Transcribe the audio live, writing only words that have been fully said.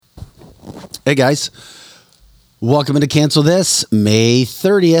Hey, guys. Welcome to Cancel This, May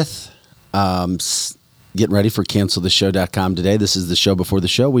 30th. Getting ready for canceltheshow.com today. This is the show before the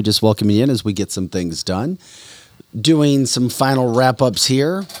show. We just welcome you in as we get some things done. Doing some final wrap-ups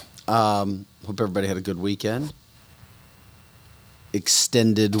here. Hope everybody had a good weekend.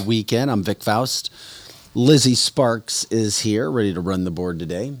 Extended weekend. I'm Vic Faust. Lizzie Sparks is here, ready to run the board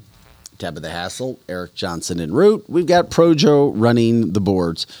today. Tabitha Hassel, Eric Johnson en route. We've got Projo running the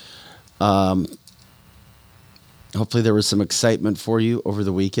boards. Hopefully there was some excitement for you over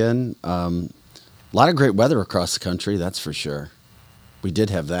the weekend. A lot of great weather across the country, that's for sure. We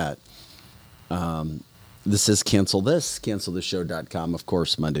did have that. This is Cancel This, canceltheshow.com, of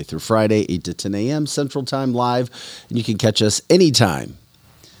course, Monday through Friday, 8 to 10 a.m. Central Time live. And you can catch us anytime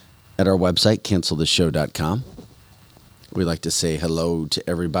at our website, canceltheshow.com. We'd like to say hello to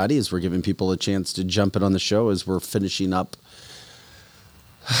everybody as we're giving people a chance to jump in on the show as we're finishing up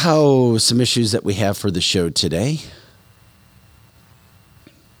some issues that we have for the show today.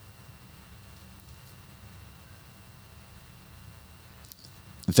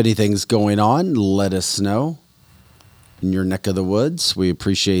 If anything's going on, let us know in your neck of the woods. We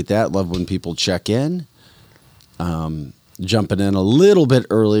appreciate that. Love when people check in. Jumping in a little bit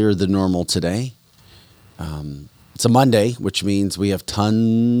earlier than normal today. It's a Monday, which means we have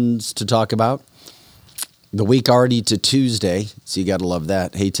tons to talk about. The week already to Tuesday, so you got to love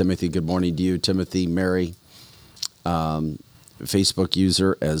that. Hey, Timothy, good morning to you. Timothy, Mary, Facebook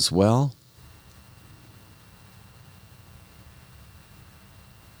user as well.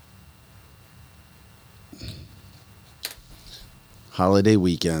 Holiday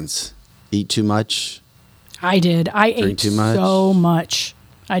weekends. Eat too much? I did. I ate too much? So much.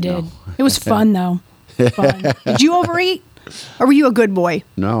 I did. No. It was fun, though. Fun. Did you overeat? Or were you a good boy?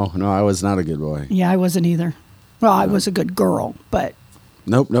 No, I was not a good boy. Yeah, I wasn't either. Well, I was a good girl, but...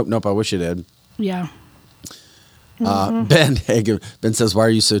 Nope. I wish you did. Yeah. Ben says, why are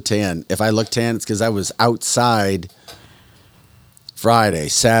you so tan? If I look tan, it's because I was outside Friday,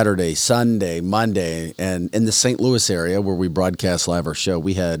 Saturday, Sunday, Monday, and in the St. Louis area where we broadcast live our show,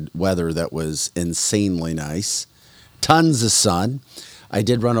 we had weather that was insanely nice. Tons of sun. I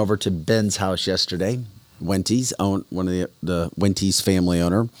did run over to Ben's house yesterday. Wenty's, one of the Wenty's family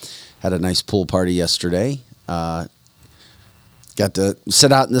owner, had a nice pool party yesterday. Got to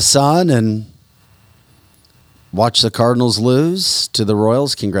sit out in the sun and watch the Cardinals lose to the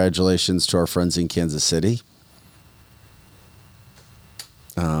Royals. Congratulations to our friends in Kansas City.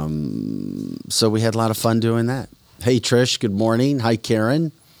 So we had a lot of fun doing that. Hey, Trish, good morning. Hi,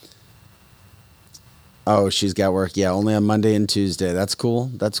 Karen. Oh, she's got work. Yeah, only on Monday and Tuesday. That's cool.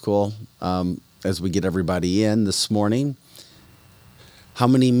 As we get everybody in this morning. How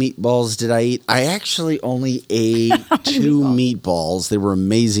many meatballs did I eat? I actually only ate 2 meatballs. They were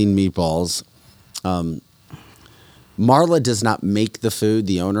amazing meatballs. Marla does not make the food,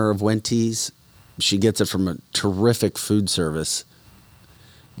 the owner of Wenty's. She gets it from a terrific food service.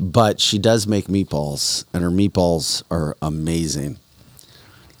 But she does make meatballs, and her meatballs are amazing.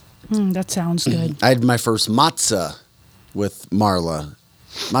 That sounds good. I had my first matzah with Marla,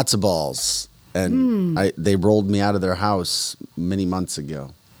 matzah balls, and they rolled me out of their house many months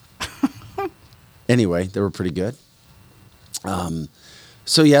ago. Anyway, they were pretty good.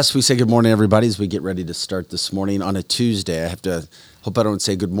 So yes, we say good morning, everybody, as we get ready to start this morning on a Tuesday. Hope I don't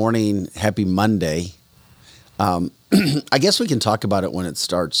say good morning, happy Monday. I guess we can talk about it when it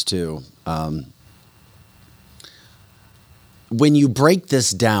starts too. When you break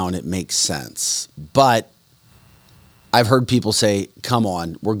this down, it makes sense. But I've heard people say, come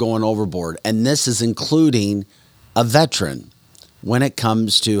on, we're going overboard. And this is including a veteran when it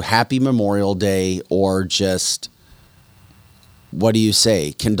comes to Happy Memorial Day or just, what do you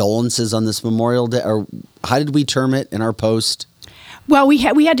say, condolences on this Memorial Day? Or how did we term it in our post? Well, we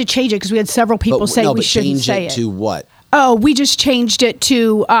had to change it because we had several people say we shouldn't say it. Change it to what? Oh, we just changed it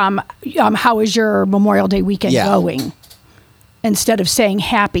to how is your Memorial Day weekend going? Instead of saying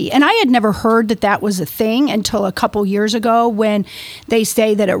happy. And I had never heard that was a thing until a couple years ago when they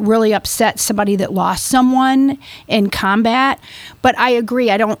say that it really upsets somebody that lost someone in combat. But I agree.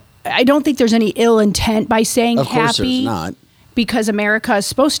 I don't think there's any ill intent by saying happy. Of course there's not. Because America is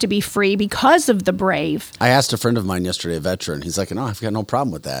supposed to be free because of the brave. I asked a friend of mine yesterday, a veteran. He's like, no, I've got no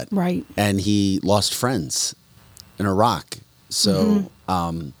problem with that. Right. And he lost friends in Iraq. So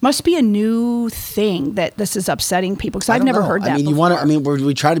must be a new thing that this is upsetting people because I've never heard that before.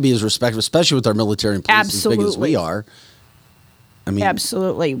 We try to be as respectful, especially with our military and police as big as we are.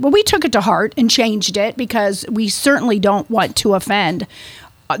 Absolutely. Well, we took it to heart and changed it because we certainly don't want to offend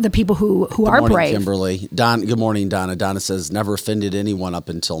the people who are brave. Kimberly. Good morning, Donna. Donna says, never offended anyone up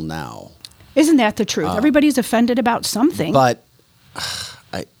until now. Isn't that the truth? Everybody's offended about something. But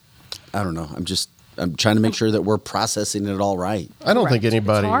I don't know. I'm trying to make sure that we're processing it all right. I don't think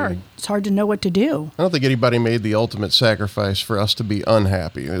anybody... It's hard to know what to do. I don't think anybody made the ultimate sacrifice for us to be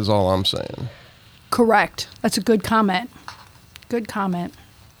unhappy, is all I'm saying. Correct. That's a good comment. Good comment.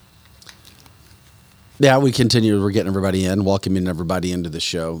 Yeah, we continue. We're getting everybody in, welcoming everybody into the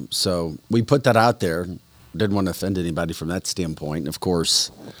show. So we put that out there. Didn't want to offend anybody from that standpoint. Of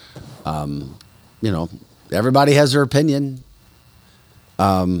course, everybody has their opinion.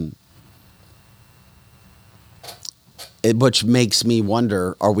 Which makes me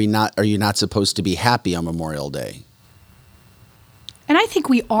wonder, are you not supposed to be happy on Memorial Day? And I think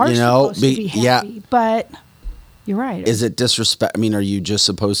we are supposed to be happy, but you're right. Is it disrespect? I mean, are you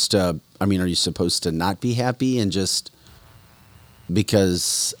supposed to not be happy and just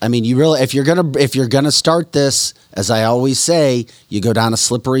because, I mean, if you're gonna start this, as I always say, you go down a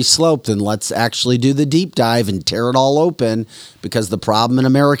slippery slope, then let's actually do the deep dive and tear it all open, because the problem in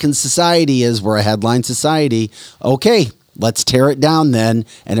American society is we're a headline society. Okay, let's tear it down then.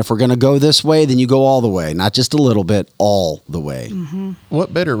 And if we're going to go this way, then you go all the way, not just a little bit, all the way. Mm-hmm.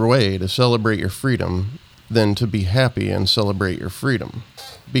 What better way to celebrate your freedom than to be happy and celebrate your freedom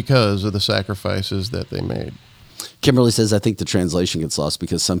because of the sacrifices that they made? Kimberly says, I think the translation gets lost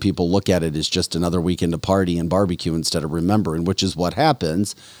because some people look at it as just another weekend to party and barbecue instead of remembering, which is what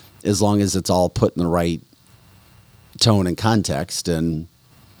happens as long as it's all put in the right tone and context. And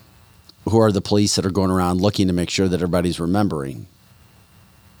who are the police that are going around looking to make sure that everybody's remembering?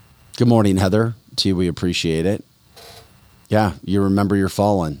 Good morning, Heather. To you, we appreciate it. Yeah, you remember your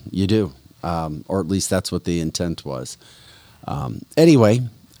fallen. You do. Or at least that's what the intent was. Anyway,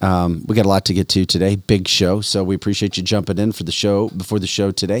 we got a lot to get to today. Big show. So we appreciate you jumping in for the show before the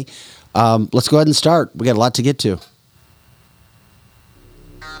show today. Let's go ahead and start. We got a lot to get to.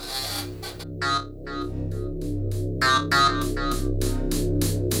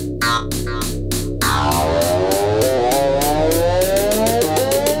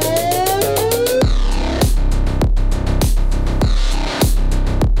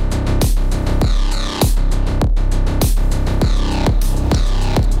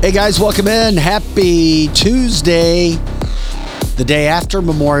 Hey guys, welcome in. Happy Tuesday, the day after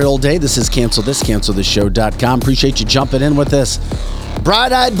Memorial Day. This is cancelthisshow.com. Appreciate you jumping in with us.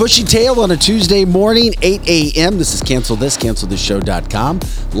 Bright-eyed, bushy-tailed on a Tuesday morning, 8 a.m. This is cancelthisshow.com.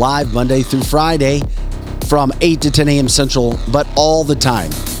 Live Monday through Friday from 8 to 10 a.m. Central, but all the time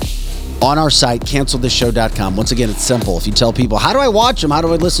on our site, cancelthisshow.com. Once again, it's simple. If you tell people, how do I watch them? How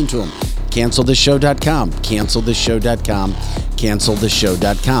do I listen to them? Cancelthisshow.com. Cancelthisshow.com.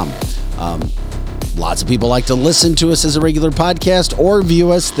 Cancelthisshow.com. Lots of people like to listen to us as a regular podcast or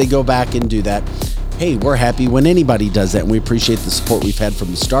view us. They go back and do that. Hey, we're happy when anybody does that, and we appreciate the support we've had from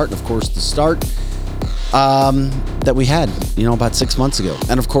the start. And of course, the start that we had, about 6 months ago.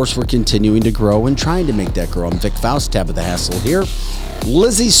 And of course, we're continuing to grow and trying to make that grow. I'm Vic Faust, Tabitha Hassel here.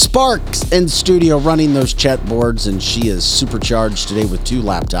 Lizzie Sparks in studio running those chat boards, and she is supercharged today with 2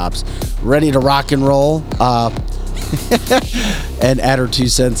 laptops, ready to rock and roll. And add her 2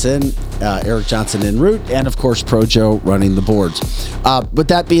 cents in, Eric Johnson en route, and of course Projo running the boards. With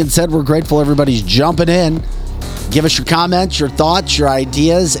that being said, we're grateful everybody's jumping in. Give us your comments, your thoughts, your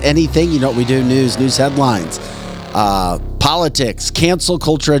ideas, anything. You know what we do: news headlines, politics, cancel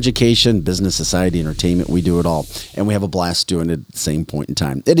culture, education, business, society, entertainment. We do it all, and we have a blast doing it at the same point in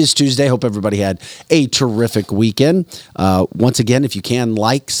time. It is Tuesday. Hope everybody had a terrific weekend. Once again, if you can,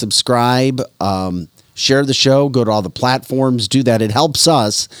 like, subscribe, share the show, go to all the platforms, do that. It helps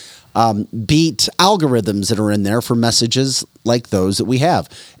us beat algorithms that are in there for messages like those that we have.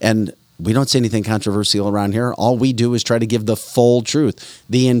 And we don't say anything controversial around here. All we do is try to give the full truth,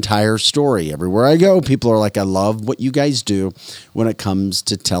 the entire story. Everywhere I go, people are like, I love what you guys do when it comes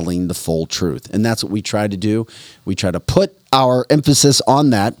to telling the full truth. And that's what we try to do. We try to put our emphasis on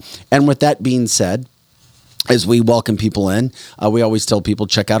that. And with that being said, as we welcome people in, we always tell people,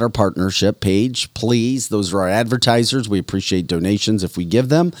 check out our partnership page, please. Those are our advertisers. We appreciate donations if we give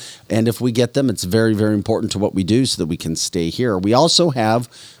them. And if we get them, it's very, very important to what we do so that we can stay here. We also have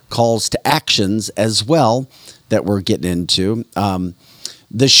calls to actions as well that we're getting into.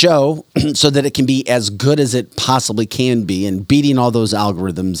 The show, so that it can be as good as it possibly can be and beating all those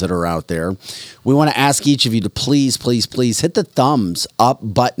algorithms that are out there. We want to ask each of you to please, please, please hit the thumbs up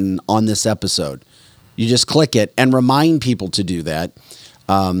button on this episode. You just click it and remind people to do that.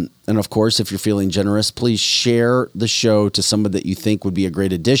 And of course, if you're feeling generous, please share the show to someone that you think would be a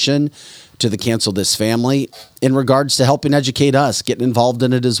great addition to the Cancel This family in regards to helping educate us, getting involved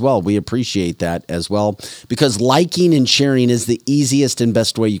in it as well. We appreciate that as well, because liking and sharing is the easiest and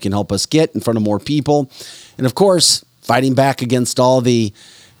best way you can help us get in front of more people. And of course, fighting back against all the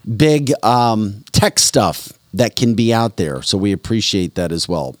big tech stuff that can be out there. So we appreciate that as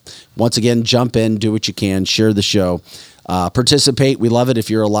well. Once again, jump in, do what you can, share the show. Participate. We love it if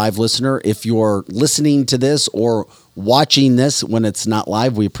you're a live listener. If you're listening to this or watching this when it's not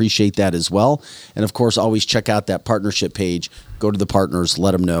live, we appreciate that as well. And of course, always check out that partnership page. Go to the partners,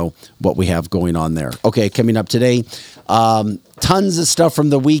 let them know what we have going on there. Okay, coming up today, tons of stuff from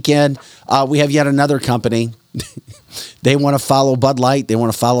the weekend. We have yet another company. They want to follow Bud Light. They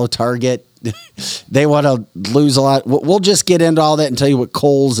want to follow Target. They want to lose a lot. We'll just get into all that and tell you what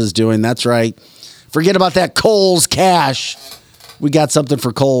Kohl's is doing. That's right. Forget about that Kohl's cash. We got something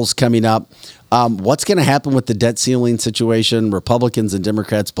for Kohl's coming up. What's going to happen with the debt ceiling situation? Republicans and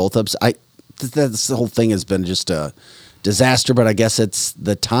Democrats both up. This whole thing has been just a disaster, but I guess it's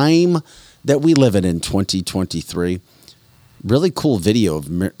the time that we live in 2023. Really cool video of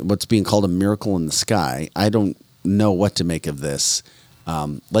what's being called a miracle in the sky. I don't know what to make of this.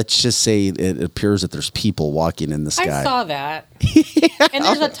 Let's just say it appears that there's people walking in the sky. I saw that. And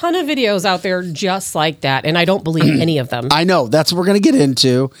there's a ton of videos out there just like that, and I don't believe any of them. I know. That's what we're going to get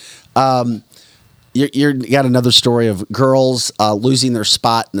into. You got another story of girls losing their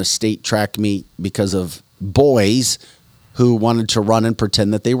spot in the state track meet because of boys who wanted to run and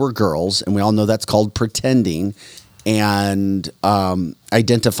pretend that they were girls. And we all know that's called pretending and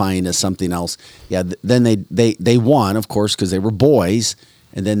identifying as something else. Yeah, then they won, of course, because they were boys,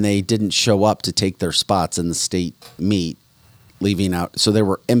 and then they didn't show up to take their spots in the state meet, leaving out. So there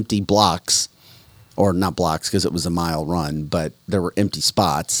were empty blocks, or not blocks because it was a mile run, but there were empty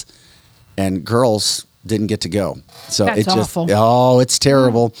spots, and girls didn't get to go. So That's awful. It's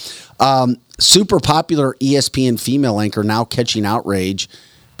terrible. Super popular ESPN female anchor now catching outrage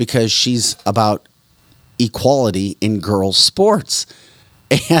because she's about equality in girls' sports.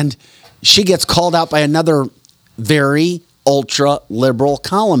 And she gets called out by another very ultra-liberal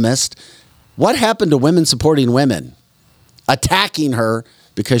columnist. What happened to women supporting women? Attacking her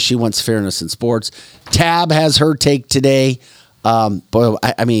because she wants fairness in sports. Tab has her take today.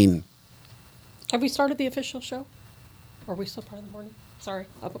 I mean... Have we started the official show? Or are we still part of the morning? Sorry,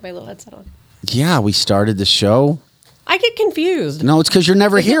 I'll put my little headset on. Yeah, we started the show. I get confused. No, it's because you're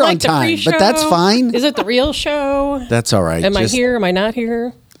never here on time, but that's fine. Is it the real show? That's all right. Am I here? Am I not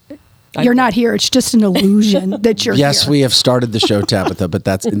here? You're not here. It's just an illusion that you're here. Yes, we have started the show, Tabitha,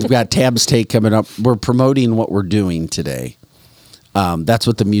 but we got Tab's take coming up. We're promoting what we're doing today. That's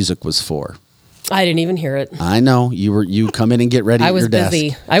what the music was for. I didn't even hear it. I know. You come in and get ready at your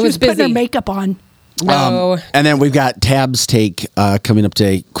desk. I was busy. Putting her makeup on. No. And then we've got Tab's take coming up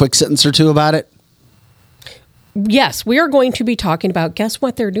today. Quick sentence or two about it. Yes, we are going to be talking about, guess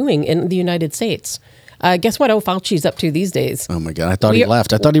what they're doing in the United States. Guess what Fauci's up to these days. Oh, my God. I thought he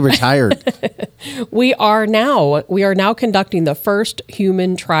left. I thought he retired. We are now conducting the first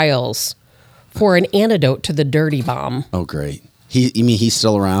human trials for an antidote to the dirty bomb. Oh, great. You mean he's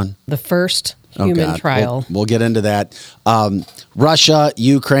still around? The first human trial. We'll get into that. Russia,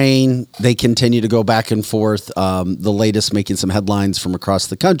 Ukraine, they continue to go back and forth. The latest making some headlines from across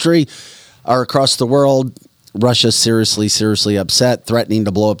the country or across the world. Russia seriously upset, threatening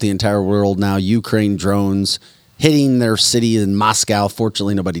to blow up the entire world now. Ukraine drones hitting their city in Moscow.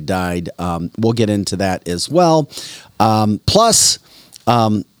 Fortunately, nobody died. We'll get into that as well. Plus,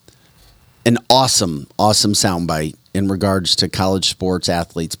 an awesome soundbite in regards to college sports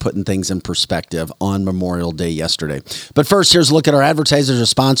athletes putting things in perspective on Memorial Day yesterday. But first, here's a look at our advertisers or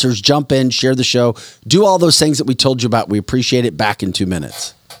sponsors. Jump in, share the show, do all those things that we told you about. We appreciate it. Back in 2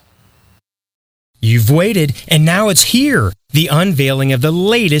 minutes. You've waited, and now it's here, the unveiling of the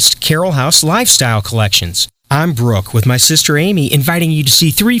latest Carroll House lifestyle collections. I'm Brooke with my sister Amy, inviting you to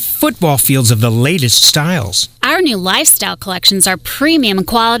see 3 football fields of the latest styles. Our new lifestyle collections are premium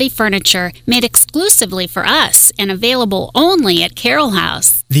quality furniture made exclusively for us and available only at Carroll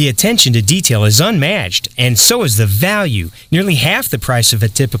House. The attention to detail is unmatched, and so is the value, nearly half the price of a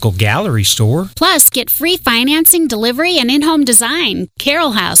typical gallery store. Plus, get free financing, delivery, and in-home design.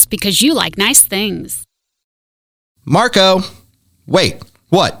 Carroll House, because you like nice things. Marco, wait.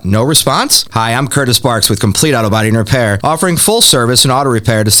 What, no response? Hi, I'm Curtis Sparks with Complete Auto Body and Repair, offering full service and auto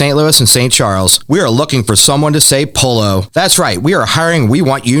repair to St. Louis and St. Charles. We are looking for someone to say polo. That's right, we are hiring. We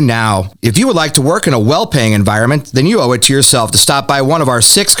want you now. If you would like to work in a well-paying environment, then you owe it to yourself to stop by one of our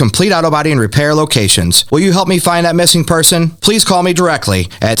 6 Complete Auto Body and Repair locations. Will you help me find that missing person? Please call me directly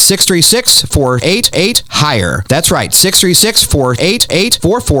at 636-488-HIRE. That's right,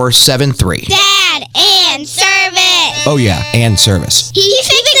 636-488-4473. Dad, and service. Oh yeah, and service. He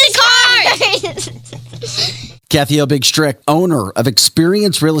fixed the cars. Kathy O. Big Strick, owner of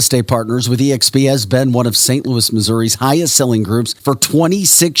Experience Real Estate Partners with eXp, has been one of St. Louis, Missouri's highest selling groups for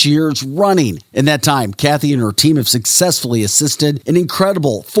 26 years running. In that time, Kathy and her team have successfully assisted an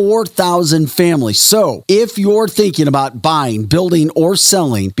incredible 4,000 families. So if you're thinking about buying, building, or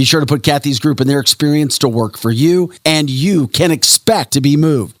selling, be sure to put Kathy's group and their experience to work for you, and you can expect to be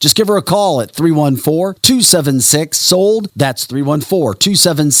moved. Just give her a call at 314-276-SOLD. That's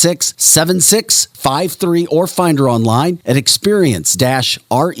 314-276-7653, or find her online at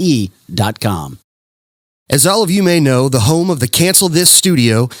experience-re.com. As all of you may know, the home of the Cancel This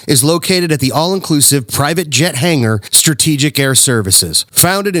studio is located at the all-inclusive private jet hangar Strategic Air Services.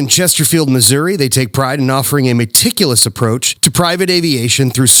 Founded in Chesterfield, Missouri, they take pride in offering a meticulous approach to private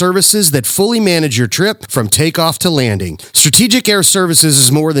aviation through services that fully manage your trip from takeoff to landing. Strategic Air Services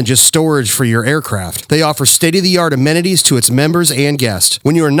is more than just storage for your aircraft. They offer state-of-the-art amenities to its members and guests.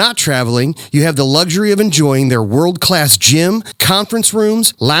 When you are not traveling, you have the luxury of enjoying their world-class gym, conference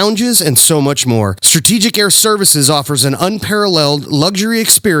rooms, lounges, and so much more. Strategic Air Services offers an unparalleled luxury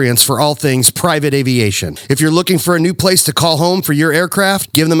experience for all things private aviation. If you're looking for a new place to call home for your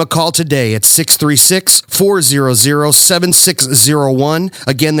aircraft, give them a call today at 636-400-7601.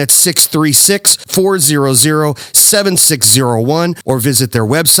 Again, that's 636-400-7601, or visit their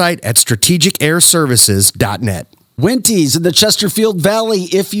website at strategicairservices.net. Winty's in the Chesterfield Valley,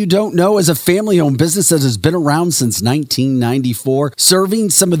 if you don't know, is a family-owned business that has been around since 1994, serving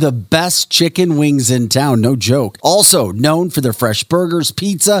some of the best chicken wings in town, no joke. Also known for their fresh burgers,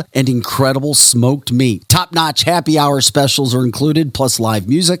 pizza, and incredible smoked meat. Top-notch happy hour specials are included, plus live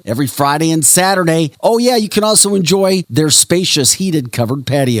music every Friday and Saturday. Oh yeah, you can also enjoy their spacious heated covered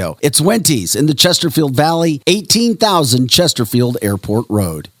patio. It's Winty's in the Chesterfield Valley, 18,000 Chesterfield Airport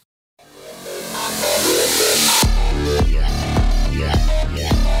Road.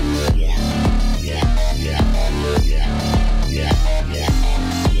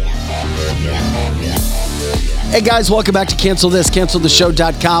 Hey guys, welcome back to Cancel This,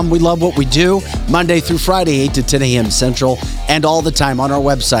 canceltheshow.com. We love what we do, Monday through Friday, 8 to 10 a.m. Central, and all the time on our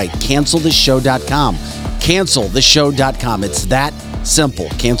website, canceltheshow.com. Canceltheshow.com. It's that simple.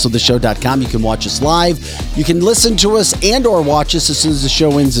 Canceltheshow.com. You can watch us live. You can listen to us and or watch us as soon as the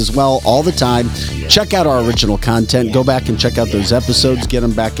show ends as well, all the time. Check out our original content. Go back and check out those episodes. Get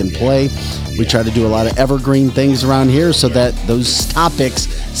them back in play. We try to do a lot of evergreen things around here so that those topics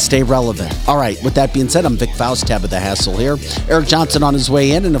stay relevant. All right, with that being said, I'm Vic Faust, Tabitha Hassel here. Eric Johnson on his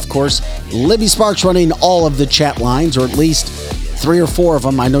way in, and of course, Libby Sparks running all of the chat lines, or at least 3 or 4 of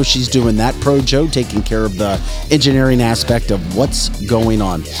them. I know she's doing that. Pro Joe taking care of the engineering aspect of what's going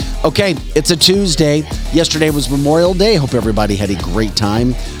on. Okay, it's a Tuesday. Yesterday was Memorial Day. Hope everybody had a great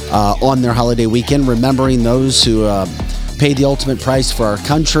time on their holiday weekend, remembering those who paid the ultimate price for our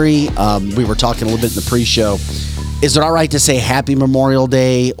country. We were talking a little bit in the pre-show. Is it all right to say Happy Memorial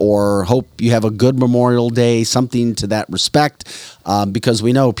Day or hope you have a good Memorial Day, something to that respect? Because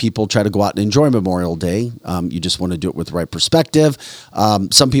we know people try to go out and enjoy Memorial Day. You just want to do it with the right perspective.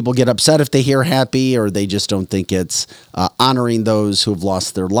 Some people get upset if they hear happy, or they just don't think it's honoring those who have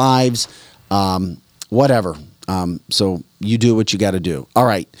lost their lives. Whatever. So you do what you got to do. All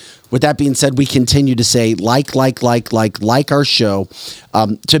right. With that being said, we continue to say like our show,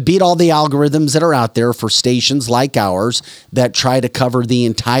 to beat all the algorithms that are out there for stations like ours that try to cover the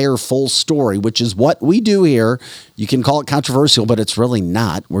entire full story, which is what we do here. You can call it controversial, but it's really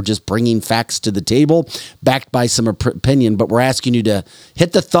not. We're just bringing facts to the table, backed by some opinion, but we're asking you to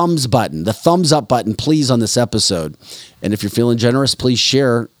hit the thumbs button, the thumbs up button, please, on this episode. And if you're feeling generous, please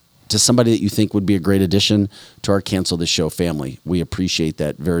share to somebody that you think would be a great addition to our Cancel This Show family. We appreciate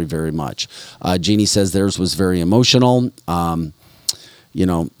that very, very much. Jeannie says theirs was very emotional. That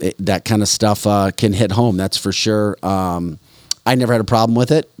kind of stuff can hit home, that's for sure. I never had a problem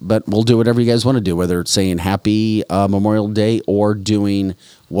with it, but we'll do whatever you guys want to do, whether it's saying happy Memorial Day or doing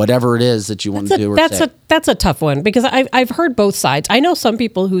whatever it is that you want to do. That's a tough one because I've heard both sides. I know some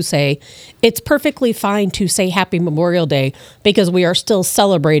people who say it's perfectly fine to say happy Memorial Day because we are still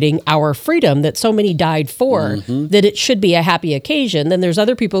celebrating our freedom that so many died for, that it should be a happy occasion. Then there's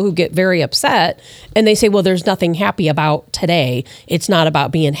other people who get very upset and they say, well, there's nothing happy about today. It's not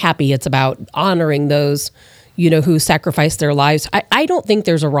about being happy. It's about honoring those who sacrificed their lives. I don't think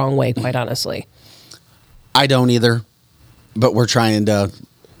there's a wrong way, quite honestly. I don't either, but we're trying to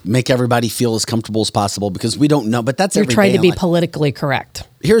make everybody feel as comfortable as possible because we don't know, but that's You're trying to be politically correct.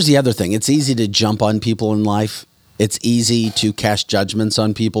 Here's the other thing. It's easy to jump on people in life. It's easy to cast judgments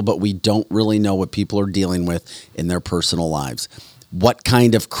on people, but we don't really know what people are dealing with in their personal lives. What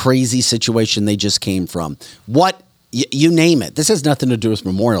kind of crazy situation they just came from. You name it. This has nothing to do with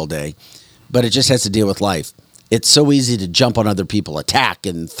Memorial Day, but it just has to deal with life. It's so easy to jump on other people, attack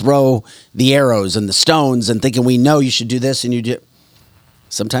and throw the arrows and the stones and thinking we know you should do this and you do.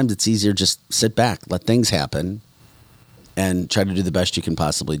 Sometimes it's easier just sit back, let things happen, and try to do the best you can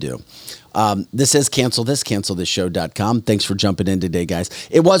possibly do. This is cancelthisshow.com. Thanks for jumping in today, guys.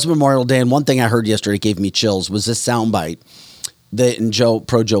 It was Memorial Day, and one thing I heard yesterday gave me chills was this soundbite. And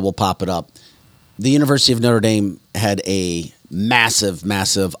Pro Joe will pop it up. The University of Notre Dame had a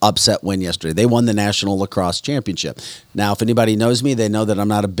massive upset win yesterday. They won the National Lacrosse Championship. Now, if anybody knows me, they know that I'm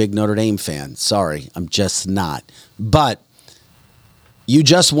not a big Notre Dame fan. Sorry, I'm just not. But you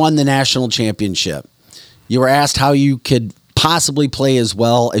just won the national championship. You were asked how you could possibly play as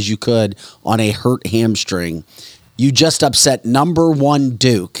well as you could on a hurt hamstring. You just upset number 1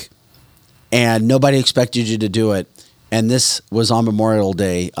 Duke, and nobody expected you to do it. And this was on Memorial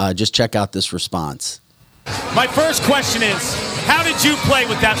Day. Just check out this response. My first question is, how did you play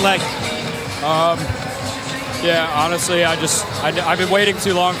with that leg? Yeah, honestly, I've been waiting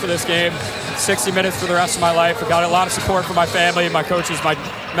too long for this game. 60 minutes for the rest of my life. I got a lot of support from my family, my coaches, my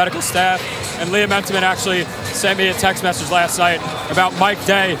medical staff. And Liam Entenmann actually sent me a text message last night about Mike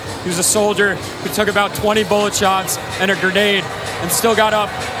Day. He was a soldier who took about 20 bullet shots and a grenade and still got up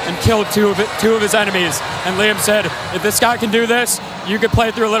and killed two of his enemies. And Liam said, if this guy can do this, you could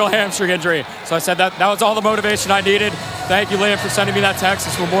play through a little hamstring injury. So I said that was all the motivation I needed. Thank you, Liam, for sending me that text.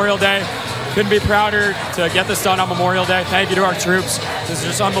 It's Memorial Day. Couldn't be prouder to get this done on Memorial Day. Thank you to our troops. This is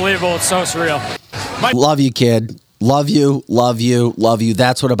just unbelievable. It's so surreal. Love you, kid. Love you, love you, love you.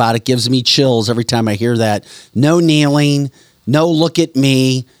 That's what about it gives me chills every time I hear that. No kneeling, no look at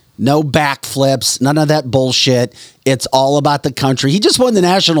me, no backflips, none of that bullshit. It's all about the country. He just won the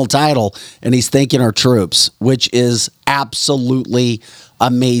national title, and he's thanking our troops, which is absolutely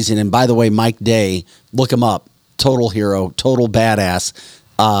amazing. And by the way, Mike Day, look him up. Total hero, total badass.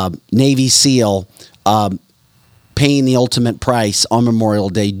 Navy SEAL, paying the ultimate price on Memorial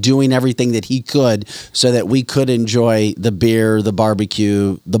Day, doing everything that he could so that we could enjoy the beer, the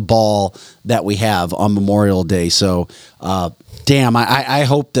barbecue, the ball that we have on Memorial Day. So, I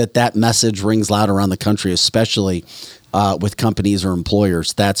hope that message rings loud around the country, especially with companies or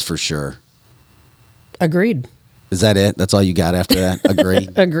employers. That's for sure. Agreed. Is that it? That's all you got after that?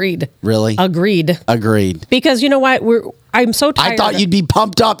 Agreed? Agreed. Really? Agreed. Because you know what? I'm so tired. I thought you'd be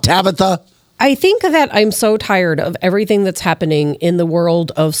pumped up, Tabitha. I think that I'm so tired of everything that's happening in the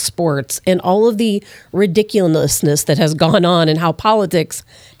world of sports and all of the ridiculousness that has gone on and how politics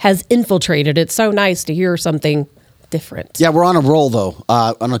has infiltrated. It's so nice to hear something different. Yeah, we're on a roll, though.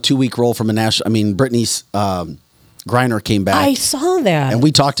 On a 2-week roll from a national. I mean, Brittany's Griner came back. I saw that. And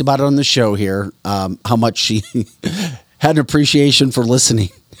we talked about it on the show here, how much she had an appreciation for listening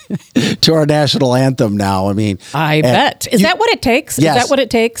to our national anthem now. I mean, I bet. Is that what it takes? Yes. Is that what it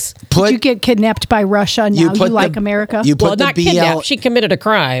takes? Did you get kidnapped by Russia? Now you like America? Not kidnapped. She committed a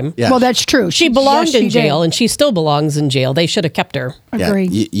crime. Yeah. Well, that's true. She belonged in jail, and she still belongs in jail. They should have kept her.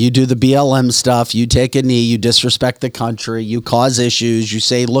 Agreed. Yeah. You do the BLM stuff. You take a knee. You disrespect the country. You cause issues. You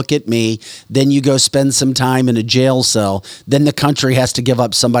say, look at me. Then you go spend some time in a jail cell. Then the country has to give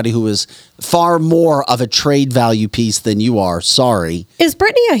up somebody who is far more of a trade value piece than you are. Sorry. Is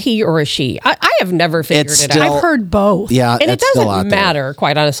Brittany a he or a she? I have never figured it out. I've heard both. Yeah, and it doesn't matter,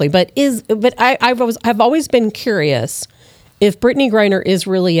 quite honestly. But I've always been curious if Brittany Griner is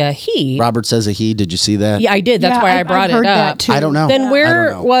really a he. Robert says a he. Did you see that? Yeah, I did. That's why I brought it up. That too. I don't know. Then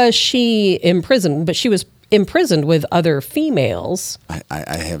where was she imprisoned? But she was imprisoned with other females. I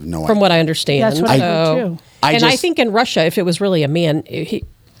have no idea. From what I understand. That's what I heard too. I think in Russia, if it was really a man,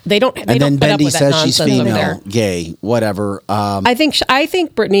 they don't. And then Bendy says she's female, gay, whatever. I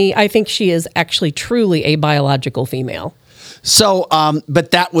think Brittany. I think she is actually truly a biological female. So,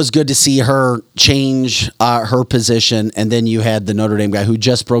 but that was good to see her change her position. And then you had the Notre Dame guy who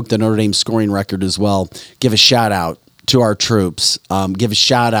just broke the Notre Dame scoring record as well. Give a shout out to our troops. Give a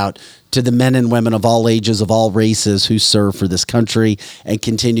shout out to the men and women of all ages, of all races who serve for this country and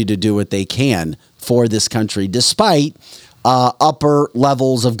continue to do what they can for this country, despite upper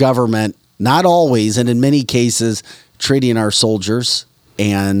levels of government, not always, and in many cases, treating our soldiers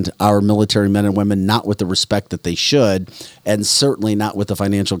and our military men and women not with the respect that they should, and certainly not with the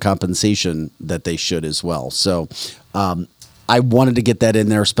financial compensation that they should as well. So I wanted to get that in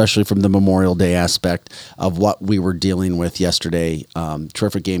there, especially from the Memorial Day aspect of what we were dealing with yesterday.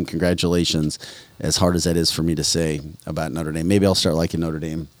 Terrific game. Congratulations. As hard as that is for me to say about Notre Dame. Maybe I'll start liking Notre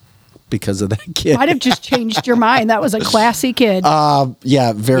Dame because of that kid. Might have just changed your mind. That was a classy kid.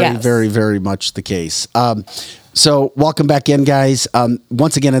 Yeah, very, very much the case. So welcome back in, guys.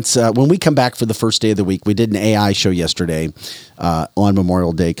 Once again, it's when we come back for the first day of the week. We did an AI show yesterday on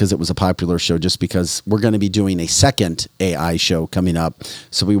Memorial Day because it was a popular show, just because we're going to be doing a second AI show coming up.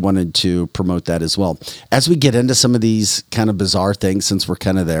 So we wanted to promote that as well. As we get into some of these kind of bizarre things, since we're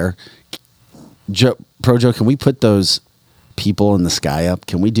kind of there, Projo, can we put those people in the sky up?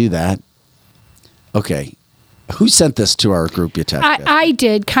 Can we do that? Okay. Who sent this to our group, Yateska? I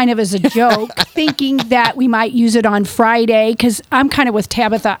did, kind of as a joke, thinking that we might use it on Friday, because I'm kind of with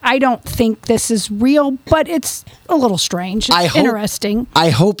Tabitha. I don't think this is real, but it's a little strange. It's interesting. I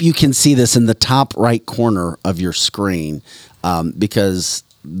hope you can see this in the top right corner of your screen, because,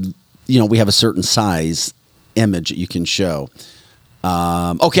 we have a certain size image that you can show.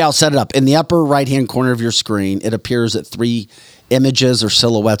 Okay, I'll set it up. In the upper right-hand corner of your screen, it appears that 3 images or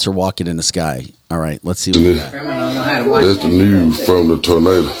silhouettes are walking in the sky. All right, let's see what we got. That's the news from the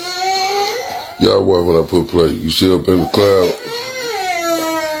tornado. Y'all watch when I put play. You see up in the cloud.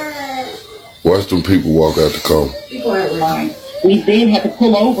 Watch them people walk out the car. We then had to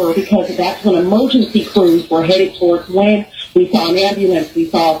pull over because that's when emergency crews were headed towards when we saw an ambulance, we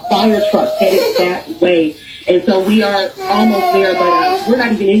saw fire trucks headed that way. And so we are almost there, but we're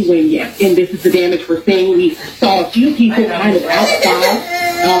not even anywhere yet. And this is the damage we're seeing. We saw a few people kind of outside.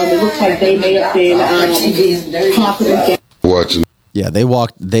 It looks like they may have been possibly watching. Yeah, they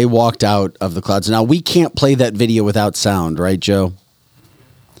walked out of the clouds. Now, we can't play that video without sound, right, Joe?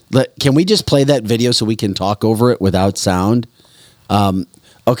 Can we just play that video so we can talk over it without sound?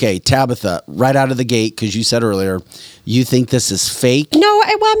 Okay, Tabitha, right out of the gate, because you said earlier, you think this is fake? No,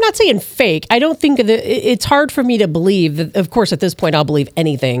 I'm not saying fake. I don't think that it's hard for me to believe that, of course, at this point, I'll believe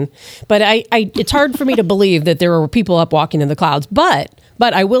anything. But it's hard for me to believe that there were people up walking in the clouds. But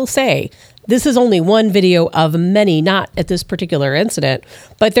I will say, this is only one video of many, not at this particular incident,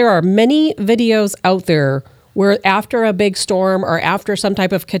 but there are many videos out there where after a big storm or after some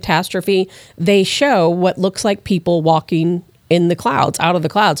type of catastrophe, they show what looks like people walking in the clouds, out of the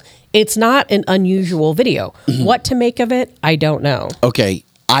clouds. It's not an unusual video. What to make of it, I don't know. Okay,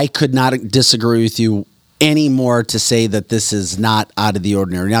 I could not disagree with you anymore to say that this is not out of the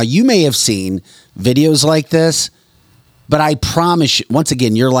ordinary. Now, you may have seen videos like this, but I promise you, once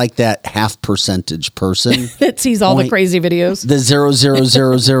again, you're like that half percentage person that sees all the crazy videos. The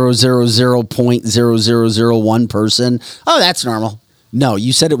 0.0001 person. Oh, that's normal. No,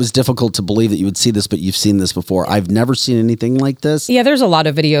 you said it was difficult to believe that you would see this, but you've seen this before. I've never seen anything like this. Yeah, there's a lot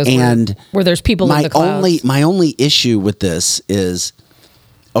of videos where there's people in the clouds. My only issue with this is,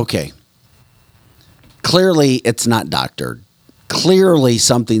 okay, clearly it's not doctored. Clearly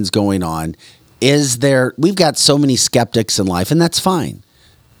something's going on. We've got so many skeptics in life, and that's fine.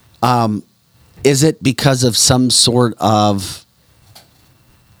 Is it because of some sort of,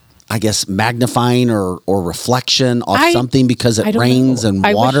 I guess, magnifying or reflection off something because it rains and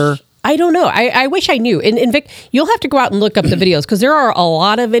water? I don't know. I wish I knew. And Vic, you'll have to go out and look up the videos because there are a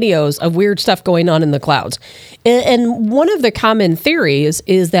lot of videos of weird stuff going on in the clouds. And one of the common theories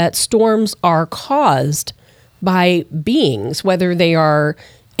is that storms are caused by beings, whether they are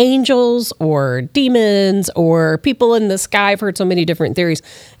angels or demons or people in the sky. I've heard so many different theories.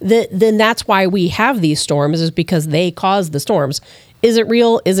 Then that's why we have these storms, is because they cause the storms. Is it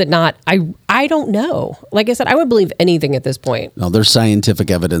real? Is it not? I don't know. Like I said, I would believe anything at this point. No, there's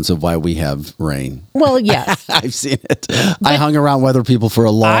scientific evidence of why we have rain. Well, yes. I've seen it. I hung around weather people for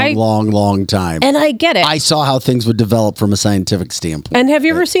a long time. And I get it. I saw how things would develop from a scientific standpoint. And have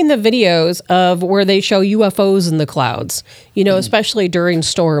you ever seen the videos of where they show UFOs in the clouds? Especially during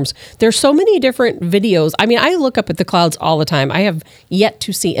storms. There's so many different videos. I mean, I look up at the clouds all the time. I have yet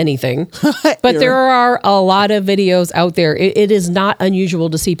to see anything. But there are a lot of videos out there. It is not unusual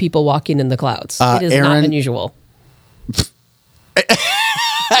to see people walking in the clouds. It is Aaron, not unusual.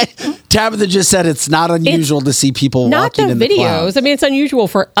 Tabitha just said it's not unusual to see people not walking the in the videos. clouds. I mean, it's unusual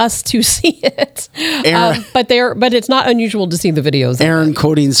for us to see it, but it's not unusual to see the videos. Aaron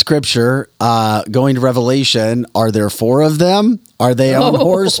quoting scripture, going to Revelation. Are there 4 of them? Are they on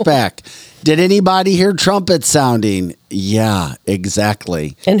horseback? Did anybody hear trumpets sounding? Yeah,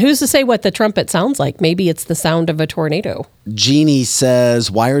 exactly. And who's to say what the trumpet sounds like? Maybe it's the sound of a tornado. Jeannie says,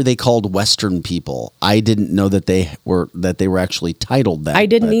 "Why are they called Western people? I didn't know that they were actually titled that." I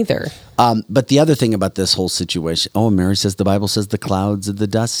didn't either. But the other thing about this whole situation, Mary says the Bible says the clouds are the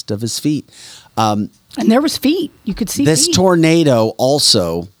dust of his feet. And there was feet. You could see this feet. tornado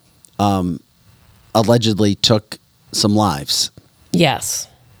also allegedly took some lives. Yes.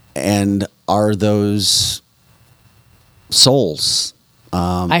 And are those souls?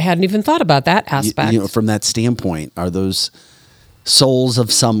 I hadn't even thought about that aspect. From that standpoint, are those souls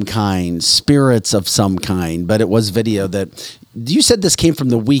of some kind, spirits of some kind? But it was video that you said this came from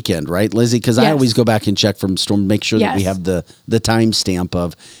the weekend, right, Lizzie? Because I always go back and check from Storm, make sure that we have the timestamp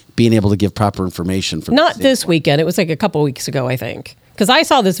of being able to give proper information. From Not this weekend. It was like a couple weeks ago, I think. Because I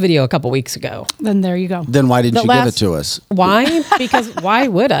saw this video a couple weeks ago. Then there you go. Then why didn't you give it to us? Why? Because why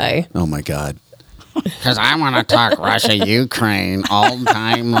would I? Oh my God. Because I want to talk Russia, Ukraine all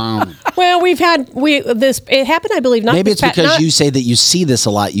time long. Well, it happened, I believe, not Maybe this it's because you say that you see this a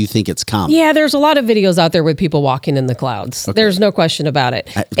lot, you think it's common. Yeah, there's a lot of videos out there with people walking in the clouds. Okay. There's no question about it.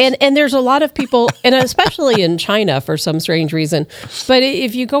 And there's a lot of people, and especially in China for some strange reason. But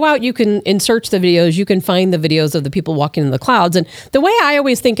if you go out, you can search the videos, you can find the videos of the people walking in the clouds. And the way I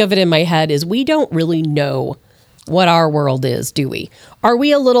always think of it in my head is we don't really know what our world is, do we? Are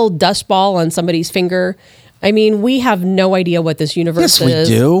we a little dust ball on somebody's finger? I mean, we have no idea what this universe is. Yes,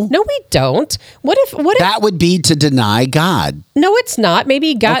 we do. No, we don't. What if that would be to deny God? No, it's not.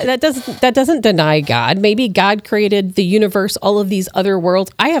 Maybe God that doesn't deny God. Maybe God created the universe, all of these other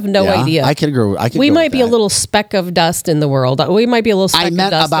worlds. I have no idea. I can agree. We might be a little speck of dust in the world. We might be a little speck of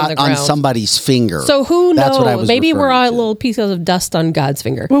dust on the ground. On somebody's finger. So who knows? That's what I was maybe we're a to. little piece of dust on God's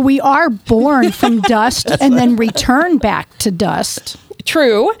finger. Well, we are born from dust and then return back to dust.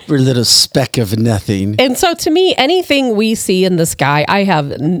 True. We're a little speck of nothing. And so to me, anything we see in the sky,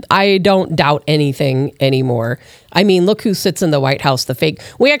 I don't doubt anything anymore. I mean, look who sits in the White House, the fake.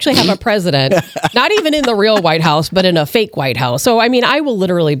 We actually have a president, not even in the real White House, but in a fake White House. So, I mean, I will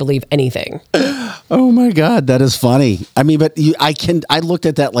literally believe anything. Oh my God, that is funny. I mean, but I looked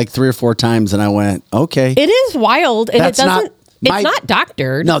at that like 3 or 4 times and I went, okay. It is wild. And it's not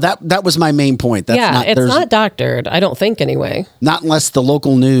doctored. No, that was my main point. It's not doctored. I don't think anyway. Not unless the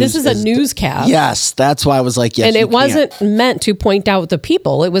local news. This is a newscast. Yes, that's why I was like, yes. And it wasn't meant to point out the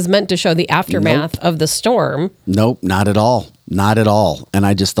people. It was meant to show the aftermath of the storm. Nope, not at all. Not at all. And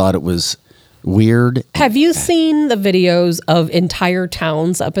I just thought it was weird. Have you seen the videos of entire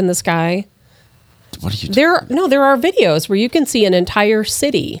towns up in the sky? What are you there are videos where you can see an entire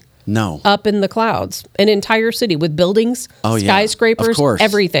city. No. Up in the clouds. An entire city with buildings, skyscrapers, of course.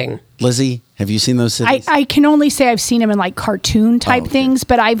 Everything. Lizzie, have you seen those cities? I can only say I've seen them in like cartoon type things,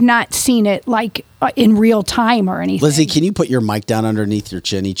 but I've not seen it like in real time or anything. Lizzie, can you put your mic down underneath your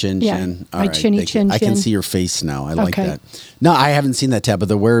chinny chin chin? All right, chinny chin. I can see your face now. I like that. No, I haven't seen that,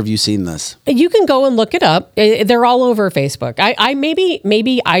 Tabitha. Where have you seen this? You can go and look it up. They're all over Facebook. I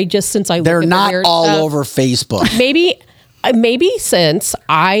maybe I just since I they're look at not the weird all stuff, over Facebook. Maybe since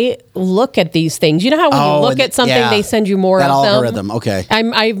I look at these things, you know how when you look at something, they send you more that of them. Algorithm. Okay,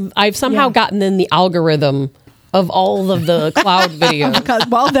 I've somehow gotten in the algorithm of all of the cloud videos.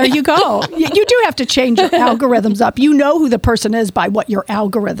 Well, there you go. You do have to change your algorithms up. You know who the person is by what your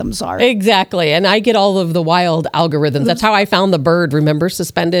algorithms are. Exactly. And I get all of the wild algorithms. That's how I found the bird, remember,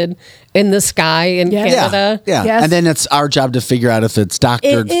 suspended in the sky in Canada? Yeah. Yes. And then it's our job to figure out if it's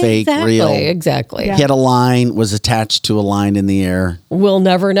doctored, fake, real. Exactly. Hit a line, was attached to a line in the air. We'll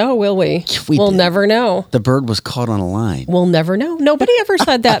never know, will we? We'll never know. The bird was caught on a line. We'll never know. Nobody ever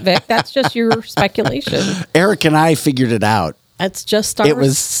said that, Vic. That's just your speculation. Eric and I figured it out. That's just our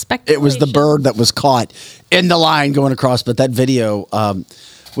speculation. It was the bird that was caught in the line going across, but that video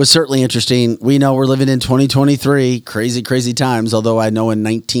was certainly interesting. We know we're living in 2023, crazy, crazy times, although I know in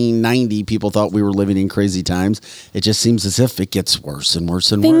 1990 people thought we were living in crazy times. It just seems as if it gets worse and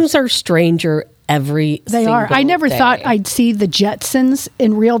worse and worse. Things are stranger every They are. I never day. thought I'd see the Jetsons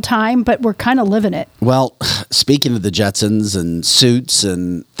in real time, but we're kind of living it. Well, speaking of the Jetsons and suits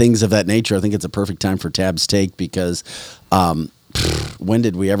and things of that nature, I think it's a perfect time for Tab's Take because when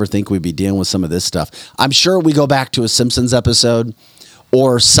did we ever think we'd be dealing with some of this stuff? I'm sure we go back to a Simpsons episode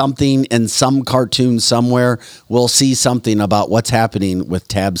or something in some cartoon somewhere, we'll see something about what's happening with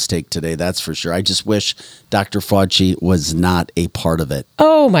Tab's take today. That's for sure. I just wish Dr. Fauci was not a part of it.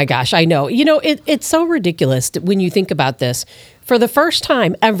 Oh my gosh, I know. You know, it's so ridiculous when you think about this. For the first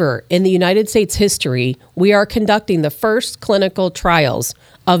time ever in the United States history, we are conducting the first clinical trials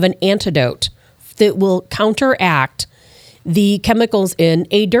of an antidote that will counteract the chemicals in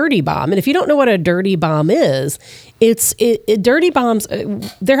a dirty bomb. And if you don't know what a dirty bomb is, dirty bombs.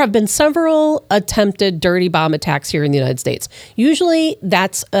 There have been several attempted dirty bomb attacks here in the United States. Usually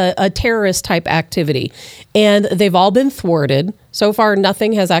that's a terrorist type activity, and they've all been thwarted. So far,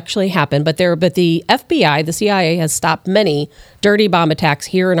 nothing has actually happened, but the FBI, the CIA, has stopped many dirty bomb attacks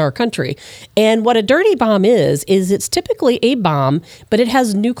here in our country. And what a dirty bomb is it's typically a bomb, but it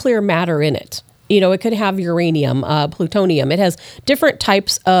has nuclear matter in it. You know, it could have uranium, plutonium. It has different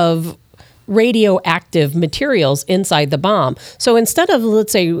types of radioactive materials inside the bomb. So instead of,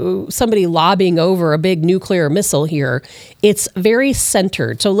 let's say, somebody lobbing over a big nuclear missile here, it's very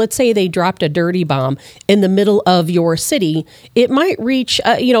centered. So let's say they dropped a dirty bomb in the middle of your city. It might reach,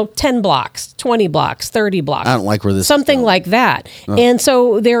 10 blocks, 20 blocks, 30 blocks. I don't like where this something is like that. Oh. And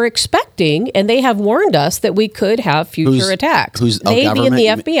so they're expecting, and they have warned us that we could have future attacks. Navy and the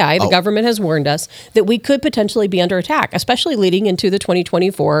FBI, the government has warned us that we could potentially be under attack, especially leading into the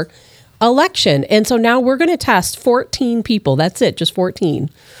 2024 election. And so now we're going to test 14 people. That's it, just 14.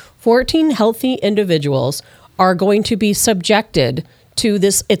 14 healthy individuals are going to be subjected to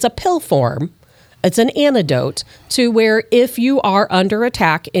this. It's a pill form. It's an antidote to where if you are under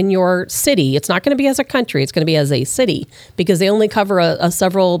attack in your city, it's not going to be as a country, it's going to be as a city, because they only cover a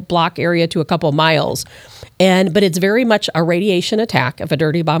several block area to a couple miles. But it's very much a radiation attack if a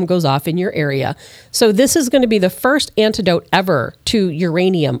dirty bomb goes off in your area. So this is going to be the first antidote ever to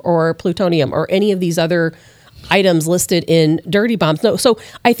uranium or plutonium or any of these other items listed in dirty bombs. No, so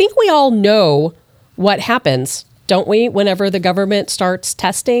I think we all know what happens, don't we, whenever the government starts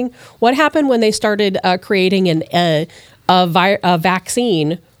testing? What happened when they started creating a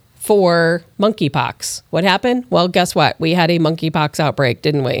vaccine for monkeypox? What happened? Well, guess what? We had a monkeypox outbreak,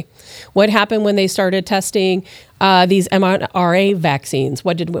 didn't we? What happened when they started testing these mRNA vaccines?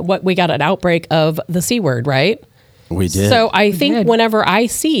 We got an outbreak of the C word, right? We did. So I think whenever I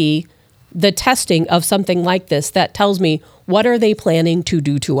see the testing of something like this, that tells me, what are they planning to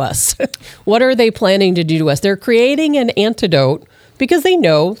do to us? What are they planning to do to us? They're creating an antidote because they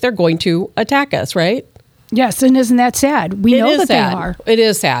know they're going to attack us, right? Yes, and isn't that sad? We know that they are. It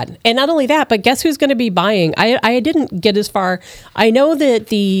is sad. And not only that, but guess who's going to be buying? I didn't get as far. I know that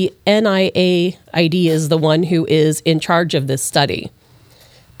the NIAID is the one who is in charge of this study.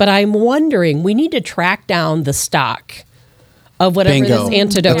 But I'm wondering, we need to track down the stock of whatever this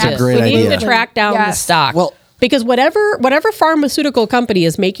antidote That's is. a great We need idea. to track down the stock. Well, because whatever pharmaceutical company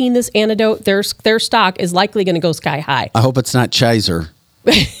is making this antidote, their stock is likely going to go sky high. I hope it's not Chizer.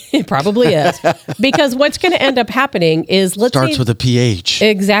 It probably is. Because what's going to end up happening is, Starts with a PH.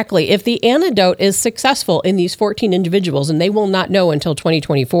 Exactly. If the antidote is successful in these 14 individuals, and they will not know until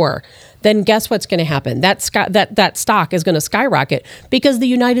 2024, then guess what's going to happen? That stock is going to skyrocket because the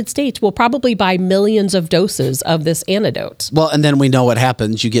United States will probably buy millions of doses of this antidote. Well, and then we know what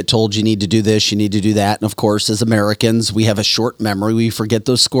happens. You get told you need to do this, you need to do that. And of course, as Americans, we have a short memory. We forget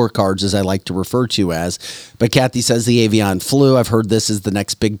those scorecards, as I like to refer to as. But Kathy says the avian flu, I've heard this is the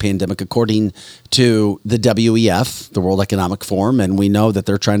next big pandemic, according to the WEF, the World Economic Forum. And we know that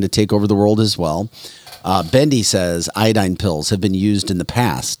they're trying to take over the world as well. Bendy says iodine pills have been used in the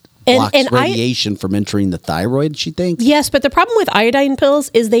past. Blocks radiation from entering the thyroid, she thinks? Yes, but the problem with iodine pills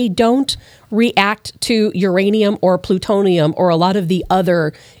is they don't react to uranium or plutonium or a lot of the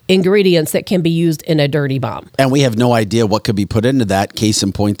other ingredients that can be used in a dirty bomb. And we have no idea what could be put into that. Case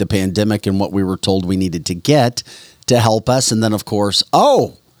in point, the pandemic and what we were told we needed to get to help us. And then, of course,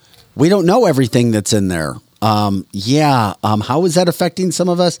 we don't know everything that's in there. How is that affecting some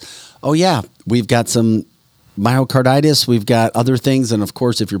of us? Oh, yeah, we've got some myocarditis, we've got other things, and of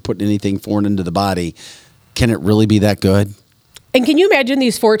course, if you're putting anything foreign into the body, can it really be that good? And can you imagine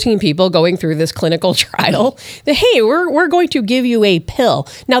these 14 people going through this clinical trial? Hey, we're going to give you a pill.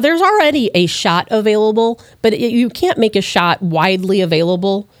 Now, there's already a shot available, but you can't make a shot widely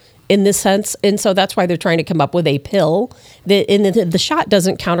available in this sense, and so that's why they're trying to come up with a pill. The shot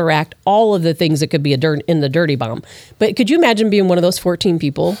doesn't counteract all of the things that could be in the dirty bomb. But could you imagine being one of those 14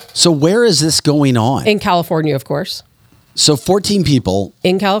 people? So where is this going on? In California, of course. So 14 people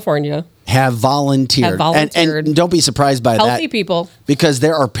in California have volunteered. And don't be surprised by healthy people. Because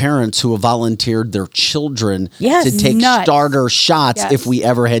there are parents who have volunteered their children Yes, to take nuts. starter shots Yes. if we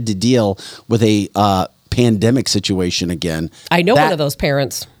ever had to deal with a pandemic situation again. I know one of those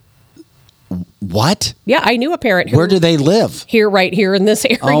parents. What? Yeah, I knew a parent. Where do they live? Right here in this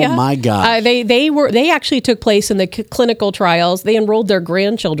area. Oh my God! They actually took place in the clinical trials. They enrolled their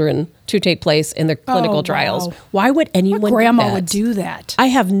grandchildren to take place in the clinical trials. Wow. Why would anyone? What grandma do that? would do that? I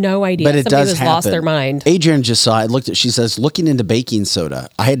have no idea. But it Somebody does has happen. lost their mind. Adrian just saw it. She says, looking into baking soda.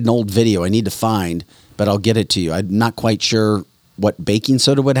 I had an old video I need to find, but I'll get it to you. I'm not quite sure what baking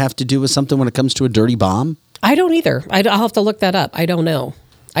soda would have to do with something when it comes to a dirty bomb. I don't either. I'll have to look that up. I don't know.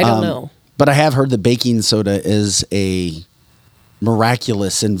 I don't know. But I have heard that baking soda is a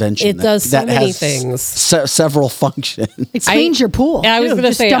miraculous invention. It does so many has things. Several functions. It cleans your pool. I was too. going to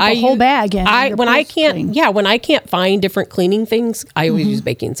Just say, dump a whole bag in. and your when I pool's can't, clean. when I can't find different cleaning things, I always use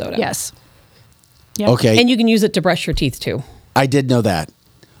baking soda. Yes. Yep. Okay. And you can use it to brush your teeth too. I did know that.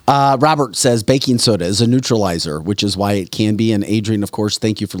 Robert says baking soda is a neutralizer, which is why it can be. And Adrian, of course,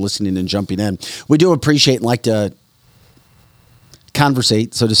 thank you for listening and jumping in. We do appreciate and like to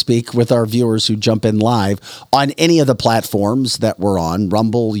conversate, so to speak, with our viewers who jump in live on any of the platforms that we're on: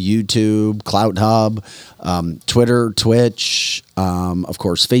 Rumble, YouTube, Clout Hub, Twitter, Twitch, of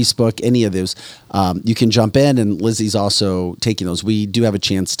course, Facebook, any of those. You can jump in, and Lizzie's also taking those. We do have a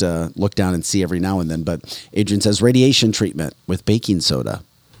chance to look down and see every now and then, but Adrian says radiation treatment with baking soda.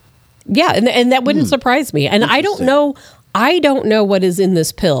 Yeah, and that wouldn't surprise me. And I don't know what is in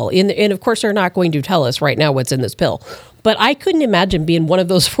this pill. And of course, they're not going to tell us right now what's in this pill. But I couldn't imagine being one of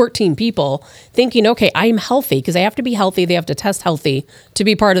those 14 people thinking, okay, I'm healthy, because they have to be healthy. They have to test healthy to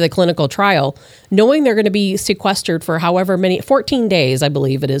be part of the clinical trial, knowing they're going to be sequestered for however many, 14 days, I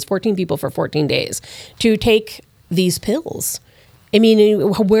believe it is, 14 people for 14 days to take these pills. I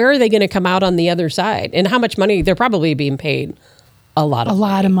mean, where are they going to come out on the other side? And how much money? They're probably being paid a lot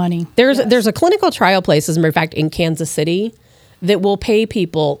of money. There's a clinical trial place, as a matter of fact, in Kansas City that will pay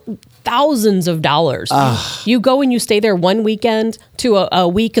people thousands of dollars. You go and you stay there one weekend to a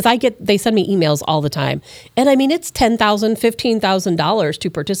week, because they send me emails all the time, and I mean it's $10,000, $15,000 to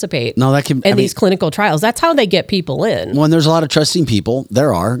participate. In these clinical trials. That's how they get people in. When there's a lot of trusting people,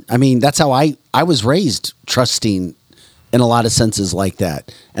 there are. I mean, that's how I was raised, trusting in a lot of senses like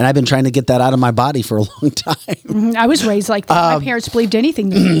that. And I've been trying to get that out of my body for a long time. I was raised like that. My parents believed anything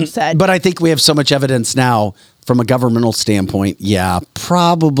that you said. But I think we have so much evidence now from a governmental standpoint. Yeah,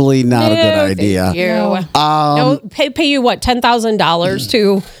 probably not a good idea. Pay you what,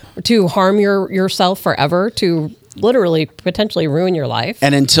 $10,000 to harm yourself forever, to literally potentially ruin your life.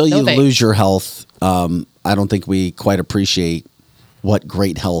 And until you lose your health, I don't think we quite appreciate what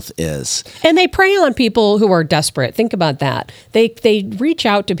great health is. And they prey on people who are desperate. Think about that. They reach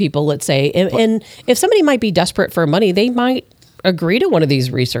out to people, let's say, and if somebody might be desperate for money, they might agree to one of these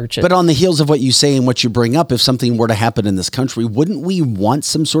researches. But on the heels of what you say and what you bring up, if something were to happen in this country, wouldn't we want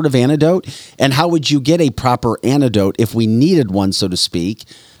some sort of antidote? And how would you get a proper antidote if we needed one, so to speak,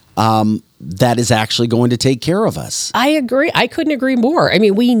 that is actually going to take care of us? I agree. I couldn't agree more. I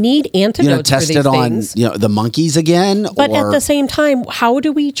mean, we need antidotes test for these it on things. the monkeys again. But at the same time, how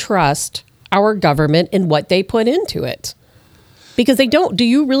do we trust our government and what they put into it? Because they don't. Do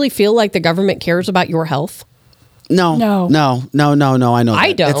you really feel like the government cares about your health? No. I know.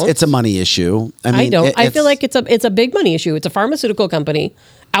 I don't. It's a money issue. I don't. I feel like it's a big money issue. It's a pharmaceutical company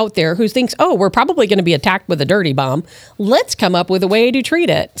out there who thinks, oh, we're probably going to be attacked with a dirty bomb. Let's come up with a way to treat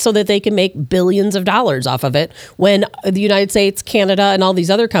it so that they can make billions of dollars off of it, when the United States, Canada, and all these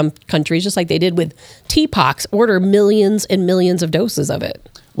other countries, just like they did with T-Pox, order millions and millions of doses of it.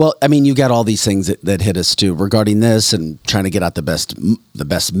 Well, I mean, you got all these things that hit us too regarding this, and trying to get out the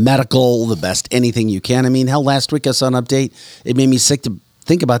best medical, the best anything you can. I mean, hell, last week I saw an update. It made me sick to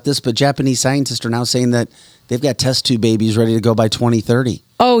think about this, but Japanese scientists are now saying that they've got test tube babies ready to go by 2030.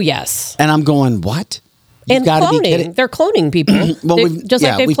 Oh, yes. And I'm going, what? And cloning. They're cloning people. Well, like they've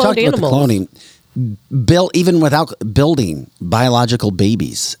cloned animals. About the cloning. Even without building biological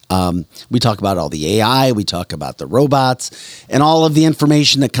babies. We talk about all the AI, we talk about the robots, and all of the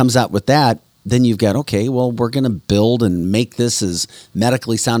information that comes out with that. Then you've got, okay, well, we're going to build and make this as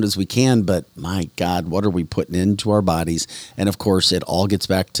medically sound as we can, but my God, what are we putting into our bodies? And of course, it all gets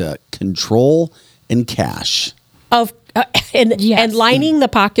back to control and cash. And lining the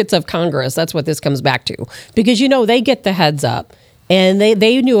pockets of Congress. That's what this comes back to. Because, they get the heads up. And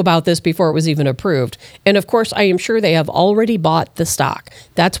they knew about this before it was even approved. And of course, I am sure they have already bought the stock.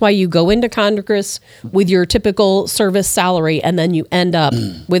 That's why you go into Congress with your typical service salary, and then you end up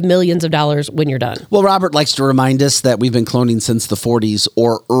with millions of dollars when you're done. Well, Robert likes to remind us that we've been cloning since the 40s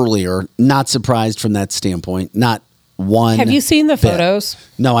or earlier. Not surprised from that standpoint. Not one. Have you seen the bit. photos?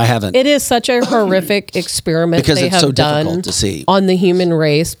 No, I haven't. It is such a horrific experiment Because they it's have so done difficult to see. on the human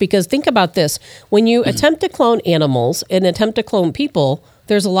race. Because think about this. When you attempt to clone animals and attempt to clone people,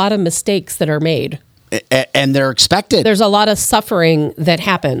 there's a lot of mistakes that are made. And they're expected. There's a lot of suffering that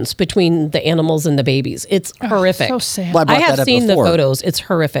happens between the animals and the babies. It's horrific. so sad. Well, I brought I that have up seen before. the photos. It's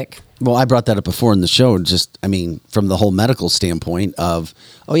horrific. Well, I brought that up before in the show. Just, I mean, from the whole medical standpoint of,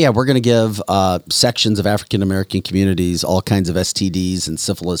 oh yeah, we're going to give sections of African American communities all kinds of STDs and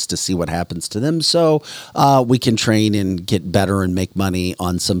syphilis to see what happens to them, so we can train and get better and make money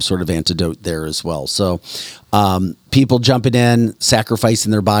on some sort of antidote there as well. So people jumping in,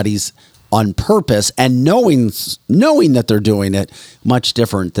 sacrificing their bodies on purpose and knowing that they're doing it, much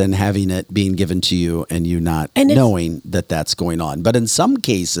different than having it being given to you and you not knowing that that's going on. But in some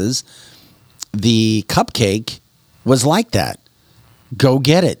cases, the cupcake was like that. Go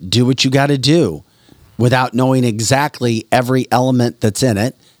get it. Do what you got to do without knowing exactly every element that's in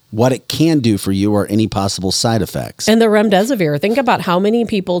it, what it can do for you, or any possible side effects. And the remdesivir, think about how many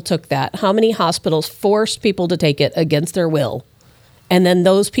people took that, how many hospitals forced people to take it against their will. And then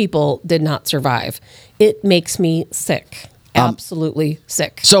those people did not survive. It makes me sick. Absolutely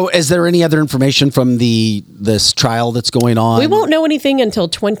sick. So is there any other information from this trial that's going on? We won't know anything until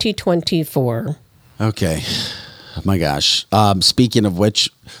 2024. Okay. Oh my gosh. Speaking of which,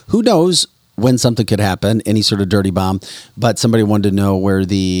 who knows when something could happen, any sort of dirty bomb. But somebody wanted to know where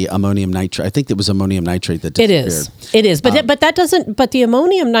the ammonium nitrate, I think it was ammonium nitrate that disappeared. It is. But that doesn't, but the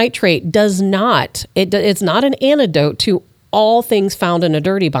ammonium nitrate does not, it's not an antidote to all things found in a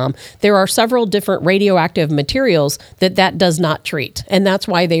dirty bomb. There are several different radioactive materials that does not treat. And that's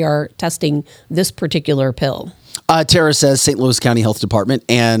why they are testing this particular pill. Tara says St. Louis County Health Department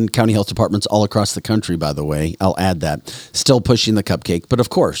and county health departments all across the country, by the way, I'll add that, still pushing the cupcake. But of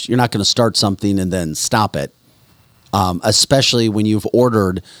course, you're not going to start something and then stop it, especially when you've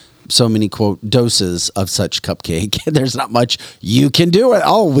ordered so many, quote, doses of such cupcake. There's not much you can do.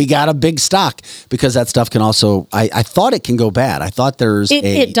 Oh, we got a big stock, because that stuff can also, I thought it can go bad. I thought there's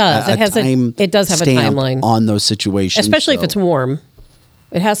it does have a timeline on those situations. Especially if it's warm.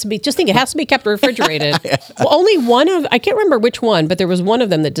 It has to be, it has to be kept refrigerated. Well, only one of, I can't remember which one, but there was one of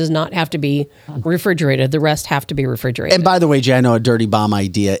them that does not have to be refrigerated. The rest have to be refrigerated. And by the way, Jay, I know a dirty bomb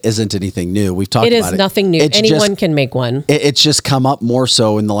idea isn't anything new. We've talked about it. It is nothing new. Anyone can make one. It's just come up more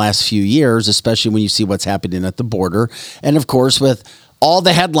so in the last few years, especially when you see what's happening at the border. And of course, with all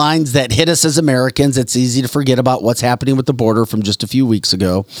the headlines that hit us as Americans, it's easy to forget about what's happening with the border from just a few weeks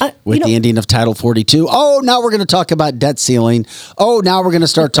ago with the ending of Title 42. Oh, now we're going to talk about debt ceiling. Oh, now we're going to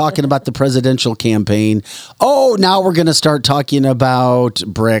start talking about the presidential campaign. Oh, now we're going to start talking about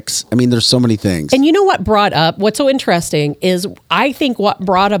BRICS. I mean, there's so many things. And you know what's so interesting is I think what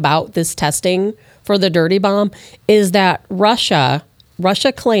brought about this testing for the dirty bomb is that Russia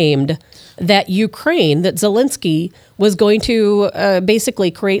claimed that Ukraine, that Zelensky was going to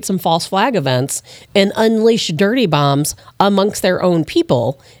basically create some false flag events and unleash dirty bombs amongst their own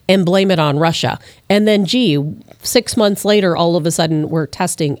people and blame it on Russia. And then, 6 months later, all of a sudden, we're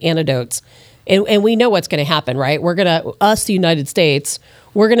testing antidotes. And we know what's going to happen, right? The United States,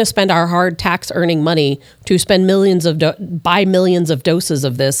 we're going to spend our hard tax earning money to spend buy millions of doses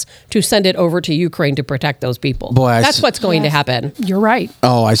of this to send it over to Ukraine to protect those people. That's what's going to happen. You're right.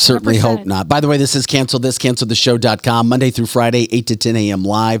 Oh, I certainly hope not. By the way, this is canceltheshow.com, Monday through Friday, 8 to 10 a.m.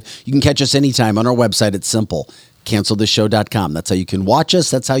 live. You can catch us anytime on our website. It's simple. canceltheshow.com. That's how you can watch us.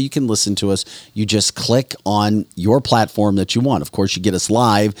 That's how you can listen to us. You just click on your platform that you want. Of course, you get us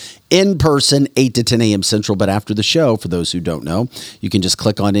live in person, 8 to 10 a.m. Central. But after the show, for those who don't know, you can just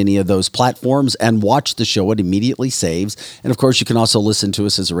click on any of those platforms and watch the show. It immediately saves. And of course, you can also listen to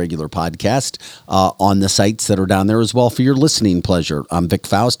us as a regular podcast on the sites that are down there as well for your listening pleasure. I'm Vic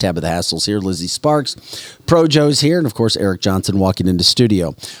Faust, Tabitha Hassel's here, Lizzie Sparks, Pro Joe's here, and of course, Eric Johnson walking into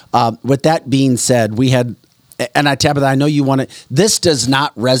studio. With that being said, we had, and Tabitha, I know you want to, this does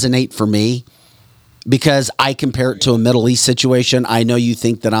not resonate for me because I compare it to a Middle East situation. I know you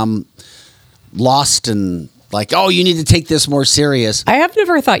think that I'm lost and like, oh, you need to take this more serious. I have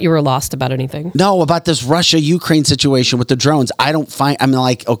never thought you were lost about anything. No, about this Russia-Ukraine situation with the drones. I'm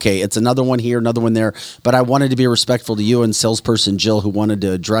like, okay, it's another one here, another one there. But I wanted to be respectful to you and salesperson Jill, who wanted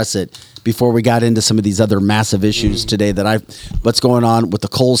to address it before we got into some of these other massive issues today what's going on with the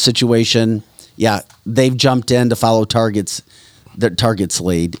Kohl situation. Yeah, they've jumped in to follow Target's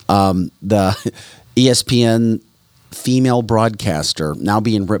lead. The ESPN female broadcaster now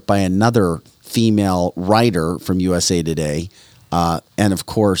being ripped by another female writer from USA Today. And of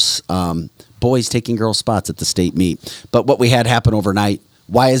course, boys taking girl spots at the state meet. But what we had happen overnight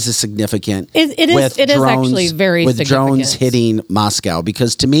Why is this significant? It is actually very with significant. drones hitting Moscow,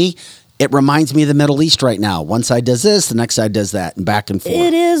 because to me, it reminds me of the Middle East right now. One side does this, the next side does that, and back and forth.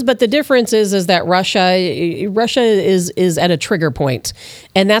 It is, but the difference is that Russia is at a trigger point,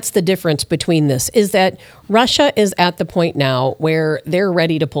 and that's the difference between this. Is that Russia is at the point now where they're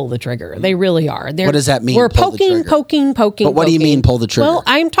ready to pull the trigger. They really are. What does that mean? We're pull the trigger? poking. But what do you mean, pull the trigger? Well,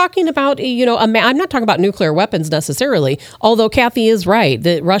 I'm talking about I'm not talking about nuclear weapons necessarily. Although Kathy is right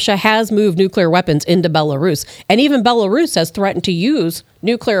that Russia has moved nuclear weapons into Belarus, and even Belarus has threatened to use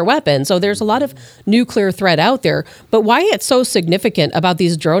nuclear weapons. So there's a lot of nuclear threat out there. But why it's so significant about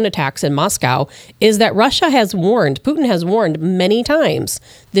these drone attacks in Moscow is that Putin has warned many times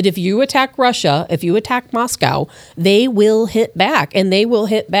that if you attack Russia, if you attack Moscow, they will hit back, and they will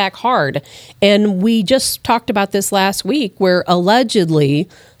hit back hard. And we just talked about this last week, where allegedly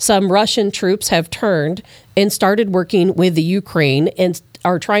some Russian troops have turned and started working with the Ukraine and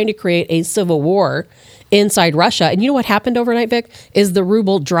are trying to create a civil war inside Russia. And you know what happened overnight, Vic? Is the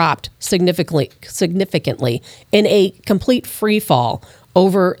ruble dropped significantly in a complete free fall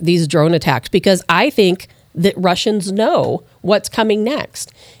over these drone attacks, because I think that Russians know what's coming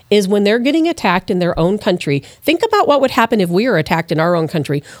next. Is when they're getting attacked in their own country. Think about what would happen if we are attacked in our own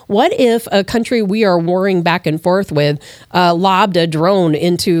country. What if a country we are warring back and forth with lobbed a drone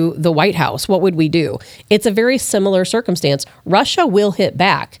into the White House? What would we do? It's a very similar circumstance. Russia will hit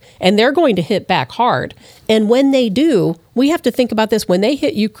back, and they're going to hit back hard. And when they do, we have to think about this. When they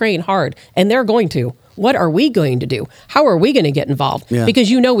hit Ukraine hard, and they're going to, what are we going to do? How are we going to get involved? Yeah. Because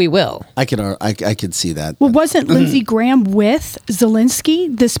we will. I could see that. Well, wasn't Lindsey Graham with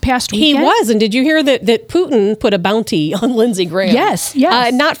Zelensky this past weekend? He was. And did you hear that Putin put a bounty on Lindsey Graham? Yes.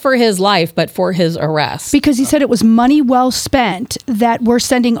 Not for his life, but for his arrest. Because he said it was money well spent, that we're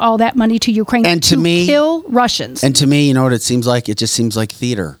sending all that money to Ukraine and to kill Russians. And to me, you know what it seems like? It just seems like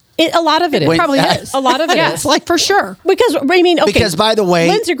theater. A lot of it probably is. A lot of it is. Like, for sure. Because, because by the way,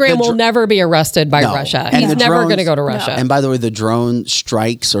 Lindsey Graham will never be arrested by Russia. He's never going to go to Russia. No. And by the way, the drone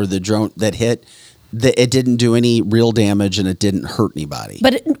strikes, or the drone that hit, it didn't do any real damage, and it didn't hurt anybody.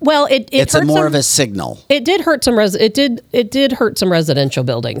 But it's more of a signal. It did hurt some it did hurt some residential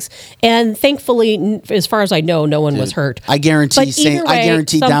buildings, and thankfully, as far as I know, no one was hurt. I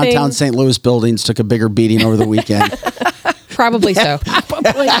guarantee downtown St. Louis buildings took a bigger beating over the weekend. Probably so.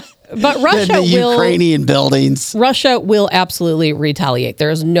 Probably. But Russia will Ukrainian buildings. Russia will absolutely retaliate. There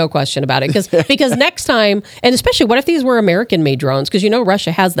is no question about it. Because next time, and especially what if these were American-made drones? Because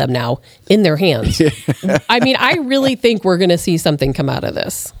Russia has them now in their hands. I mean, I really think we're going to see something come out of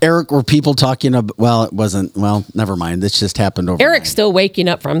this. Eric, were people talking about? Well, it wasn't. Well, never mind. This just happened overnight. Eric's still waking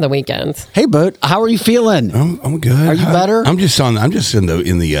up from the weekend. Hey, Boot, how are you feeling? I'm good. Are you better? I'm just in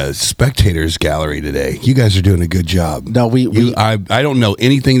the spectators gallery today. You guys are doing a good job. No, I don't know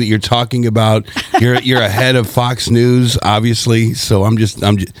anything that you're talking about. You're ahead of Fox News, obviously. So I'm just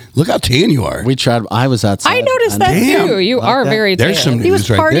look how tan you are. We tried. I was outside. I noticed that too. You are very tan. There's some news. He was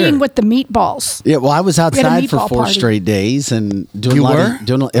right partying there. with the meatballs. Yeah, well, I was outside for 4 straight days and doing I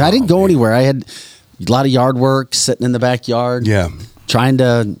didn't go anywhere. I had a lot of yard work, sitting in the backyard. Yeah. Trying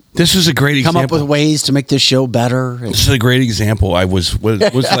to. This is a great example. Come up with ways to make this show better. This is a great example. What was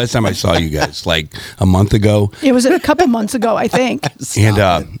the last time I saw you guys? Like a month ago? It was a couple months ago, I think. And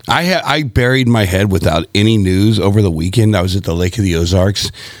I buried my head without any news over the weekend. I was at the Lake of the Ozarks.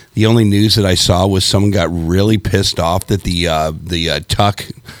 The only news that I saw was someone got really pissed off that the Tuck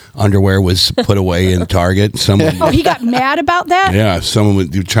underwear was put away in Target. He got mad about that? Yeah, someone was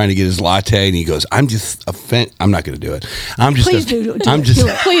trying to get his latte, and he goes, "I'm just offended. I'm not going to do it. Please do it.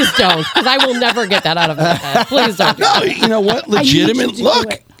 Please don't, because I will never get that out of my head. Please don't. No, you know what? Legitimate.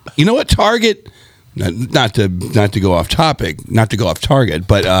 Look, you know what? Target. Not to go off topic, not to go off target,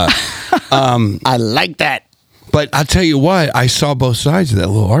 but I like that. But I'll tell you what, I saw both sides of that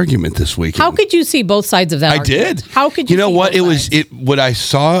little argument this weekend. How could you see both sides of that argument? did. How could you know see what? Both sides? What I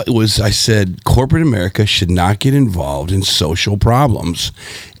saw was I said corporate America should not get involved in social problems.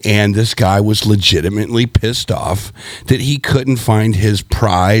 And this guy was legitimately pissed off that he couldn't find his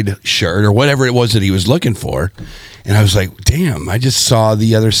Pride shirt or whatever it was that he was looking for. And I was like, damn, I just saw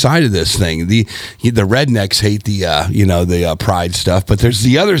the other side of this thing. The rednecks hate the Pride stuff, but there's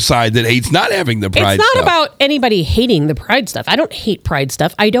the other side that hates not having the Pride stuff. It's not about anybody hating the Pride stuff. I don't hate Pride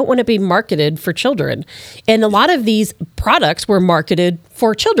stuff. I don't want to be marketed for children. And a lot of these products were marketed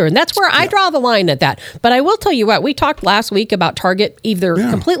for children. That's where I draw the line at that. But I will tell you what, we talked last week about Target either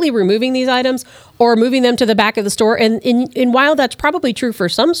completely removing these items or moving them to the back of the store. And while that's probably true for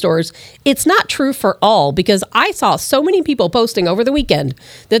some stores, it's not true for all, because I saw so many people posting over the weekend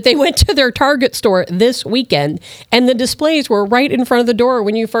that they went to their Target store this weekend and the displays were right in front of the door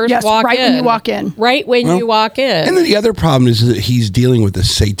when you first walk in. Right when you walk in. Right when you walk in. And then the other problem is that he's dealing with a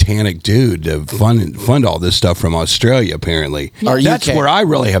satanic dude to fund all this stuff from Australia, apparently. Or That's UK. where I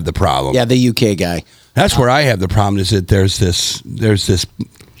really have the problem. Yeah, the UK guy. That's where I have the problem, is that there's this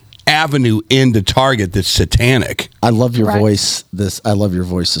avenue into Target that's satanic. I love your voice. I love your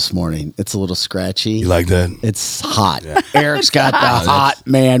voice this morning. It's a little scratchy. You like that? It's hot. Eric's got the hot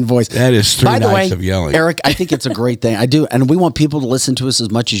man voice. That is 3 nights of yelling. Eric, I think it's a great thing. I do, and we want people to listen to us as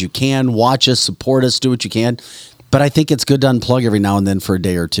much as you can. Watch us, support us, do what you can. But I think it's good to unplug every now and then for a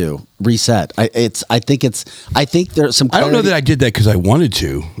day or two. Reset. I think there's some clarity. I don't know that I did that because I wanted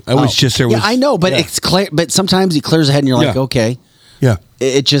to. I was just there. Yeah, I know, but it's clear. But sometimes he clears ahead, and you're like, okay. Yeah.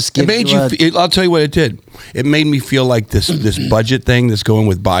 It just gives I'll tell you what it did. It made me feel like this budget thing that's going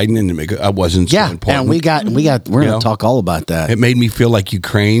with Biden, and I wasn't so important. And we're going to talk all about that. It made me feel like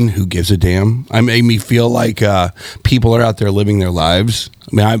Ukraine, who gives a damn. It made me feel like people are out there living their lives.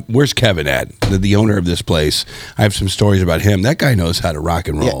 I mean, where's Kevin at? The owner of this place. I have some stories about him. That guy knows how to rock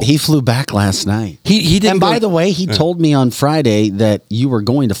and roll. Yeah, he flew back last night. He did. And by the way, he told me on Friday that you were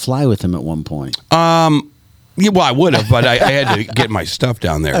going to fly with him at one point. Yeah, well, I would have, but I had to get my stuff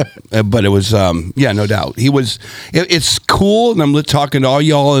down there. But it was, no doubt. He was. It's cool, and I'm talking to all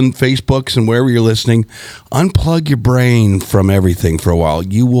y'all on Facebooks and wherever you're listening. Unplug your brain from everything for a while.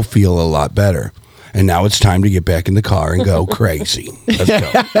 You will feel a lot better. And now it's time to get back in the car and go crazy. Let's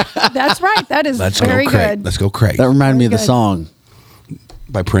go. That's right. That is very good. Let's go crazy. That reminded me of the song.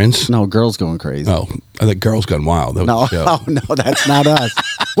 By Prince? No, Girls Going Crazy. Oh, I think Girls Gone Wild. No, that's not us.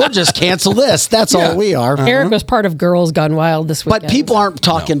 We'll just cancel this. That's all we are. Eric was part of Girls Gone Wild this weekend. But people aren't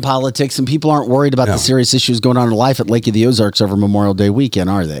talking politics, and people aren't worried about the serious issues going on in life at Lake of the Ozarks over Memorial Day weekend,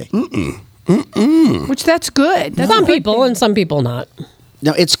 are they? Which that's good. That's some people and some people not.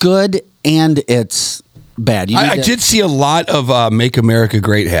 No, it's good and it's bad. I did see a lot of Make America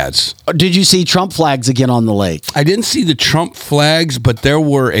Great hats. Did you see Trump flags again on the lake? I didn't see the Trump flags, but there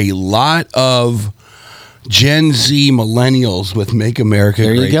were a lot of Gen Z millennials with Make America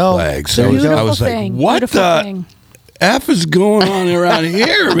Great flags. There you go. I was like, what the F is going on around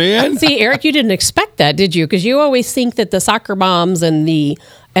here, man? See, Eric, you didn't expect that, did you? Because you always think that the soccer moms and the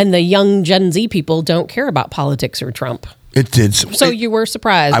young Gen Z people don't care about politics or Trump. It did. So you were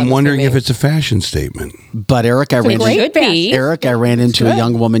surprised. I'm wondering if it's a fashion statement. But Eric, I ran into Good. a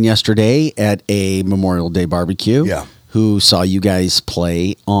young woman yesterday at a Memorial Day barbecue who saw you guys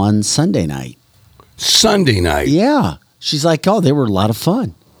play on Sunday night. Sunday night? Yeah. She's like, oh, they were a lot of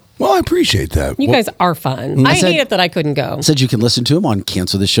fun. Well, I appreciate that. You guys are fun. I hate it that I couldn't go. Said you can listen to them on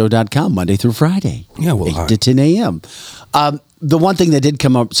canceltheshow.com Monday through Friday. Yeah, well, 8 to 10 a.m. The one thing that did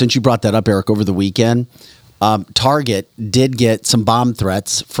come up, since you brought that up, Eric, over the weekend, Target did get some bomb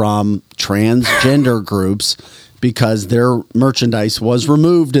threats from transgender groups because their merchandise was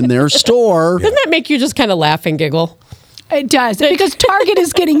removed in their store. Doesn't that make you just kind of laugh and giggle? It does, because Target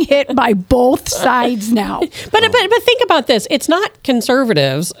is getting hit by both sides now. But think about this. It's not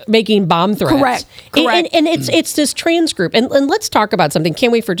conservatives making bomb threats. Correct. And it's this trans group. And let's talk about something. Can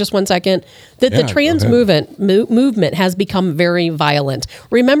we for just 1 second? That the trans movement has become very violent.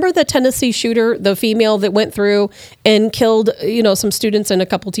 Remember the Tennessee shooter, the female that went through and killed, some students and a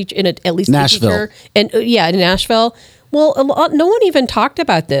couple at least Nashville. In Nashville. Well, no one even talked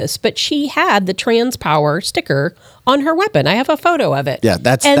about this, but she had the trans power sticker on her weapon. I have a photo of it. Yeah,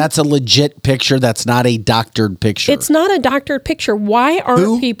 that's a legit picture. That's not a doctored picture. It's not a doctored picture. Why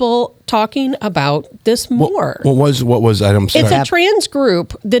aren't people talking about this more? What was that? I'm sorry. It's a trans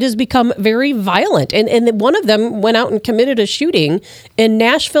group that has become very violent. And one of them went out and committed a shooting in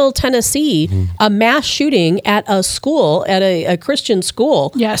Nashville, Tennessee, a mass shooting at a school, at a Christian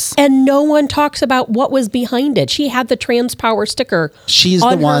school. Yes. And no one talks about what was behind it. She had the trans power sticker. She's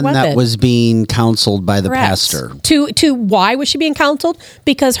on the one her that weapon. was being counseled by the Correct. pastor. To why was she being counseled?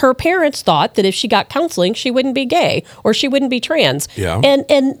 Because her parents thought that if she got counseling, she wouldn't be gay or she wouldn't be trans. Yeah.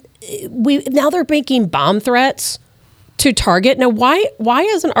 And now they're making bomb threats to Target. Now, why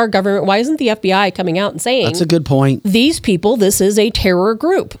isn't our government, why isn't the FBI coming out and saying That's a good point. These people, this is a terror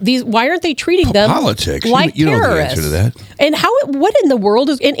group. Why aren't they treating them politics like you terrorists? know the answer to that. And what in the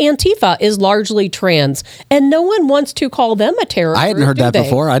world is, and Antifa is largely trans, and no one wants to call them a terror I hadn't group, heard do that they?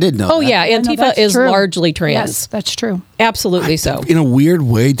 before. I didn't know Oh that. yeah, Antifa that's is true. largely trans. Yes, that's true. Absolutely so. In a weird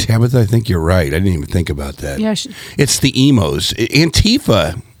way, Tabitha, I think you're right. I didn't even think about that. Yeah, it's the emos.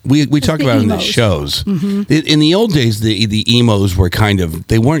 Antifa We talk about it in the emos. shows. In the old days, the emos were kind of,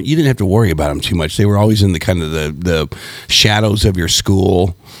 they weren't, you didn't have to worry about them too much. They were always in the kind of the shadows of your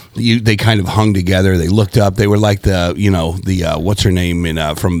school. They kind of hung together. They looked up. They were like the what's her name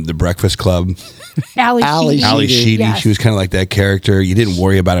from the Breakfast Club? Ali Sheedy. Yes. She was kind of like that character. You didn't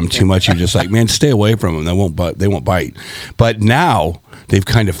worry about them too much. You're just like, man, stay away from them. They won't bite. But now they've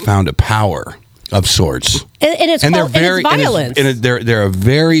kind of found a power of sorts. And it's violence. They're a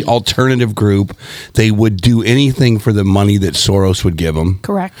very alternative group. They would do anything for the money that Soros would give them.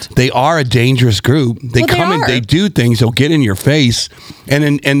 Correct. They are a dangerous group. They come and they do things. They'll get in your face,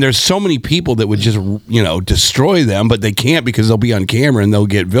 and there's so many people that would just destroy them, but they can't because they'll be on camera and they'll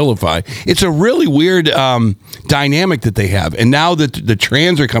get vilified. It's a really weird dynamic that they have. And now that the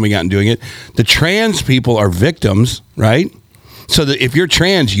trans are coming out and doing it, the trans people are victims, right? So that if you're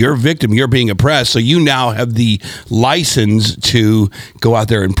trans, you're a victim, you're being oppressed. So you now have the license to go out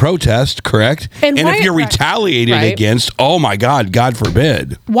there and protest, correct? And if you're retaliated against, oh my God, God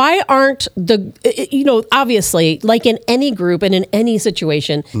forbid. Why aren't obviously, like in any group and in any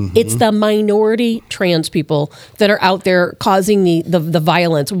situation, it's the minority trans people that are out there causing the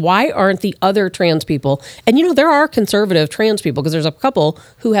violence. Why aren't the other trans people? And there are conservative trans people, because there's a couple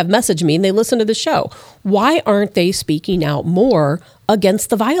who have messaged me and they listen to the show. Why aren't they speaking out more against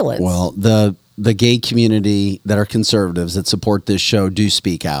the violence? Well, the gay community that are conservatives that support this show do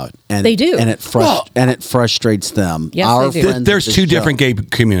speak out, and they do, and it frustrates them. Yes, they do. There's two different gay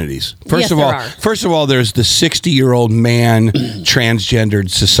communities. First of all, there's the 60-year-old man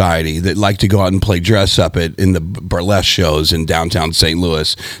transgendered society that like to go out and play dress up in the burlesque shows in downtown St.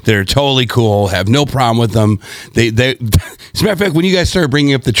 Louis. They're totally cool, have no problem with them. They as a matter of fact, when you guys started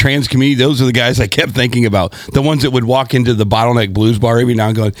bringing up the trans community, those are the guys I kept thinking about. The ones that would walk into the Bottleneck Blues Bar every now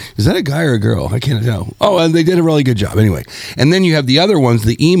and going, is that a guy or a girl? I can't tell. Oh, and they did a really good job. Anyway, and then you have the other ones,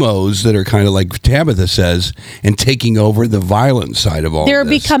 the emos, that are kind of like Tabitha says, and taking over the violent side of all They're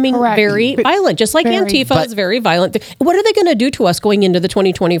this. becoming very violent, just like Antifa is very violent. What are they going to do to us going into the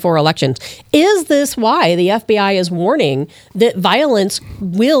 2024 elections? Is this why the FBI is warning that violence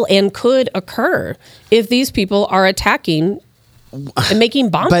will and could occur if these people are attacking and making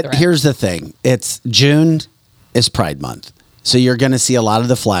bomb threats? But here's the thing. It's June is Pride Month. So you're going to see a lot of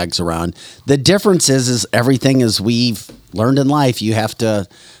the flags around. The difference is everything as we've learned in life, you have to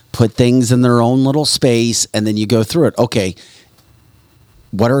put things in their own little space and then you go through it. Okay,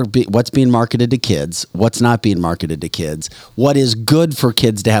 what's being marketed to kids? What's not being marketed to kids? What is good for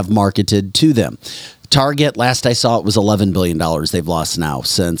kids to have marketed to them? Target, last I saw, it was $11 billion they've lost now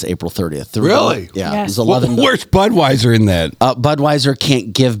since April 30th. Really? Yeah. It was $11 Where's Budweiser in that? Budweiser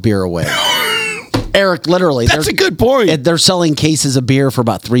can't give beer away. Eric, literally. That's a good point. They're selling cases of beer for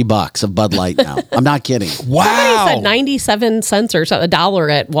about $3 of Bud Light now. I'm not kidding. Wow. Somebody said 97 cents or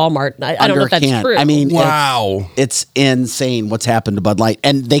 $1 at Walmart. I don't know if that's true. I mean, wow. It's insane what's happened to Bud Light.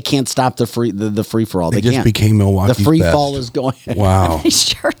 And they can't stop the free-for-all. They just can't. became Milwaukee's The free best. fall is going. Wow. They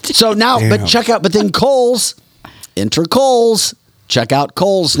sure do. So now, but then Kohl's, enter Kohl's. Check out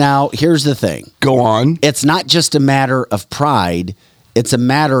Kohl's now. Here's the thing. Go on. It's not just a matter of pride. It's a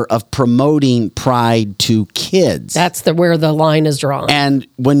matter of promoting pride to kids. That's where the line is drawn. And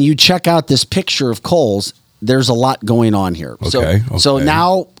when you check out this picture of Kohl's, there's a lot going on here. So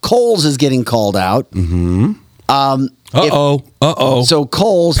now Kohl's is getting called out. Mm-hmm. So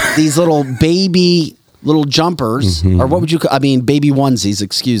Kohl's, these little jumpers, or what would you call? I mean, baby onesies.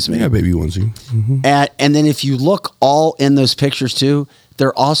 Excuse me. Yeah, baby onesie. Mm-hmm. And then if you look all in those pictures too,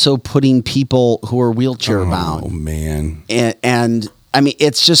 they're also putting people who are wheelchair bound. Oh man. And I mean,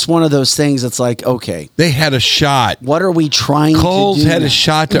 it's just one of those things. It's like, okay, they had a shot. What are we trying Kohl's to do? had a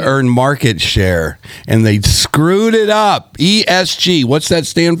shot to earn market share, and they screwed it up. ESG. What's that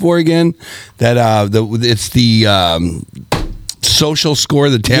stand for again? It's the social score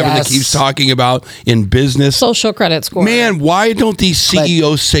that Tabitha keeps talking about in business. Social credit score. Man, why don't these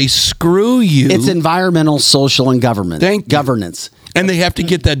CEOs say screw you? It's environmental, social, and governance. And they have to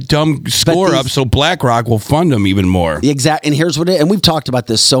get that dumb score up so BlackRock will fund them even more. And here's what and we've talked about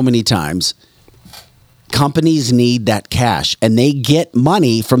this so many times. Companies need that cash, and they get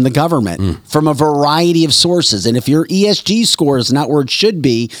money from the government from a variety of sources. And if your ESG score is not where it should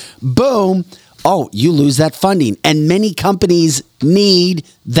be, boom, you lose that funding. And many companies need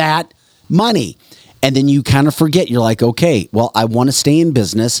that money. And then you kind of forget. You're like, okay, well, I want to stay in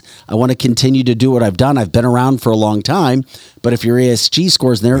business. I want to continue to do what I've done. I've been around for a long time. But if your ESG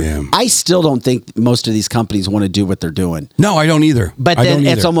scores there, I still don't think most of these companies want to do what they're doing. No, I don't either. But then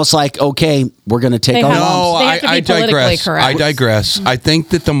it's almost like, okay, we're going to take our lumps. I digress. I think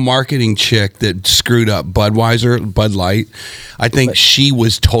that the marketing chick that screwed up Bud Light, I think she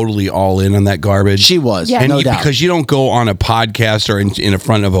was totally all in on that garbage. She was, no doubt. Because you don't go on a podcast or in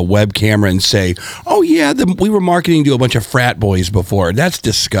front of a web camera and say, oh, yeah, we were marketing to a bunch of frat boys before. That's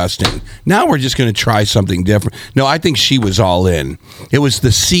disgusting. Now we're just going to try something different. No, I think she was all in. It was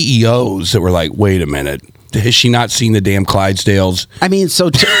the CEOs that were like, wait a minute. Has she not seen the damn Clydesdales? I mean,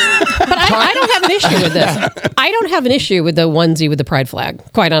 but I don't have an issue with this. I don't have an issue with the onesie with the pride flag,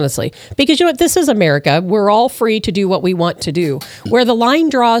 quite honestly. Because you know what? This is America. We're all free to do what we want to do. Where the line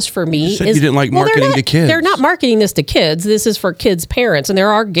draws for me is... You didn't like marketing to kids. They're not marketing this to kids. This is for kids' parents. And there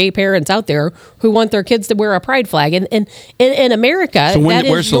are gay parents out there who want their kids to wear a pride flag. And in America, that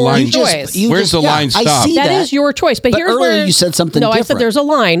is your choice. Where's the line stop? I see that is your choice. But here's earlier you said something different. I said there's a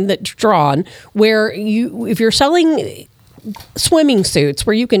line that's drawn where if you're selling swimming suits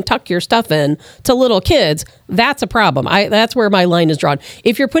where you can tuck your stuff in to little kids, that's a problem. That's where my line is drawn.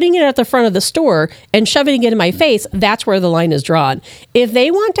 If you're putting it at the front of the store and shoving it in my face, that's where the line is drawn. If they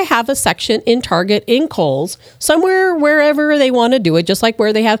want to have a section in Target, in Kohl's, somewhere, wherever they want to do it, just like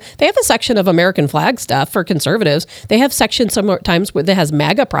where they have a section of American flag stuff for conservatives. They have sections sometimes that has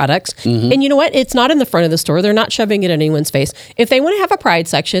MAGA products. Mm-hmm. And you know what? It's not in the front of the store. They're not shoving it in anyone's face. If they want to have a pride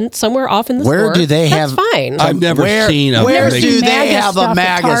section somewhere off in the store, where do they that's have? Fine. I've never seen a. Where do they have a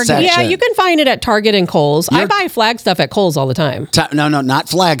MAGA section? Yeah, you can find it at Target and Kohl's. I buy flag stuff at Kohl's all the time. No, not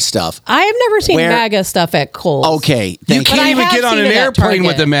flag stuff. I have never seen MAGA stuff at Kohl's. Okay. You can't even get on an airplane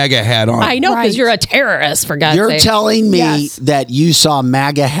with a MAGA hat on. I know, because you're a terrorist, for God's sake. You're telling me that you saw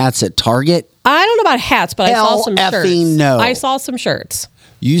MAGA hats at Target? I don't know about hats, but I saw some shirts. No. I saw some shirts.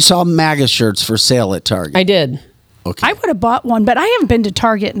 You saw MAGA shirts for sale at Target? I did. Okay. I would have bought one, but I haven't been to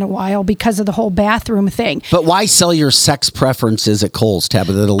Target in a while because of the whole bathroom thing. But why sell your sex preferences at Kohl's,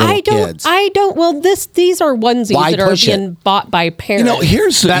 Tabitha, to little kids? Well, these are onesies that are being bought by parents. You know,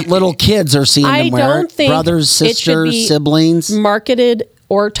 here's that little kids are seeing them wear. I don't think brothers, sisters, siblings. Marketed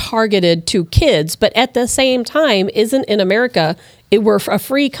or targeted to kids, but at the same time, isn't in America... We're a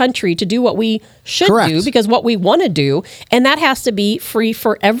free country to do what we should do because what we want to do, and that has to be free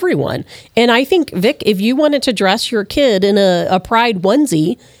for everyone. And I think, Vic, if you wanted to dress your kid in a pride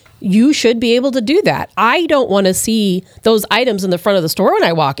onesie, you should be able to do that. I don't want to see those items in the front of the store when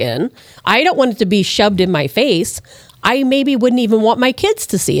I walk in. I don't want it to be shoved in my face. I maybe wouldn't even want my kids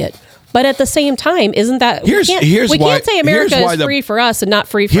to see it. But at the same time, isn't that... We can't say America is free for us and not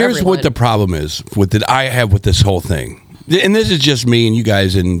free for everyone. Here's what the problem is that I have with this whole thing. And this is just me, and you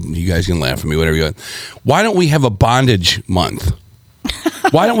guys can laugh at me, whatever you want. Why don't we have a bondage month?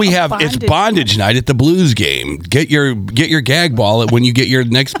 Why don't we have it's bondage night at the Blues game? Get your gag ball when you get your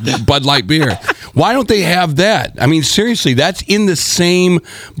next Bud Light beer. Why don't they have that? I mean, seriously, that's in the same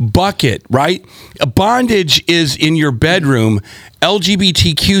bucket, right? A bondage is in your bedroom.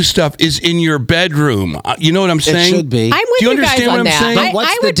 LGBTQ stuff is in your bedroom. You know what I'm saying? It should be. I'm with Do you you guys understand on what I'm that. saying?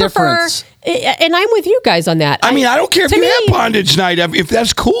 What's the difference? And I'm with you guys on that. I mean, I don't care if you have bondage night. If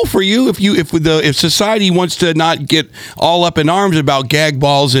that's cool for you, if society wants to not get all up in arms about gag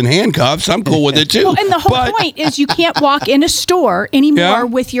balls and handcuffs, I'm cool with it too. Well, and the whole point is you can't walk in a store anymore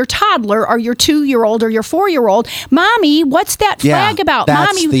with your toddler or your 2-year-old or your 4-year-old. Mommy, what's that flag about?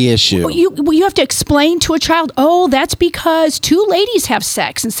 That's Mommy, the issue. You have to explain to a child, oh, that's because 2 ladies have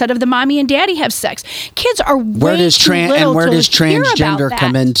sex instead of the mommy and daddy have sex. Kids are where does transgender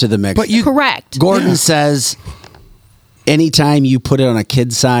come into the mix? Correct. Gordon says anytime you put it on a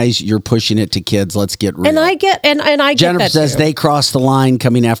kid size, you're pushing it to kids. Let's get real. And I get Jennifer that says too. they crossed the line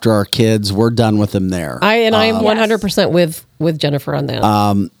coming after our kids. We're done with them there. I'm 100% with Jennifer on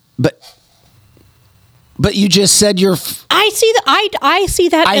that. But you just said you're. I see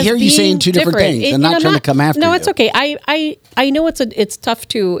that. I hear you saying two different things. I'm not trying to come after you. No, it's okay. I know it's tough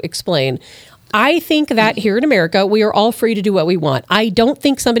to explain. I think that here in America, we are all free to do what we want. I don't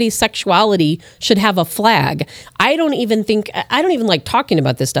think somebody's sexuality should have a flag. I don't even like talking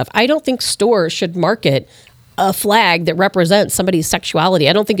about this stuff. I don't think stores should market a flag that represents somebody's sexuality.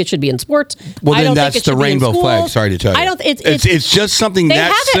 I don't think it should be in sports. Well, then that's the rainbow flag. Sorry to tell you. I don't. It's just something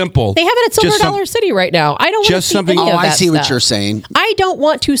that simple. They have it at Silver Dollar City right now. I don't want to see any of that I see stuff. what you're saying. I don't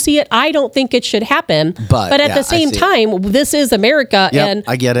want to see it. I don't think it should happen. But at the same time, this is America, and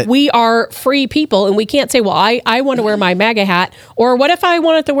I get it. We are free people, and we can't say, well, I want to wear my MAGA hat, or what if I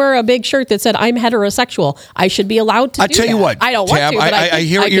wanted to wear a big shirt that said I'm heterosexual? I should be allowed to. I tell you what, I don't want to. But I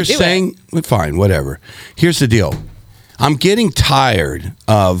hear what you're saying. fine, whatever. Here's the deal. I'm getting tired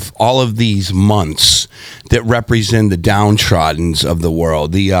of all of these months that represent the downtroddens of the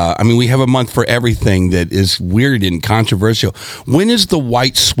world. We have a month for everything that is weird and controversial. When is the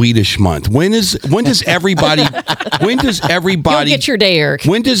white Swedish month? When does everybody You'll get your day, Eric.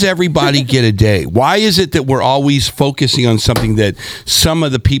 When does everybody get a day? Why is it that we're always focusing on something that some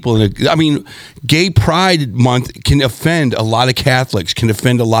of the people Gay Pride Month can offend a lot of Catholics, can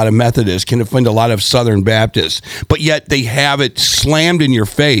offend a lot of Methodists, can offend a lot of Southern Baptists, but yet they have it slammed in your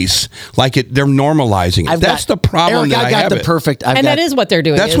face like they're normalizing it. That's the problem. Eric, that is what they're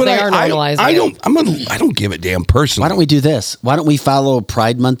doing. That's what they are normalizing. I don't give a damn personally. Why don't we do this? Why don't we follow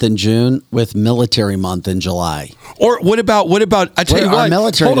Pride Month in June with Military Month in July? Or what about? I tell you what. Our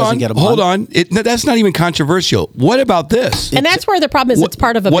military doesn't get a month. Hold on. That's not even controversial. What about this? And that's where the problem is. It's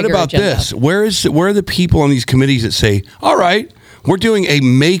part of a bigger agenda. This? Where are the people on these committees that say, all right, we're doing a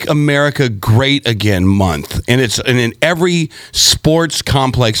Make America Great Again month, and in every sports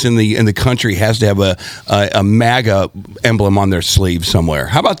complex in the country has to have a MAGA emblem on their sleeve somewhere.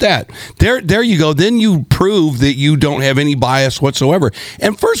 How about that? There you go. Then you prove that you don't have any bias whatsoever.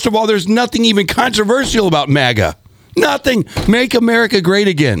 And first of all, there's nothing even controversial about MAGA. Nothing. Make America great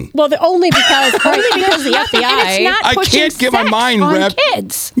again. Well, only because the FBI. I can't get my mind wrapped.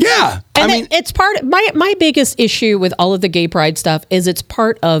 Kids. Yeah. And it's part of my biggest issue with all of the gay pride stuff is it's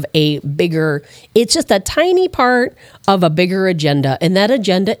part of a bigger, it's just a tiny part of a bigger agenda. And that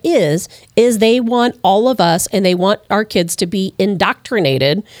agenda is they want all of us and they want our kids to be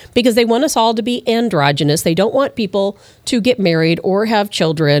indoctrinated because they want us all to be androgynous. They don't want people to get married or have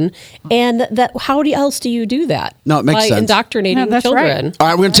children. And how else do you do that? No, it makes by sense. Indoctrinating children. Right. All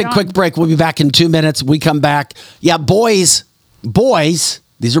right, we're going to take a quick break. We'll be back in 2 minutes. We come back. Yeah, boys.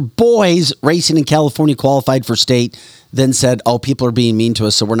 These are boys racing in California, qualified for state, then said, oh, people are being mean to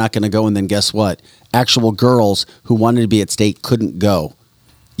us, so we're not going to go. And then guess what? Actual girls who wanted to be at state couldn't go.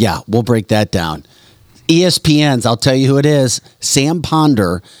 Yeah, we'll break that down. ESPN's, I'll tell you who it is, Sam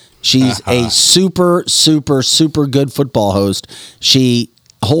Ponder. She's a super, super, super good football host. She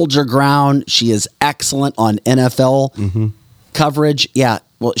holds her ground. She is excellent on NFL coverage. Yeah.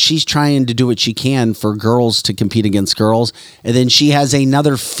 Well, she's trying to do what she can for girls to compete against girls. And then she has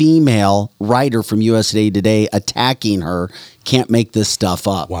another female writer from USA Today attacking her. Can't make this stuff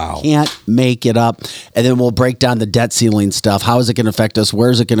up. Wow. Can't make it up. And then we'll break down the debt ceiling stuff. How is it going to affect us?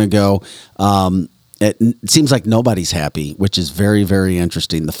 Where's it going to go? It seems like nobody's happy, which is very, very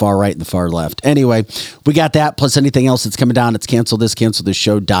interesting. The far right and the far left. Anyway, we got that plus anything else that's coming down. It's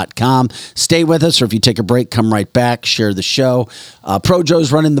cancelthisshow.com. Stay with us, or if you take a break, come right back. Share the show. Pro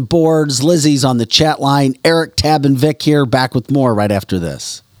Joe's running the boards. Lizzie's on the chat line. Eric, Tab, and Vic here. Back with more right after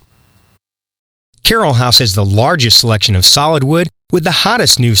this. Carroll House has the largest selection of solid wood with the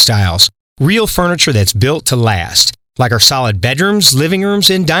hottest new styles. Real furniture that's built to last, like our solid bedrooms, living rooms,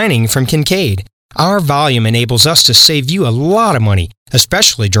 and dining from Kincaid. Our volume enables us to save you a lot of money,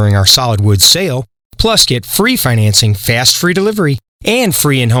 especially during our solid wood sale. Plus, get free financing, fast free delivery, and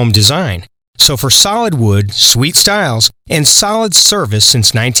free in-home design. So for solid wood, sweet styles, and solid service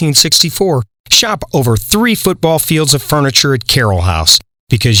since 1964, shop over 3 football fields of furniture at Carroll House,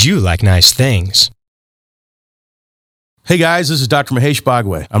 because you like nice things. Hey guys, this is Dr. Mahesh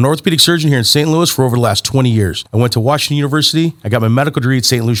Bhagway. I'm an orthopedic surgeon here in St. Louis for over the last 20 years. I went to Washington University. I got my medical degree at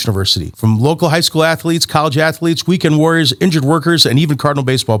St. Louis University. From local high school athletes, college athletes, weekend warriors, injured workers, and even Cardinal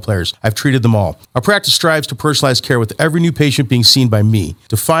baseball players, I've treated them all. Our practice strives to personalize care with every new patient being seen by me.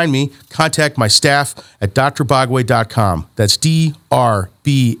 To find me, contact my staff at drbagwe.com. That's DRBAGWE.com.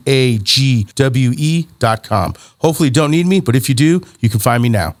 Hopefully you don't need me, but if you do, you can find me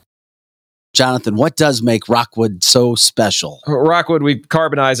now. Jonathan, what does make Rockwood so special? Rockwood, we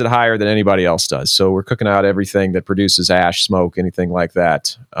carbonize it higher than anybody else does. So we're cooking out everything that produces ash, smoke, anything like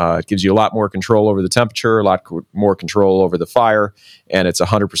that. It gives you a lot more control over the temperature, a lot more control over the fire, and it's a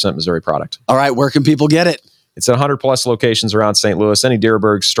 100% Missouri product. All right, where can people get it? It's at 100-plus locations around St. Louis, any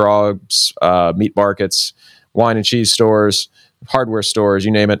Deerberg, Straub's, meat markets, wine and cheese stores, hardware stores,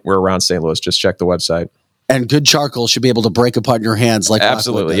 you name it, we're around St. Louis. Just check the website. And good charcoal should be able to break apart in your hands like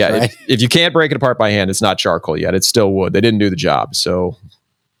absolutely, does, yeah. Right? If you can't break it apart by hand, it's not charcoal yet. It's still wood. They didn't do the job, so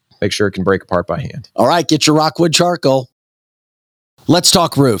make sure it can break apart by hand. All right, get your Rockwood charcoal. Let's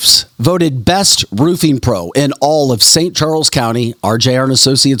talk roofs. Voted best roofing pro in all of St. Charles County, RJR and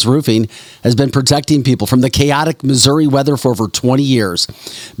Associates Roofing has been protecting people from the chaotic Missouri weather for over 20 years.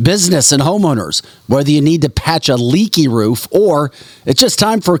 Business and homeowners, whether you need to patch a leaky roof or it's just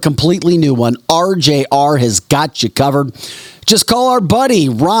time for a completely new one, RJR has got you covered. Just call our buddy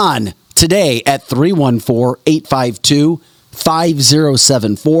Ron today at 314-852-3700.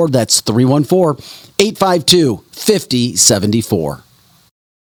 5074. That's 314-852-5074.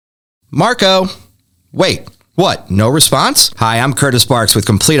 Marco, wait. What? No response? Hi, I'm Curtis Sparks with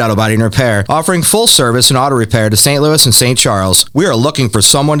Complete Auto Body and Repair, offering full service and auto repair to St. Louis and St. Charles. We are looking for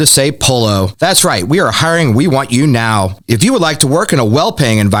someone to say polo. That's right, we are hiring We Want You now. If you would like to work in a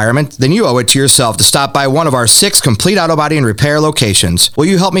well-paying environment, then you owe it to yourself to stop by one of our 6 Complete Auto Body and Repair locations. Will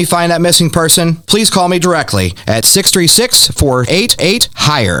you help me find that missing person? Please call me directly at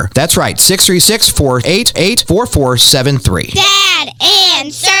 636-488-HIRE. That's right, 636-488-4473. Dad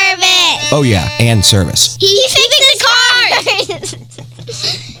and service. Oh yeah, and service. He fixes cars.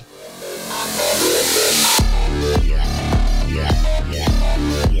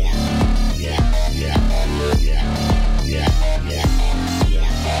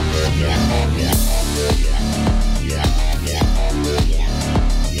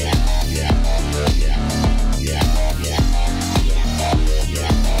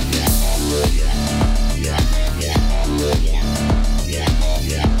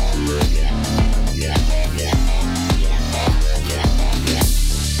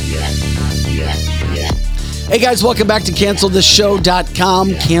 Hey guys, welcome back to CancelTheShow.com.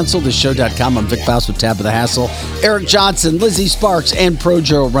 CancelTheShow.com. I'm Vic Faust with Tabitha Hassel, Eric Johnson, Lizzie Sparks, and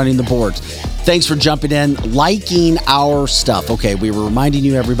Projo running the boards. Thanks for jumping in, liking our stuff. Okay, we were reminding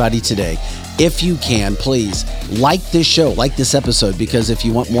you, everybody, today, if you can, please like this show, like this episode, because if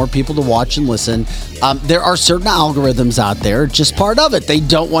you want more people to watch and listen, there are certain algorithms out there, just part of it. They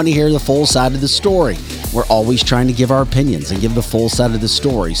don't want to hear the full side of the story. We're always trying to give our opinions and give the full side of the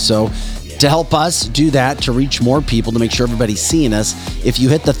story. So to help us do that, to reach more people, to make sure everybody's seeing us, if you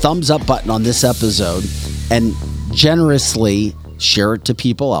hit the thumbs up button on this episode and generously share it to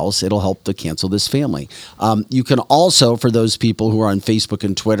people else, it'll help to cancel this family. You can also, for those people who are on Facebook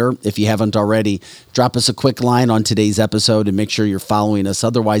and Twitter, if you haven't already, drop us a quick line on today's episode and make sure you're following us.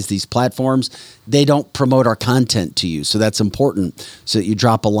 Otherwise, these platforms, they don't promote our content to you. So that's important, so that you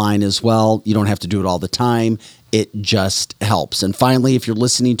drop a line as well. You don't have to do it all the time. It just helps. And finally, if you're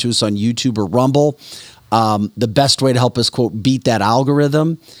listening to us on YouTube or Rumble, the best way to help us, quote, beat that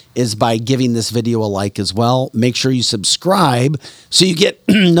algorithm is by giving this video a like as well. Make sure you subscribe so you get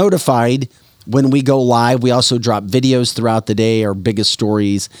notified when we go live. We also drop videos throughout the day, our biggest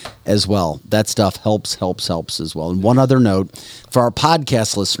stories as well. That stuff helps as well. And one other note, for our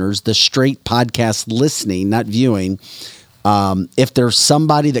podcast listeners, the straight podcast listening, not viewing, if there's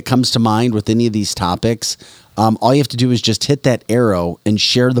somebody that comes to mind with any of these topics, all you have to do is just hit that arrow and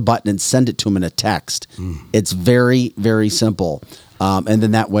share the button and send it to them in a text. It's very, very simple. And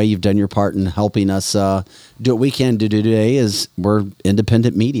then that way you've done your part in helping us do what we can do today. Is we're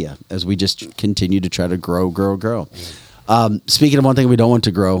independent media as we just continue to try to grow. Speaking of one thing we don't want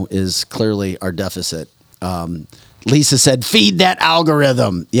to grow is clearly our deficit. Lisa said, feed that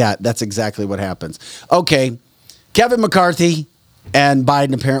algorithm. Yeah, that's exactly what happens. Okay, Kevin McCarthy and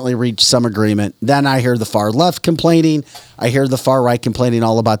Biden apparently reached some agreement. Then I hear the far left complaining. I hear the far right complaining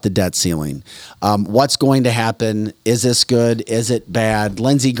all about the debt ceiling. What's going to happen? Is this good? Is it bad?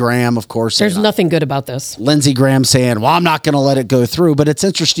 Lindsey Graham, of course. There's nothing good about this. Lindsey Graham saying, well, I'm not going to let it go through. But it's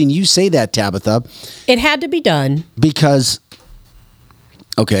interesting you say that, Tabitha. It had to be done. Because,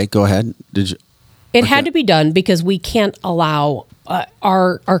 okay, go ahead. It had to be done because we can't allow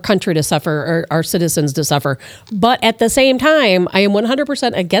our country to suffer, or our citizens to suffer. But at the same time, I am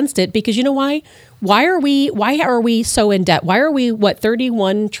 100% against it because you know why? Why are we so in debt? Why are we,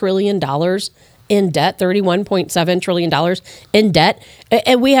 $31 trillion in debt, $31.7 trillion in debt.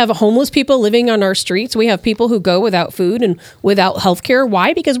 And we have homeless people living on our streets. We have people who go without food and without health care.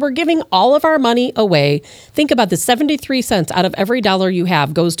 Why? Because we're giving all of our money away. Think about this, 73 cents out of every dollar you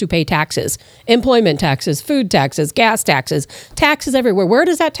have goes to pay taxes, employment taxes, food taxes, gas taxes, taxes everywhere. Where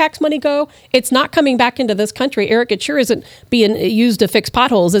does that tax money go? It's not coming back into this country. Eric, it sure isn't being used to fix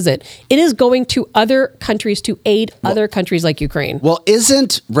potholes, is it? It is going to other countries to aid other countries like Ukraine. Well,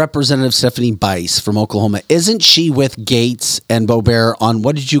 isn't Representative Stephanie Bice from Oklahoma, isn't she with Gates and Boebert on,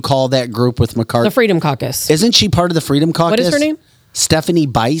 what did you call that group with McCarthy? The Freedom Caucus. Isn't she part of the Freedom Caucus? What is her name? Stephanie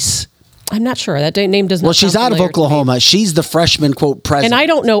Bice. I'm not sure. That name does not. Well, she's out of Oklahoma. She's the freshman, quote, president. And I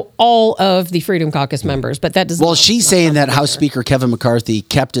don't know all of the Freedom Caucus members, but that does. Well, she's saying that House Speaker Kevin McCarthy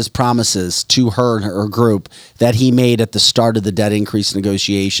kept his promises to her and her group that he made at the start of the debt increase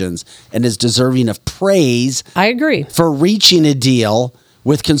negotiations and is deserving of praise. I agree. For reaching a deal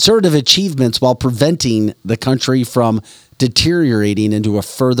with conservative achievements while preventing the country from deteriorating into a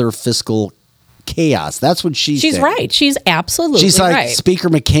further fiscal chaos. That's what she's saying. Right. She's absolutely She's like, right. Speaker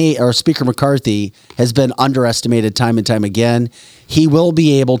McCarthy has been underestimated time and time again. He will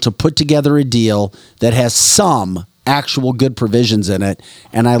be able to put together a deal that has some actual good provisions in it,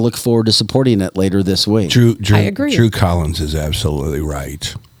 and I look forward to supporting it later this week. Drew, I agree. Drew Collins is absolutely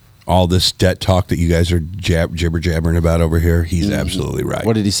right. All this debt talk that you guys are jibber jabbering about over here, he's absolutely right.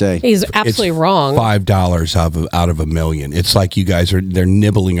 What did he say? He's absolutely wrong. $5 out of $1 million. It's like you guys they're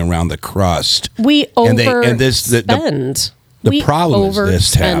nibbling around the crust. We overspend. The problem is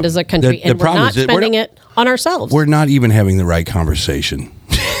this, Tab. Overspend as a country, and we're not spending it on ourselves. We're not even having the right conversation.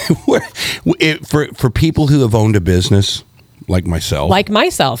 For people who have owned a business, like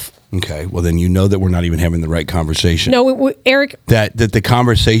myself. Okay, well then you know that we're not even having the right conversation. No, Eric. That the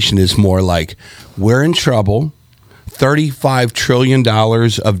conversation is more like, we're in trouble. $35 trillion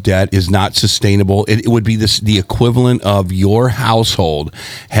of debt is not sustainable. It would be the equivalent of your household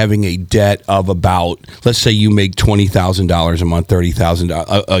having a debt of about, let's say you make $20,000 a month,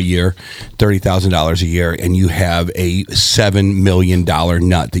 $30,000 a year, $30,000 a year, and you have a $7 million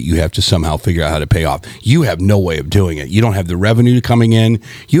nut that you have to somehow figure out how to pay off. You have no way of doing it. You don't have the revenue coming in.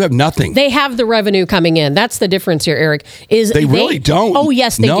 You have nothing. They have the revenue coming in. That's the difference here, Eric. They really don't. Oh,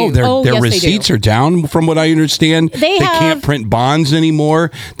 yes, they do. Their receipts are down, from what I understand. They can't print bonds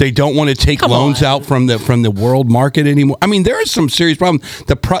anymore. They don't want to take loans out from the world market anymore. I mean, there is some serious problem.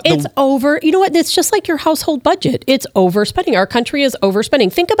 It's over. You know what? It's just like your household budget. It's overspending. Our country is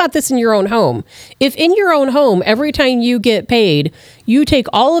overspending. Think about this in your own home. If in your own home, every time you get paid, you take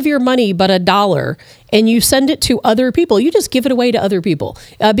all of your money but $1 and you send it to other people. You just give it away to other people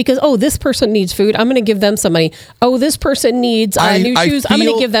because, this person needs food. I'm going to give them some money. Oh, this person needs new shoes. I'm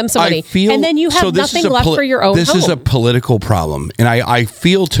going to give them some money. And then you have nothing left for your own home. This is a political problem. And I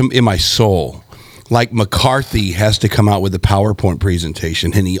feel in my soul like McCarthy has to come out with a PowerPoint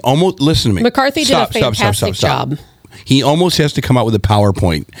presentation. And he almost, listen to me. McCarthy did a fantastic job. He almost has to come out with a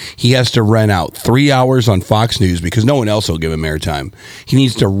PowerPoint. He has to rent out 3 hours on Fox News because no one else will give him airtime. He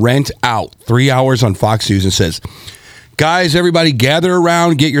needs to rent out 3 hours on Fox News and says, guys, everybody gather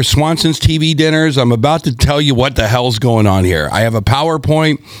around, get your Swanson's TV dinners. I'm about to tell you what the hell's going on here. I have a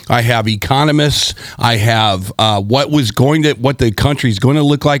PowerPoint. I have economists. I have what the country's going to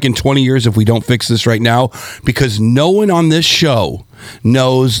look like in 20 years if we don't fix this right now, because no one on this show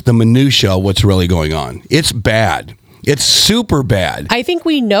knows the minutia of what's really going on. It's bad. It's super bad. I think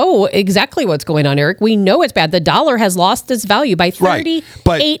we know exactly what's going on, Eric. We know it's bad. The dollar has lost its value by 38%.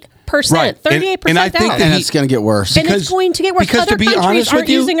 Right. 38% and I think down. And it's going to get worse. And it's going to get worse. Because other countries aren't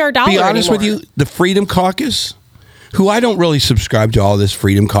using our dollar anymore. Be honest with you, the Freedom Caucus, who I don't really subscribe to all this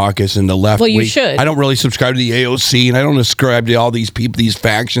Freedom Caucus and the left. Well, you should. I don't really subscribe to the AOC, and I don't subscribe to all these people, these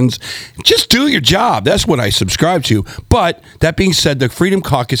factions. Just do your job. That's what I subscribe to. But that being said, the Freedom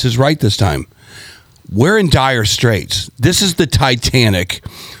Caucus is right this time. We're in dire straits. This is the Titanic.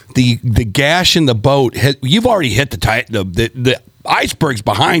 The gash in the boat. You've already hit the iceberg's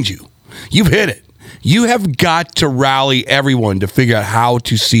behind you. You've hit it. You have got to rally everyone to figure out how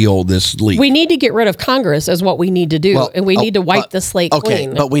to seal this leak. We need to get rid of Congress is what we need to do. And we need to wipe the slate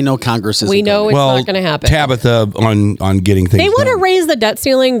clean. But we know Congress isn't. We know it's not going to happen. Tabitha, on getting things They want done. to raise the debt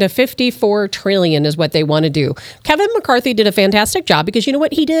ceiling to $54 trillion is what they want to do. Kevin McCarthy did a fantastic job because you know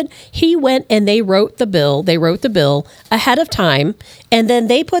what he did? He went and they wrote the bill. They wrote the bill ahead of time. And then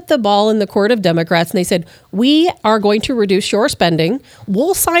they put the ball in the court of Democrats and they said, we are going to reduce your spending.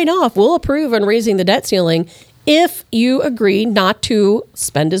 We'll sign off. We'll approve on raising the debt ceiling if you agree not to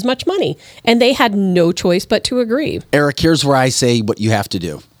spend as much money. And they had no choice but to agree. Eric, here's where I say what you have to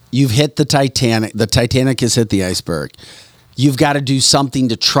do. You've hit the Titanic. The Titanic has hit the iceberg. You've got to do something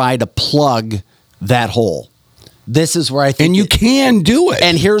to try to plug that hole. This is where I think... And you can do it.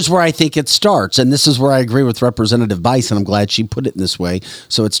 And here's where I think it starts. And this is where I agree with Representative Bice, and I'm glad she put it in this way,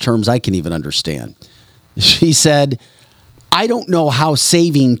 so it's terms I can even understand. She said, I don't know how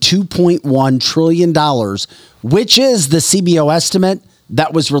saving $2.1 trillion, which is the CBO estimate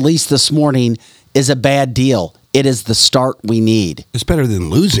that was released this morning, is a bad deal. It is the start we need. It's better than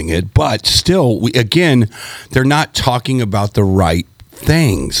losing it, but still, they're not talking about the right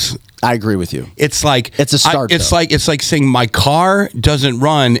things. I agree with you. It's like it's a start. It's like saying my car doesn't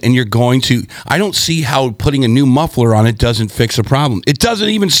run, and you're going to. I don't see how putting a new muffler on it doesn't fix a problem. It doesn't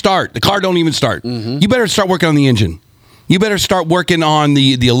even start. The car don't even start. Mm-hmm. You better start working on the engine. You better start working on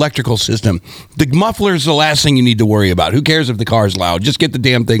the electrical system. The muffler is the last thing you need to worry about. Who cares if the car's loud? Just get the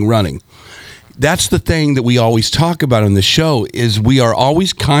damn thing running. That's the thing that we always talk about on the show is we are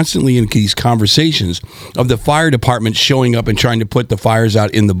always constantly in these conversations of the fire department showing up and trying to put the fires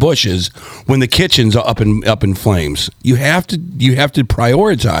out in the bushes when the kitchen's up in flames. You have to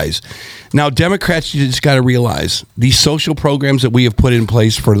prioritize. Now, Democrats, you just got to realize these social programs that we have put in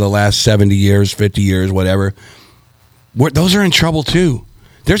place for the last 70 years, 50 years, whatever, those are in trouble too.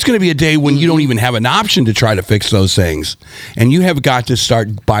 There's going to be a day when you don't even have an option to try to fix those things. And you have got to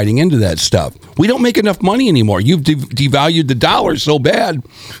start biting into that stuff. We don't make enough money anymore. You've devalued the dollar so bad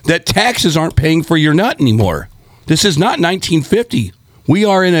that taxes aren't paying for your nut anymore. This is not 1950.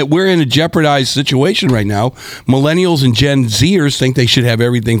 We're in a jeopardized situation right now. Millennials and Gen Zers think they should have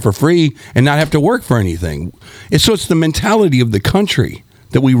everything for free and not have to work for anything. It's the mentality of the country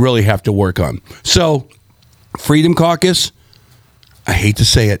that we really have to work on. So, Freedom Caucus, I hate to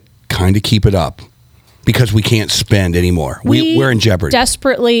say it, kind of keep it up because we can't spend anymore. We're in jeopardy.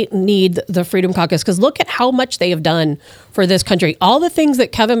 Desperately need the Freedom Caucus because look at how much they have done for this country. All the things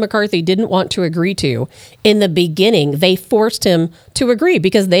that Kevin McCarthy didn't want to agree to in the beginning, they forced him to agree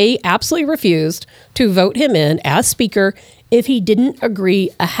because they absolutely refused to vote him in as Speaker if he didn't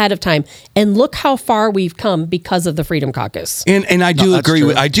agree ahead of time. And look how far we've come because of the Freedom Caucus. And I do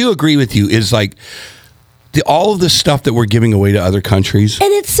agree. I do agree with you. Is like. All of the stuff that we're giving away to other countries, and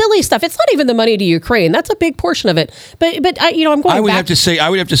it's silly stuff. It's not even the money to Ukraine. That's a big portion of it. But I'm going. I would have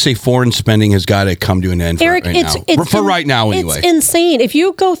to say foreign spending has got to come to an end. Eric, for right now anyway. It's insane. If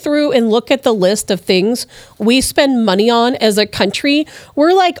you go through and look at the list of things we spend money on as a country,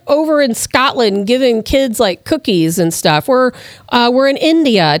 we're like over in Scotland giving kids like cookies and stuff. We're in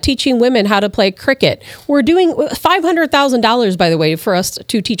India teaching women how to play cricket. We're doing $500,000, by the way, for us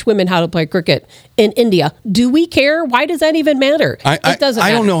to teach women how to play cricket in India. Do we care? Why does that even matter? It doesn't matter.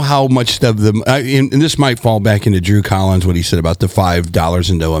 I don't know how much of them, and this might fall back into Drew Collins, what he said about the $5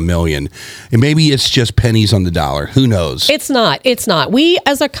 into $1 million. And maybe it's just pennies on the dollar. Who knows? It's not. We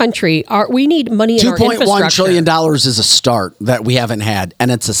as a country, we need money in our infrastructure. $2.1 trillion is a start that we haven't had, and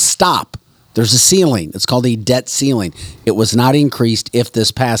it's a stop. There's a ceiling. It's called a debt ceiling. It was not increased if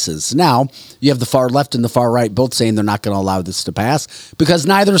this passes. Now, you have the far left and the far right both saying they're not going to allow this to pass because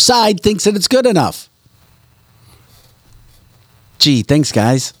neither side thinks that it's good enough. Gee, thanks,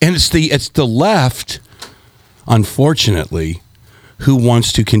 guys. And it's the left, unfortunately, who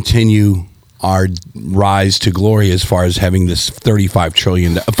wants to continue our rise to glory as far as having this $54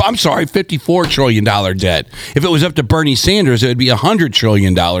 trillion debt. If it was up to Bernie Sanders, it would be $100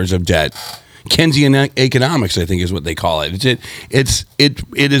 trillion of debt. Keynesian economics, I think, is what they call it. It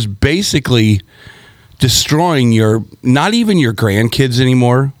is basically destroying not even your grandkids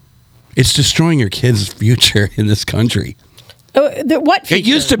anymore. It's destroying your kids' future in this country. What future? It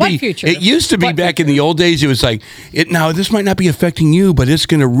used to be. Future? It used to be back in the old days. It was like now. This might not be affecting you, but it's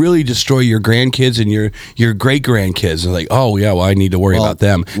going to really destroy your grandkids and your great grandkids. And like, oh yeah, well I need to worry about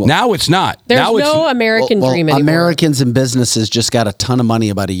them. Now it's not. There's no American dream anymore. Americans and businesses just got a ton of money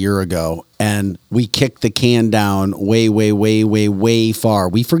about a year ago, and we kicked the can down way far.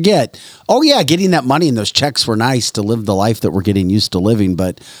 We forget. Oh yeah, getting that money and those checks were nice to live the life that we're getting used to living,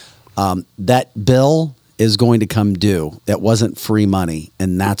 but that bill is going to come due. That wasn't free money,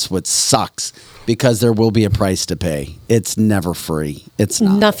 and that's what sucks because there will be a price to pay. It's never free. It's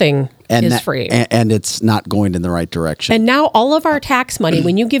not. Nothing is free. And it's not going in the right direction. And now all of our tax money,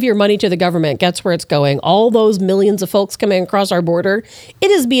 when you give your money to the government, guess where it's going? All those millions of folks coming across our border, it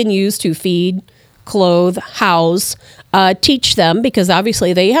is being used to feed, clothe, house, teach them, because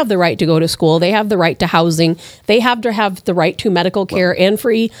obviously they have the right to go to school. They have the right to housing. They have to have the right to medical care and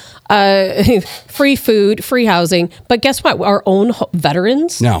free food, free housing. But guess what? Our own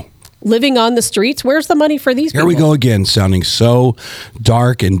veterans living on the streets. Where's the money for these people? Here we go again, sounding so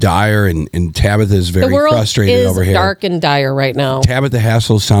dark and dire, and Tabitha is very frustrated over here. The world is dark and dire right now. Tabitha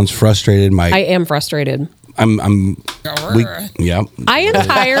Hassel sounds frustrated. I am frustrated. I am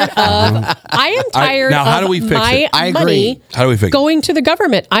tired of now, how do we fix my it? I agree. money how do we fix going to the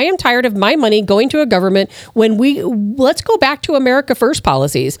government. I am tired of my money going to a government when let's go back to America First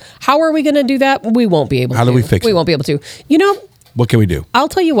policies. How are we going to do that? We won't be able to. How do we fix it? We won't be able to. You know, what can we do? I'll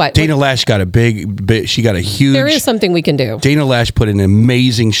tell you what. Dana Lash got she got a huge... There is something we can do. Dana Lash put an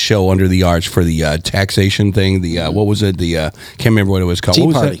amazing show under the arch for the taxation thing. What was it? Can't remember what it was called.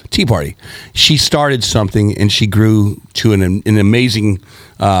 Tea Party. Tea Party. She started something and she grew to an amazing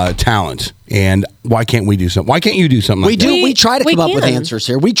talent. And why can't we do something? Why can't you do something like that? We try to come up with answers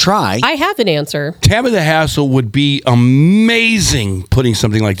here. We try. I have an answer. Tabitha Hassel would be amazing putting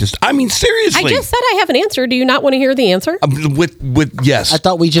something like this. I mean, seriously. I just said I have an answer. Do you not want to hear the answer? Yes. I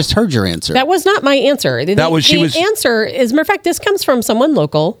thought we just heard your answer. That was not my answer. The answer, as a matter of fact, this comes from someone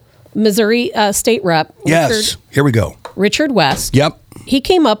local, Missouri State Rep. Yes. Here we go. Richard West. Yep. He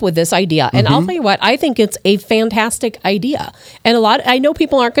came up with this idea, and I'll tell you what, I think it's a fantastic idea. And I know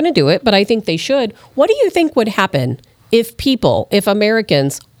people aren't going to do it, but I think they should. What do you think would happen if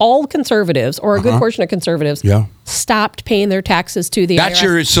Americans, all conservatives or a good portion of conservatives, stopped paying their taxes to the IRS. That's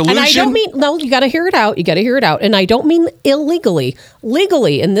your solution? And I don't mean, no, you got to hear it out. You got to hear it out. And I don't mean illegally.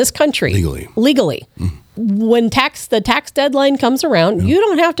 Legally in this country. Legally. When the tax deadline comes around, you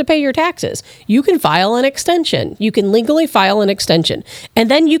don't have to pay your taxes. You can file an extension. You can legally file an extension. And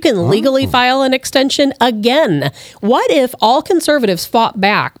then you can legally file an extension again. What if all conservatives fought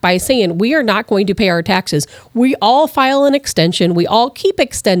back by saying, we are not going to pay our taxes? We all file an extension. We all keep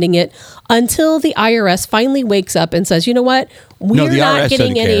extending it until the IRS finally wakes up and says, you know what? We're not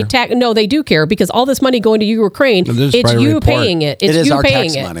getting any tax. No, they do care because all this money going to Ukraine, it's you paying it. It's you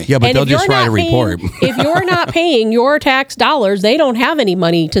paying it. Money. Yeah, but they'll just write a report. If you're not paying your tax dollars, they don't have any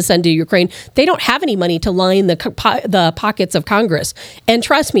money to send to Ukraine. They don't have any money to line the pockets of Congress. And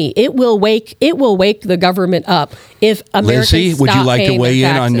trust me, it will wake the government up if Americans Lizzie, would you like to weigh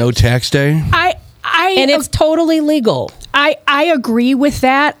in on No Tax Day? And it's totally legal. I agree with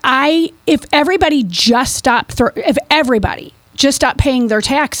that. If everybody just stopped paying their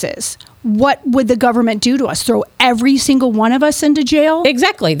taxes, what would the government do to us? Throw every single one of us into jail?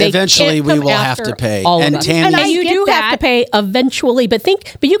 Exactly. Eventually, we will have to pay. And you do have to pay eventually, but you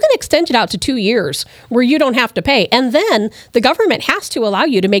can extend it out to 2 years where you don't have to pay. And then the government has to allow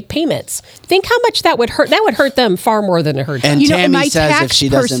you to make payments. Think how much that would hurt. That would hurt them far more than it hurt them. And Tammy says if she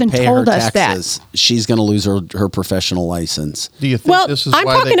doesn't pay her taxes, she's going to lose her professional license. Do you think this is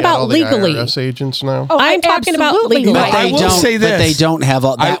why they got all the IRS agents now? I'm talking about legally. But I will say this. But they don't have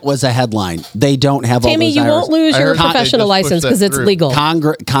all. That was a headline. They don't have all those. Tammy, you won't lose your professional license because it's legal.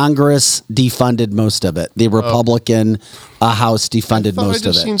 Congress defunded most of it. The Republican House defunded most of it.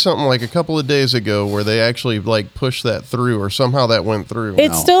 I just seen something like a couple of days ago where they actually pushed that through, or somehow that went through.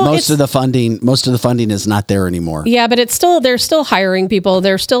 Most of the funding is not there anymore. Yeah, but they're still hiring people.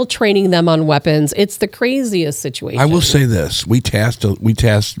 They're still training them on weapons. It's the craziest situation. I will say this: we tasked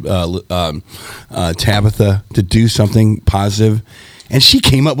Tabitha to do something positive. And she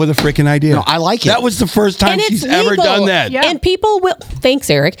came up with a freaking idea. No, I like it. That was the first time she's ever done that. Yeah. And people will... Thanks,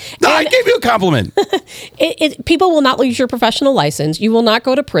 Eric. No, I gave you a compliment. People will not lose your professional license. You will not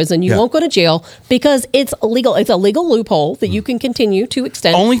go to prison. You won't go to jail because it's illegal. It's a legal loophole that you can continue to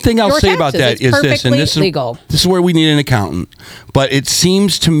extend. Only thing I'll say about that is this, and this is where we need an accountant. But it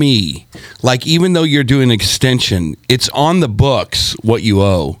seems to me like even though you're doing an extension, it's on the books what you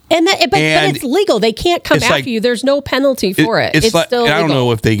owe. But it's legal. They can't come after you. There's no penalty for it. It's still legal. I don't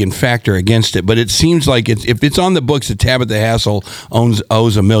know if they can factor against it, but it seems like if it's on the books that Tabitha Hassel owes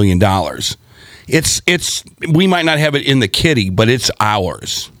 $1 million. We might not have it in the kitty, but it's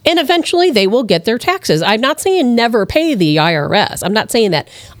ours. And eventually they will get their taxes. I'm not saying never pay the IRS. I'm not saying that.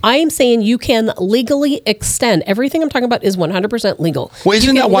 I'm saying you can legally extend. Everything I'm talking about is 100% legal. Well,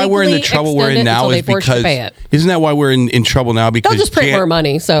 isn't that why we're in the trouble we're in now? Isn't that why we're in trouble now? Because they'll just print more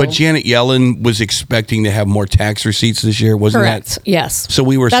money. But Janet Yellen was expecting to have more tax receipts this year, wasn't Correct. that? Yes. So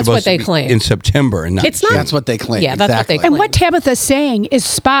we were that's supposed what they to be claim. in September. And it's not. That's what they claim. Yeah, that's what they claim. And what Tabitha's saying is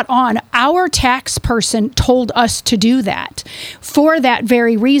spot on. Our tax person told us to do that for that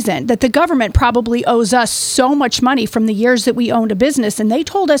very reason, that the government probably owes us so much money from the years that we owned a business, and they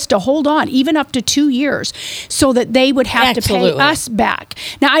told us to hold on even up to 2 years so that they would have to pay us back.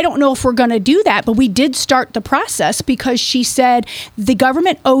 Now, I don't know if we're going to do that, but we did start the process because she said the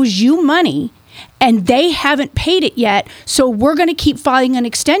government owes you money and they haven't paid it yet, so we're going to keep filing an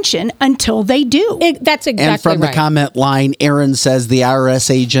extension until they do. That's exactly right. And from right. the comment line, Aaron says the IRS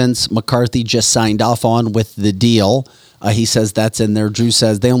agents McCarthy just signed off on with the deal. He says that's in there. Drew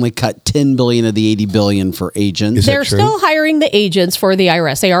says they only cut $10 billion of the $80 billion for agents. They're still hiring the agents for the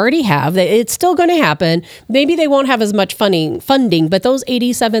IRS. They already have. It's still going to happen. Maybe they won't have as much funding, but those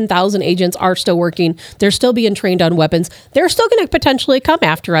 87,000 agents are still working. They're still being trained on weapons. They're still going to potentially come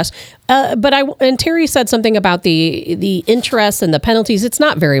after us. And Terry said something about the interest and the penalties. It's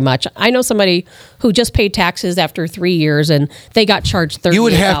not very much. I know somebody who just paid taxes after 3 years and they got charged $38.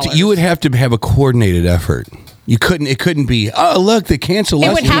 You would have to have a coordinated effort. It couldn't be, oh, look, the Cancel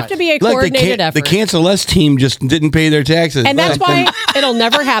Us. It would have to be a coordinated effort. The Cancel Us team just didn't pay their taxes. And that's why it'll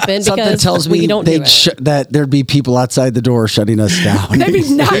never happen because tells me we don't do it. That there'd be people outside the door shutting us down. They'd be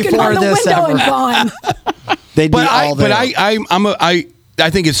knocking on the window and gone. They'd be all there. I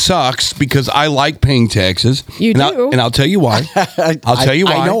think it sucks because I like paying taxes. You do. And I'll tell you why. I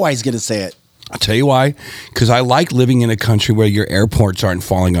know why he's going to say it. I'll tell you why. Because I like living in a country where your airports aren't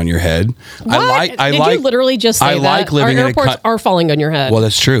falling on your head. What? Did you literally just say that? Our airports are falling on your head. Well,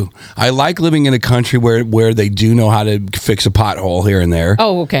 that's true. I like living in a country where they do know how to fix a pothole here and there.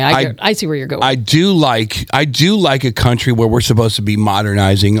 Oh, okay. I see where you're going. I do like a country where we're supposed to be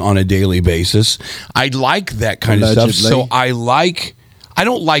modernizing on a daily basis. I like that kind of stuff. So I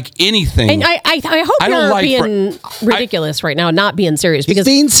don't like anything. And I hope you're being ridiculous right now, not being serious. Because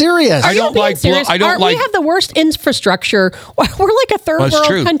being serious. I don't like. We have the worst infrastructure. We're like a third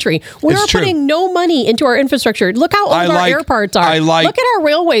world country. We're putting no money into our infrastructure. Look how old our airports are. Look at our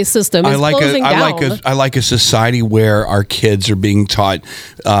railway system. It's closing down. I like a society where our kids are being taught,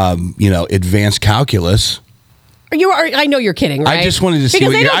 advanced calculus. I know you're kidding, right? I just wanted to see.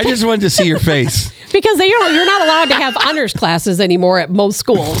 I just wanted to see your face. Because you're not allowed to have honors classes anymore at most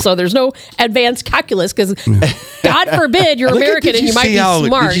schools, so there's no advanced calculus. Because God forbid you're American and you might be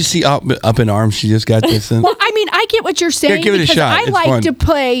smart. Did you see up in arms? She just got this in. Well, I mean, I get what you're saying. Give it a shot. I like to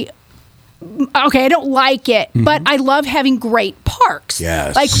play. Okay, I don't like it, but I love having great parks.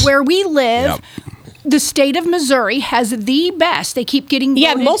 Yes, like where we live. Yep. The state of Missouri has the best. They keep getting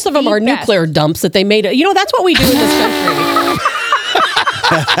most of them are nuclear dumps that they made. That's what we do in this country.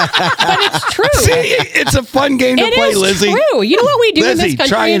 But it's true. See, it's a fun game to play, Lizzie. It's true. You know what we do in this country?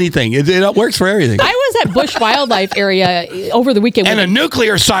 Try anything. It works for everything. I was at Bush Wildlife Area over the weekend. And a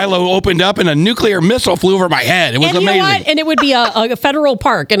nuclear silo opened up and a nuclear missile flew over my head. It was amazing. You know what? And it would be a federal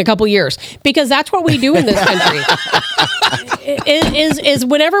park in a couple years because that's what we do in this country. is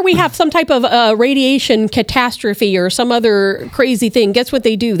whenever we have some type of radiation catastrophe or some other crazy thing, guess what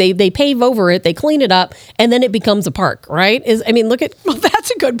they do? They pave over it, they clean it up, and then it becomes a park, right? Look at... Well,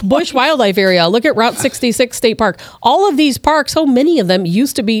 that's a good point. Bush Wildlife Area. Look at Route 66 State Park. All of these parks, so many of them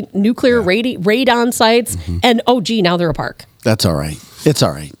used to be nuclear radon sites, and now they're a park. That's all right. It's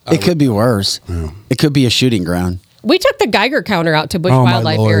all right. It could be worse. Yeah. It could be a shooting ground. We took the Geiger counter out to Bush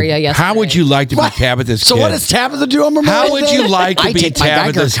Wildlife Area yesterday. How would you like to be Tabitha's kid? So what does Tabitha do on Memorial Day? How would you like to be Tabitha's kid? I take my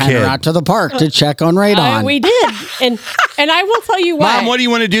Geiger counter out to the park to check on radon. We did. And I will tell you what. Mom, what do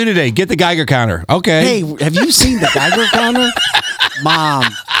you want to do today? Get the Geiger counter. Okay. Hey, have you seen the Geiger counter? Mom,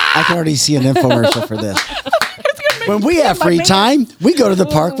 I can already see an infomercial for this. When we have free time, we go to the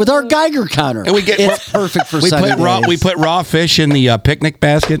park with our Geiger counter. And it's perfect for Sunday days. We put raw fish in the picnic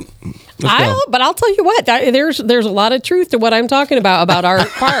basket. But I'll tell you what, there's a lot of truth to what I'm talking about our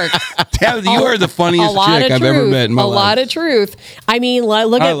park. You are the funniest chick I've ever met in my life. A lot of truth. I mean,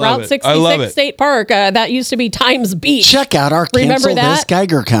 look at Route 66 State Park. That used to be Times Beach. Check out our Cancel This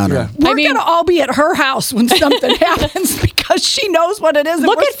Geiger counter. Yeah. We're going to all be at her house when something happens because she knows what it is.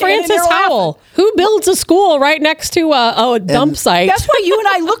 Look at Francis Howell, who builds a school right next to a dump site. That's why you and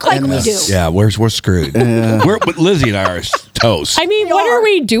I look like we do. Yeah, we're screwed. Lizzie and I are toast. I mean, what are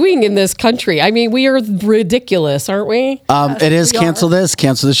we doing in this country? I mean, we are ridiculous, aren't we? It is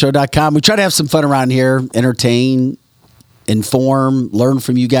canceltheshow.com. We try to have some fun around here, entertain, inform, learn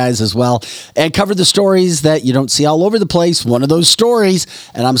from you guys as well, and cover the stories that you don't see all over the place. One of those stories,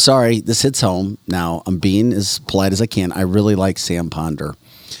 and I'm sorry, this hits home. Now, I'm being as polite as I can. I really like Sam Ponder.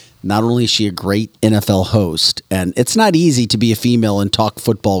 Not only is she a great NFL host, and it's not easy to be a female and talk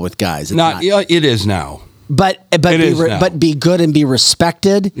football with guys. It is now. But be good and be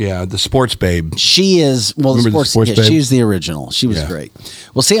respected. Yeah, the sports babe. She is the sports babe? She's the original. She was great.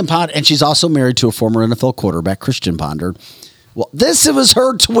 Well, Sam Ponder, and she's also married to a former NFL quarterback, Christian Ponder. Well, this was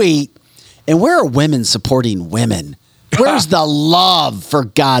her tweet, and where are women supporting women? Where's the love, for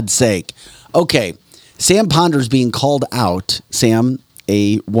God's sake? Okay, Sam Ponder's being called out. Sam,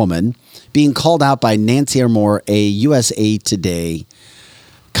 a woman, being called out by Nancy Armour, a USA Today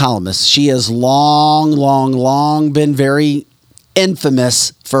columnist. She has long been very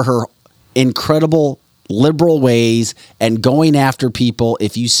infamous for her incredible liberal ways and going after people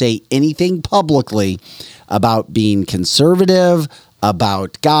if you say anything publicly about being conservative,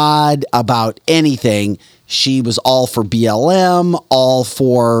 about God, about anything. She was all for BLM, all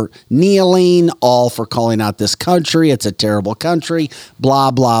for kneeling, all for calling out this country. It's a terrible country,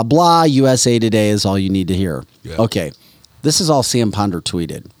 blah, blah, blah. USA Today is all you need to hear. Yeah. Okay. This is all Sam Ponder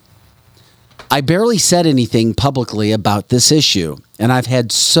tweeted. I barely said anything publicly about this issue, and I've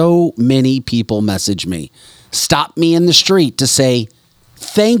had so many people message me, stop me in the street to say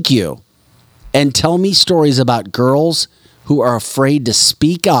thank you, and tell me stories about girls who are afraid to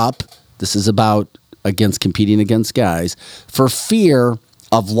speak up. This is about competing against guys for fear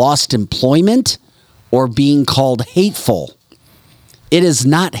of lost employment or being called hateful. It is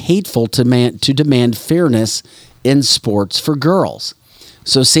not hateful to demand fairness in sports for girls.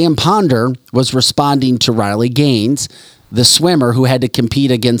 So Sam Ponder was responding to Riley Gaines, the swimmer who had to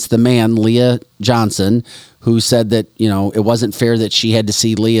compete against the man, Leah Johnson, who said that, it wasn't fair that she had to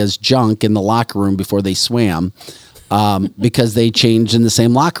see Leah's junk in the locker room before they swam because they changed in the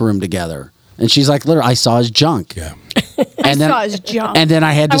same locker room together. And she's like, literally, I saw his junk. Yeah. I saw his junk. And then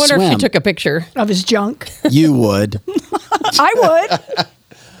I had to swim. I wonder if she took a picture of his junk. You would. I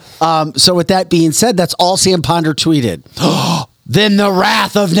would. So with that being said, that's all Sam Ponder tweeted. Then the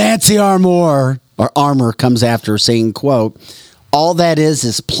wrath of Nancy Armour comes after saying, quote, all that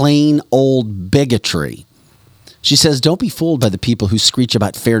is plain old bigotry. She says, don't be fooled by the people who screech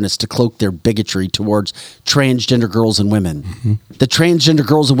about fairness to cloak their bigotry towards transgender girls and women. Mm-hmm. The transgender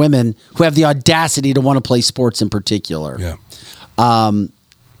girls and women who have the audacity to want to play sports in particular. Yeah.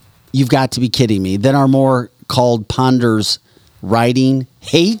 You've got to be kidding me. Then Armour called Ponder's writing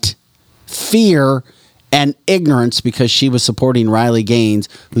hate, fear, and ignorance because she was supporting Riley Gaines,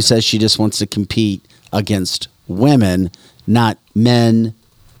 who says she just wants to compete against women, not men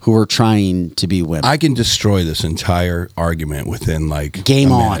who are trying to be women. I can destroy this entire argument within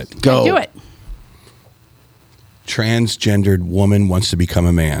game a on. minute. Go. do it. Transgendered woman wants to become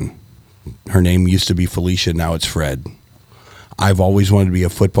a man. Her name used to be Felicia, now it's Fred. I've always wanted to be a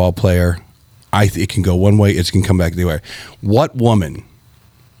football player. It can go one way, it can come back the other way. What woman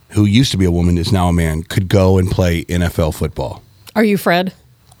who used to be a woman is now a man could go and play NFL football? Are you Fred?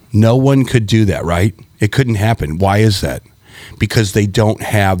 No one could do that, right? It couldn't happen. Why is that? Because they don't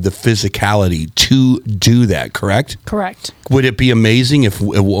have the physicality to do that, correct? Correct. Would it be amazing if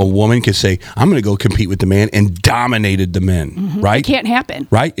a woman could say, I'm going to go compete with the man and dominated the men, right? It can't happen.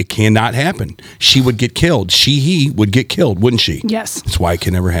 Right? It cannot happen. She would get killed. He would get killed, wouldn't she? Yes. That's why it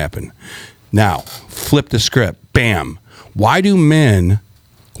can never happen. Now, flip the script. Bam. Why do men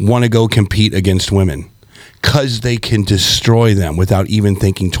want to go compete against women? Because they can destroy them without even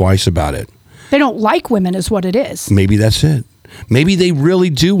thinking twice about it. They don't like women is what it is. Maybe that's it. Maybe they really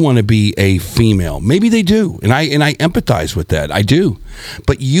do want to be a female. Maybe they do. And I empathize with that. I do.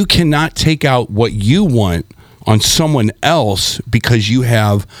 But you cannot take out what you want on someone else because you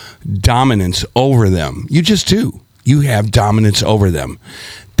have dominance over them. You just do. You have dominance over them.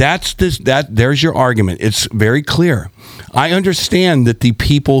 There's your argument. It's very clear. I understand that the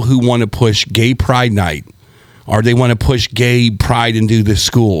people who want to push gay pride night, or they want to push gay pride into the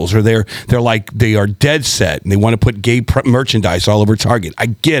schools, or they are dead set and they want to put gay merchandise all over Target. I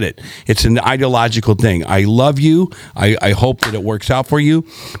get it. It's an ideological thing. I love you. I hope that it works out for you.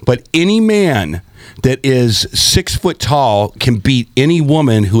 But any man that is 6 foot tall can beat any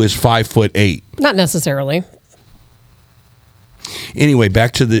woman who is 5'8". Not necessarily. Anyway,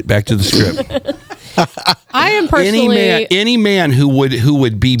 back to the script. I am personally any man who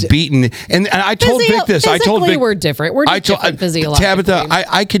would be beaten, and I told Vic this. I told Vic we're different. We're different physiologically. Tabitha,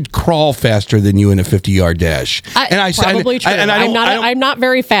 I could crawl faster than you in a 50-yard dash. Probably true. I'm not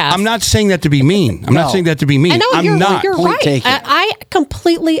very fast. I'm not saying that to be mean. I'm not saying that to be mean. You're Point right. I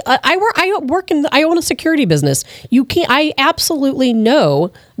completely. I own a security business. You can't. I absolutely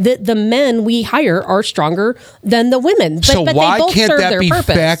know that the men we hire are stronger than the women. But why they both can't serve that their be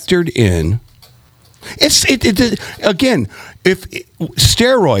purpose. factored in? Again, if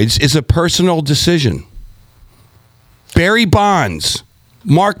steroids is a personal decision. Barry Bonds,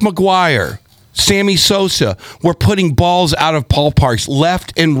 Mark McGwire, Sammy Sosa were putting balls out of ballparks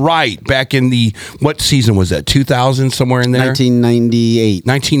left and right back in what season was that? 2000, somewhere in there? 1998.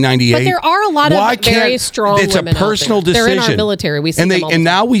 But there are a lot of very strong women. It's a personal decision. They're in our military. We see them all the and time.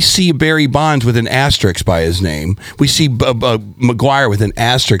 now we see Barry Bonds with an asterisk by his name. We see McGwire with an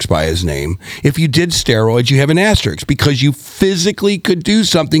asterisk by his name. If you did steroids, you have an asterisk because you physically could do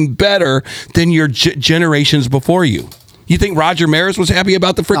something better than your generations before you. You think Roger Maris was happy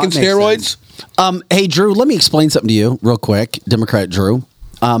about the freaking steroids? Hey, Drew, let me explain something to you real quick, Democrat Drew.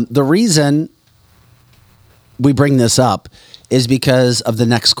 The reason we bring this up is because of the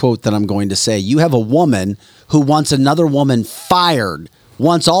next quote that I'm going to say. You have a woman who wants another woman fired,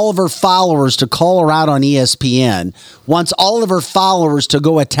 wants all of her followers to call her out on ESPN, wants all of her followers to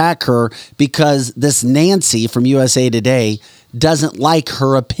go attack her because this Nancy from USA Today doesn't like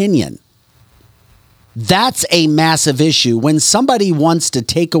her opinion. That's a massive issue when somebody wants to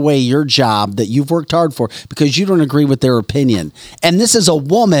take away your job that you've worked hard for because you don't agree with their opinion. And this is a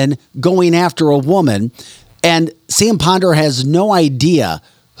woman going after a woman, and Sam Ponder has no idea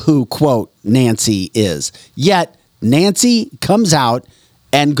who, quote, Nancy is. Yet Nancy comes out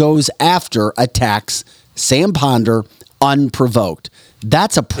and goes after, attacks Sam Ponder unprovoked.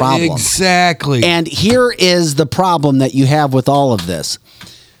 That's a problem. Exactly. And here is the problem that you have with all of this.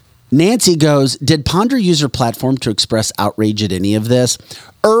 Nancy goes, did Ponder use her platform to express outrage at any of this?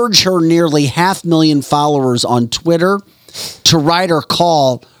 Urge her nearly 500,000 followers on Twitter to write or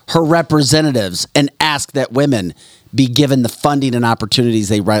call her representatives and ask that women be given the funding and opportunities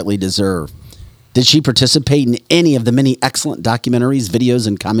they rightly deserve? Did she participate in any of the many excellent documentaries, videos,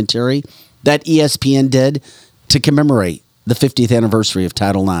 and commentary that ESPN did to commemorate the 50th anniversary of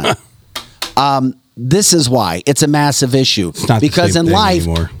Title IX? This is why it's a massive issue. It's not because the same in thing life,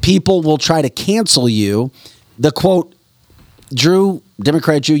 anymore. people will try to cancel you. The quote, Drew,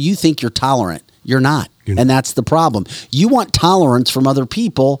 Democrat Drew, you think you're tolerant. You're not. And that's the problem. You want tolerance from other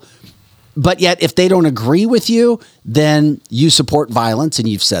people, but yet if they don't agree with you, then you support violence, and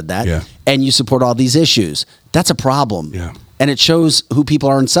you've said that, and you support all these issues. That's a problem. Yeah. And it shows who people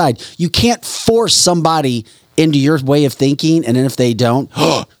are inside. You can't force somebody into your way of thinking, and then if they don't,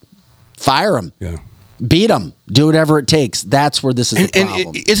 fire them. Yeah. Beat them. Do whatever it takes. That's where this is the problem.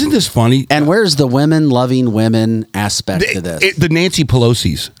 And isn't this funny? And where's the women loving women aspect to this? The Nancy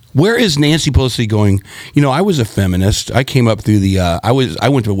Pelosi's. Where is Nancy Pelosi going? You know, I was a feminist. I came up through the. I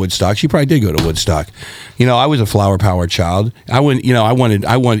went to Woodstock. She probably did go to Woodstock. You know, I was a flower power child. I went. You know, I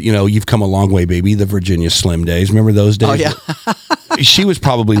wanted. You know, you've come a long way, baby. The Virginia Slim days. Remember those days? Oh yeah. She was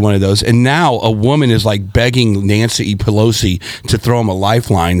probably one of those. And now a woman is like begging Nancy Pelosi to throw him a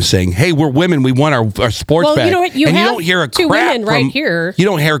lifeline, saying, "Hey, we're women. We want our sports back." Well, you know what? You don't hear two women right here. You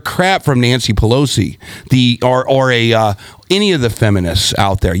don't hear crap from Nancy Pelosi, or any of the feminists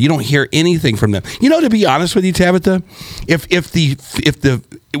out there. You don't hear anything from them. You know, to be honest with you, Tabitha, if the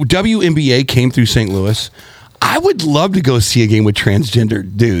WNBA came through St. Louis, I would love to go see a game with transgender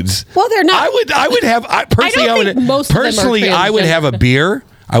dudes. Well, they're not. I would have personally. I would have a beer.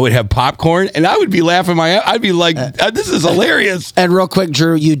 I would have popcorn, and I would be laughing I'd be like, "This is hilarious." And real quick,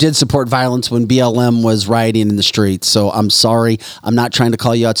 Drew, you did support violence when BLM was rioting in the streets. So I'm sorry. I'm not trying to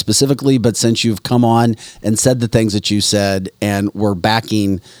call you out specifically, but since you've come on and said the things that you said, and we're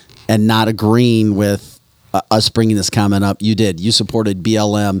backing and not agreeing with us bringing this comment up, you did. You supported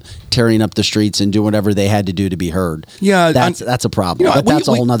BLM tearing up the streets and doing whatever they had to do to be heard. Yeah, that's a problem. You know, but that's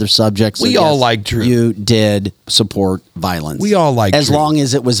a whole nother subject. So we all like Drew. You did support violence. We all like as Drew. long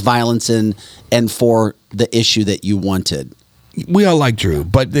as it was violence and for the issue that you wanted. We all like Drew,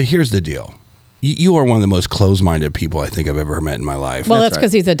 but here's the deal. You are one of the most closed-minded people I think I've ever met in my life. Well, that's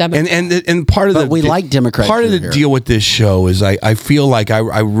because he's a Democrat. And part of we like Democrats. Part of the deal with this show is I feel like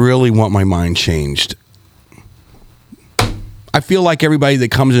I really want my mind changed. I feel like everybody that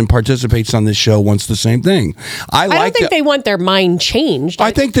comes and participates on this show wants the same thing. I don't think they want their mind changed.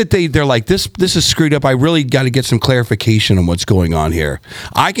 I think that they're like, this is screwed up. I really got to get some clarification on what's going on here.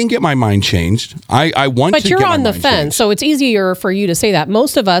 I can get my mind changed. I want but to you're get my on the mind fence, changed. so it's easier for you to say that.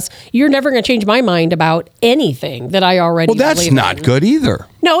 Most of us, you're never going to change my mind about anything that I already Well, that's believe not in. good either.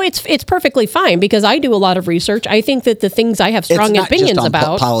 No, it's perfectly fine because I do a lot of research. I think that the things I have strong it's not opinions just on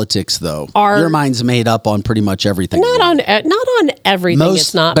about politics, though. are your mind's made up on pretty much everything. Not on everything.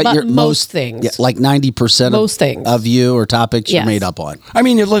 It's not, but most things. Yeah, like 90% most things of you or topics you're made up on. I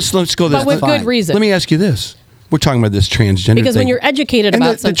mean, let's go this. But with good reason. Let me ask you this. We're talking about this transgender because thing. when you're educated And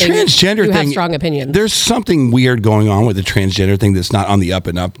about something, the transgender you thing, have strong opinions. There's something weird going on with the transgender thing that's not on the up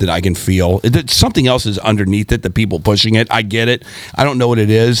and up that I can feel. Something else is underneath it, the people pushing it. I get it. I don't know what it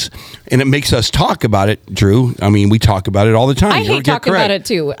is. And it makes us talk about it, Drew. I mean, we talk about it all the time. I hate talking about it,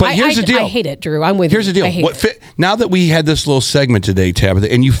 too. But here's the deal. I hate it, Drew. I'm with you. Here's the deal. I hate it. Now that we had this little segment today, Tabitha,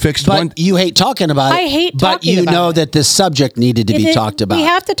 and you fixed one. You hate talking about it. I hate but talking you about know it. that this subject needed to be talked about. We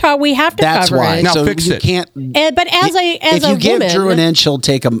have to talk. We have to That's cover why. it. Now so fix you it. can't. But as if you a give woman, Drew an inch, he'll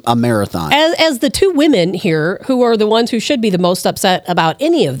take a marathon. As the two women here who are the ones who should be the most upset about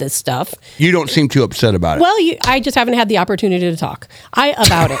any of this stuff. You don't seem too upset about it. Well, I just haven't had the opportunity to talk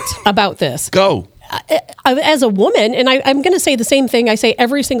about this. Go. As a woman, and I'm going to say the same thing I say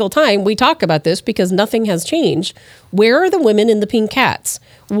every single time we talk about this because nothing has changed. Where are the women in the pink cats?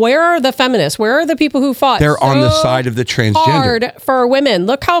 Where are the feminists? Where are the people who fought They're on the side of the transgender. hard for women?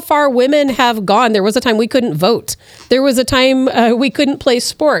 Look how far women have gone. There was a time we couldn't vote. There was a time we couldn't play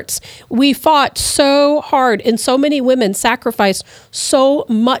sports. We fought so hard, and so many women sacrificed so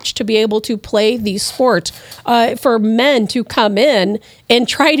much to be able to play these sports for men to come in and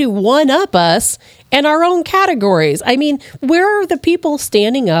try to one-up us in our own categories. I mean, where are the people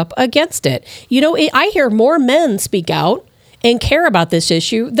standing up against it? You know, I hear more men speak out and care about this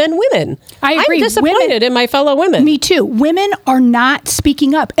issue than women. I agree. I'm disappointed in my fellow women. Me too. Women are not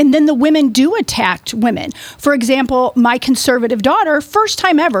speaking up. And then the women do attack women. For example, my conservative daughter, first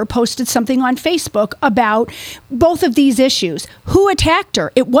time ever, posted something on Facebook about both of these issues. Who attacked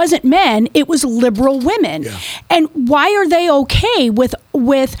her? It wasn't men. It was liberal women. Yeah. And why are they okay with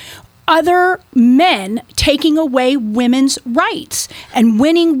other men taking away women's rights and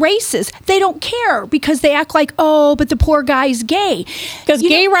winning races. They don't care because they act like, oh, but the poor guy's gay. Because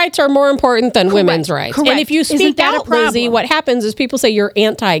gay rights are more important than women's rights. Correct. And if you speak out, Lizzie, what happens is people say you're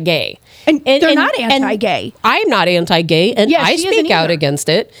anti-gay. And they're not anti-gay. I'm not anti-gay, and I speak out against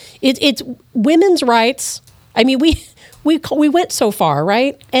it. It's women's rights. I mean, we went so far,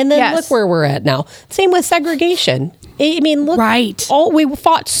 right? And then look where we're at now. Same with segregation. I mean, look, we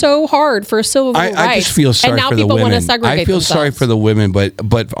fought so hard for civil rights. I just feel sorry and now for the people want to women. segregate I feel themselves. sorry for the women,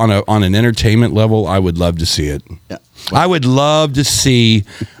 but on an entertainment level, I would love to see it. Yeah. I would love to see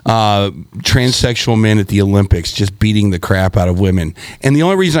transsexual men at the Olympics just beating the crap out of women. And the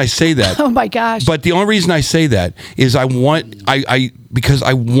only reason I say that, oh my gosh! But the only reason I say that is because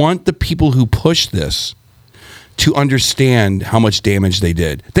I want the people who push this to understand how much damage they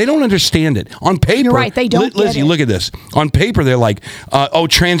did. They don't understand it. On paper, you're right, they don't Lizzie, get it. look at this. On paper, they're like,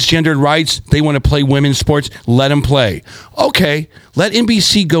 transgendered rights, they want to play women's sports, let them play. Okay, let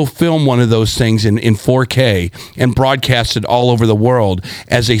NBC go film one of those things in 4K and broadcast it all over the world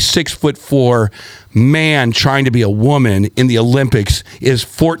as a 6'4" man trying to be a woman in the Olympics is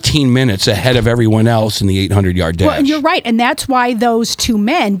 14 minutes ahead of everyone else in the 800-yard dash. Well, and you're right, and that's why those two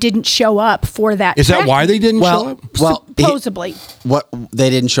men didn't show up for that. Is that why they didn't show up? Well, supposedly. What they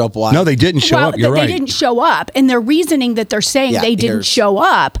didn't show up? Why? No, they didn't show up. You're right. They didn't show up, and their reasoning that they're saying they didn't show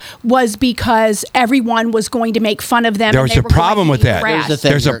up was because everyone was going to make fun of them. There's a problem with that.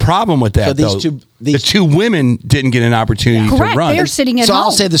 There's a problem with that. So the two women didn't get an opportunity to run. They're sitting at home. home.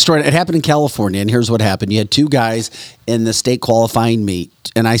 I'll say the story. It happened in California, and here's what happened. You had two guys in the state qualifying meet,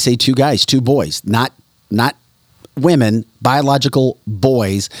 and I say two guys, two boys, not women, biological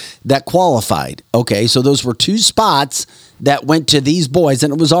boys that qualified. Okay, so those were two spots that went to these boys,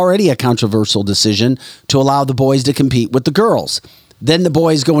 and it was already a controversial decision to allow the boys to compete with the girls. Then the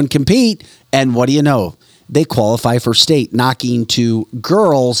boys go and compete, and what do you know? They qualify for state, knocking two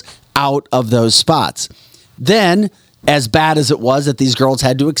girls out of those spots. Then, as bad as it was that these girls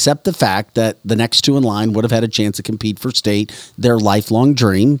had to accept the fact that the next two in line would have had a chance to compete for state, their lifelong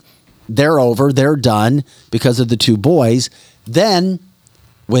dream, they're over, they're done because of the two boys. Then,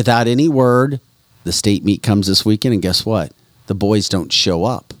 without any word, the state meet comes this weekend, and guess what? The boys don't show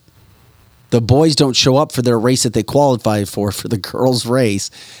up. The boys don't show up for their race that they qualified for the girls'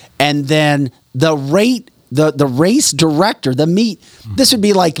 race. And then the race director, the meet, this would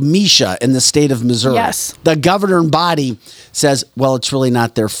be like Misha in the state of Missouri. Yes. The governing body says, well, it's really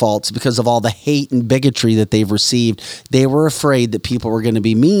not their fault. It's because of all the hate and bigotry that they've received. They were afraid that people were going to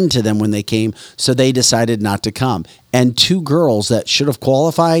be mean to them when they came, so they decided not to come. And two girls that should have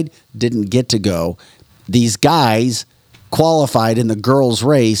qualified didn't get to go. These guys qualified in the girls'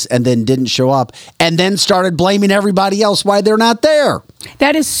 race and then didn't show up and then started blaming everybody else why they're not there.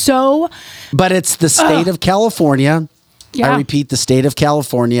 That is so... But it's the state of California. Yeah. I repeat, the state of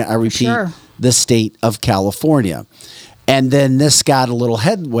California. I repeat, the state of California. And then this got a little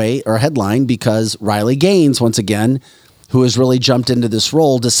headline because Riley Gaines, once again, who has really jumped into this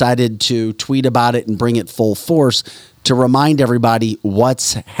role, decided to tweet about it and bring it full force to remind everybody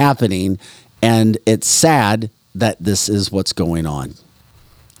what's happening. And it's sad that this is what's going on.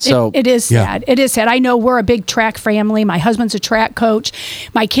 So it is sad. It is sad. I know we're a big track family. My husband's a track coach.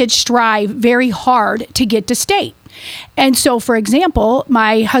 My kids strive very hard to get to state. And so, for example,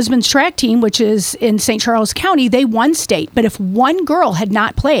 my husband's track team, which is in St. Charles County, they won state. But if one girl had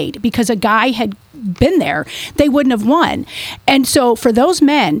not played because a guy had been there, they wouldn't have won. And so for those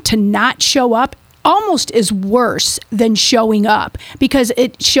men to not show up almost is worse than showing up because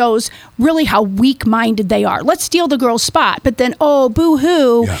it shows really how weak-minded they are. Let's steal the girl's spot, but then, oh,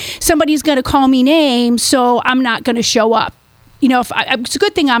 boo-hoo, somebody's going to call me names, so I'm not going to show up. You know, it's a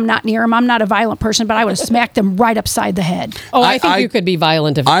good thing I'm not near them. I'm not a violent person, but I would have smacked them right upside the head. Oh, I think you could be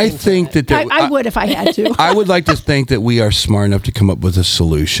violent if I think that I would if I had to. I would like to think that we are smart enough to come up with a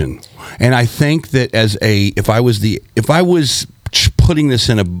solution. And I think that if I was putting this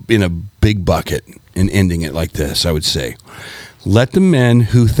in a big bucket and ending it like this, I would say, let the men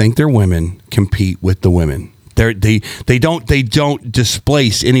who think they're women compete with the women. They don't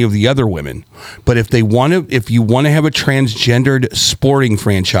displace any of the other women. But if you want to have a transgendered sporting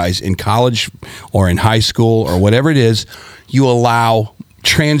franchise in college or in high school or whatever it is, you allow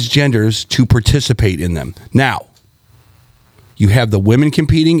transgenders to participate in them. Now, you have the women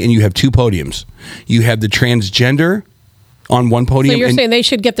competing and you have two podiums. You have the transgender on one podium. So you're saying they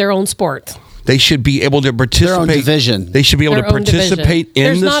should get their own sport? They should be able to participate. Their own division. They should be able Their to own division. participate in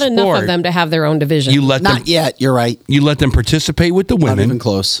There's the not sport. enough of them to have their own division. You let Not them, yet. You're right. You let them participate with the women. Not even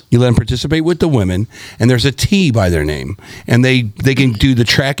close. You let them participate with the women, and there's a T by their name, and they can do the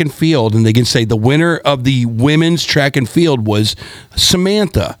track and field, and they can say the winner of the women's track and field was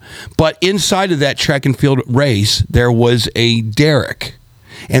Samantha. But inside of that track and field race, there was a Derek.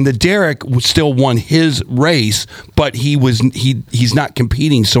 And the Derek still won his race, but he's not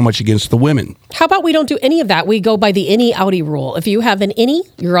competing so much against the women. How about we don't do any of that? We go by the innie outie rule. If you have an innie,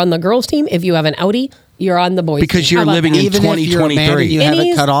 you're on the girls' team. If you have an outie, you're on the boys' team. Because you're living in Even if you're a man and 2023. you have it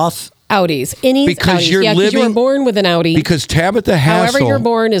Innies- cut off. Outies. Innies, Because outies. you're yeah, because you were living- born with an outie. Because Tabitha Hassel. However you're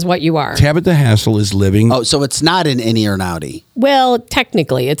born is what you are. Tabitha Hassel is living. Oh, so it's not an innie or an outie. Well,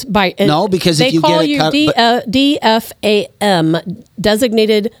 technically, it's by No, because they if you call get it you cut- DFAM,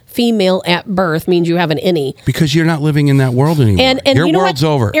 designated female at birth, means you have an innie. Because you're not living in that world anymore. And your you know world's what,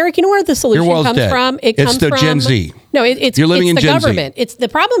 over. Eric, you know where the solution Your world's comes dead. from? It's comes the from Gen Z. No, it's You're living it's in the Gen Z. government. It's the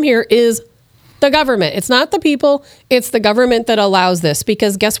problem here is the government. It's not the people. It's the government that allows this.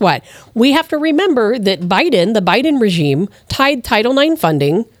 Because guess what? We have to remember that the Biden regime, tied Title IX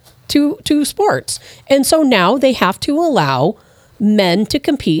funding to sports, and so now they have to allow men to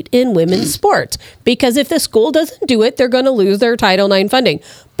compete in women's sports, because if the school doesn't do it, they're going to lose their Title IX funding.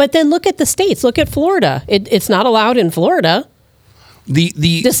 But then look at the states. Look at Florida. It's not allowed in Florida. The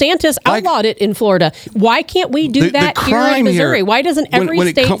DeSantis outlawed it in Florida. Why can't we do that here in Missouri? Why doesn't every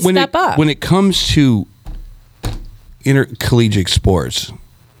state step up? When it comes to intercollegiate sports,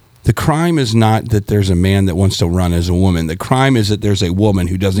 the crime is not that there's a man that wants to run as a woman. The crime is that there's a woman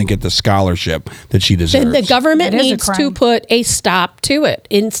who doesn't get the scholarship that she deserves. Then the government That is a needs to crime. put a stop to it.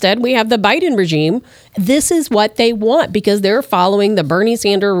 Instead, we have the Biden regime. This is what they want because they're following the Bernie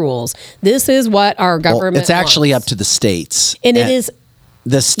Sanders rules. This is what our government It's actually wants. up to the states. And it is.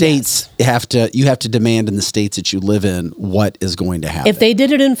 The states have to demand in the states that you live in what is going to happen. If they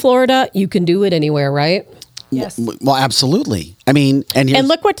did it in Florida, you can do it anywhere, right? Yes. Well, absolutely. I mean, and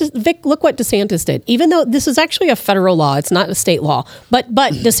look what Vic, look what DeSantis did. Even though this is actually a federal law, it's not a state law. But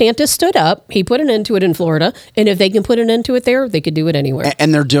DeSantis stood up. He put an end to it in Florida, and if they can put an end to it there, they could do it anywhere.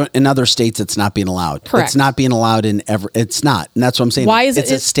 And they're doing in other states. It's not being allowed. Correct. It's not being allowed in ever. It's not, and that's what I'm saying. Why is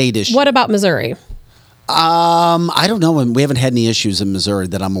it's a state issue? What about Missouri? I don't know. We haven't had any issues in Missouri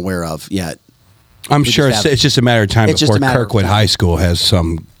that I'm aware of yet. I'm sure it's just a matter of time It's just before a matter of Kirkwood time. High School has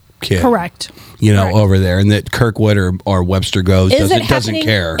some kid. Correct. Over there, and that Kirkwood or Webster goes Is it doesn't happening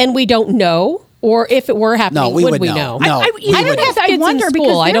care. and we don't know? Or if it were happening, we would would we know. know? No, I wonder school.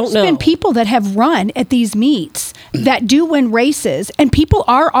 because I don't there's been know. people that have run at these meets that do win races, and people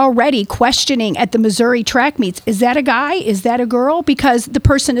are already questioning at the Missouri track meets: is that a guy? Is that a girl? Because the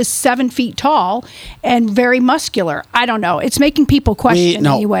person is 7 feet tall and very muscular. I don't know. It's making people question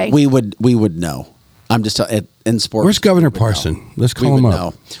anyway. We would know. I'm just in sports. Where's Governor Parson? Let's call him up.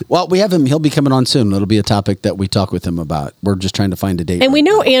 Know. Well, we have him. He'll be coming on soon. It'll be a topic that we talk with him about. We're just trying to find a date. And we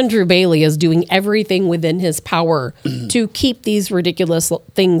know Andrew Bailey is doing everything within his power to keep these ridiculous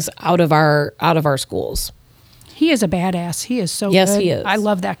things out of our schools. He is a badass. He is so Yes, good. he is. I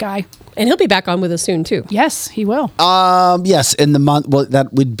love that guy. And he'll be back on with us soon too. Yes, he will. Yes, in the month. Well,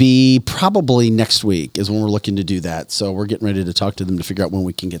 that would be probably next week is when we're looking to do that. So we're getting ready to talk to them to figure out when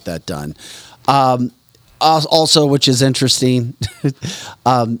we can get that done. Also, which is interesting,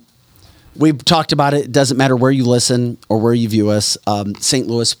 we've talked about it. It doesn't matter where you listen or where you view us. St.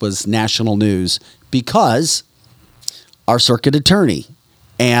 Louis was national news because our circuit attorney,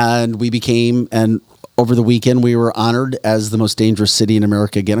 and we became, and over the weekend, we were honored as the most dangerous city in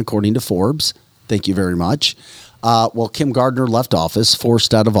America again, according to Forbes. Thank you very much. Well, Kim Gardner left office,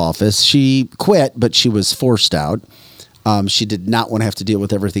 forced out of office. She quit, but she was forced out. She did not want to have to deal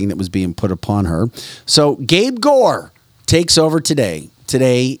with everything that was being put upon her. So Gabe Gore takes over today.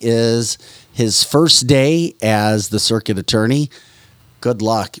 Today is his first day as the circuit attorney. Good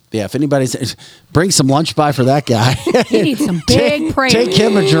luck. Yeah, if anybody's, bring some lunch by for that guy. He needs some big prayers. Take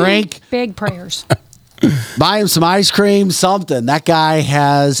him a drink. Big prayers. Buy him some ice cream, something. That guy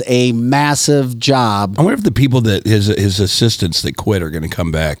has a massive job. I wonder if the people that his assistants that quit are going to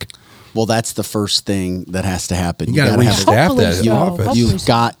come back. Well, that's the first thing that has to happen. You got to restaff that office. You've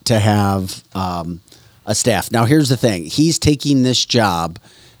got to have a staff. Now, here's the thing. He's taking this job,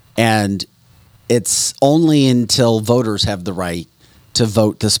 and it's only until voters have the right to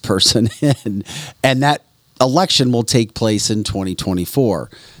vote this person in. And that election will take place in 2024.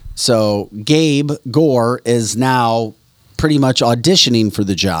 So Gabe Gore is now pretty much auditioning for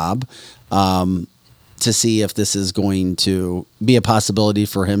the job. to see if this is going to be a possibility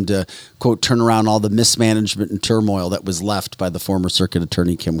for him to, quote, turn around all the mismanagement and turmoil that was left by the former circuit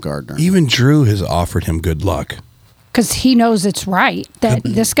attorney, Kim Gardner. Even Drew has offered him good luck. Because he knows it's right that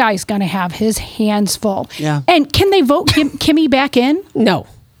this guy's going to have his hands full. Yeah. And can they vote Kimmy back in? No.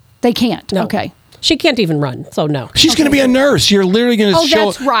 They can't? No. Okay. She can't even run, so no. She's going to be a nurse. You're literally going to show.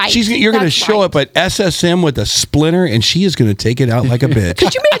 That's right. You're going to That's show up at SSM with a splinter, and she is going to take it out like a bitch.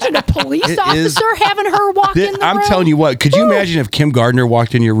 Could you imagine a police officer having her walk in the I'm room? telling you what. Could you imagine if Kim Gardner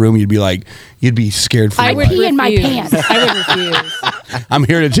walked in your room? You'd be scared for I your would life. pee in my pants. I would refuse. I'm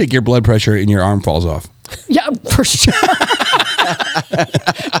here to take your blood pressure, and your arm falls off. Yeah, for sure.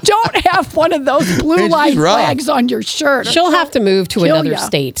 Don't have one of those blue line flags on your shirt. She'll have to move to Kill another ya.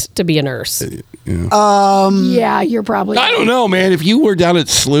 state to be a nurse. Yeah, you're probably. I don't know, man. If you were down at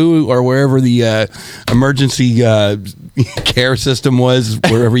SLU or wherever the emergency care system was,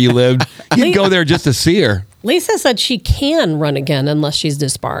 wherever you lived, you'd go there just to see her. Lisa said she can run again unless she's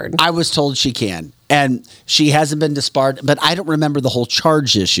disbarred. I was told she can. And she hasn't been disbarred, but I don't remember the whole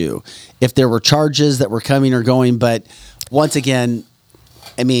charge issue. If there were charges that were coming or going, but once again,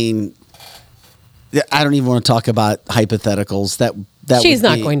 I mean, I don't even want to talk about hypotheticals. That She's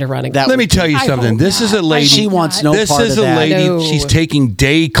not going to run again. Let me tell you something. This is a lady. She wants no part of that. This is a lady. No. She's taking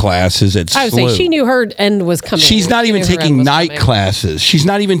day classes at I would say SLU. she knew her end was coming. She's not even taking night classes. She's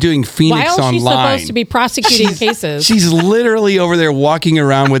not even doing Phoenix Why else she's online. supposed to be prosecuting cases? She's literally over there walking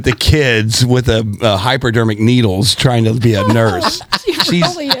around with the kids with a hypodermic needles trying to be a nurse. She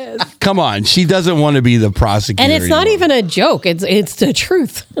really is. Come on. She doesn't want to be the prosecutor. And it's not anymore. even a joke. It's the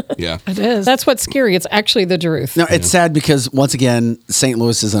truth. Yeah. It is. That's what's scary. It's actually the truth. No, it's sad because once again, St.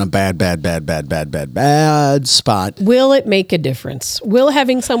 Louis is in a bad spot. Will it make a difference? Will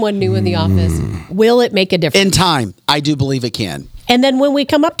having someone new in the office, will it make a difference? In time, I do believe it can. And then when we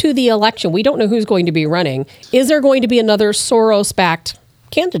come up to the election, we don't know who's going to be running. Is there going to be another Soros-backed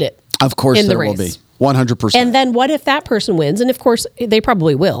candidate? Of course in the there will race? be. 100%. And then what if that person wins? And of course, they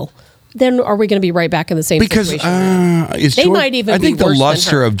probably will. Then are we going to be right back in the same situation? They might even I think be the worse than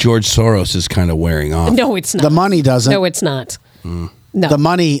luster her. of George Soros is kind of wearing off. No, it's not. The money doesn't. No, it's not. No. The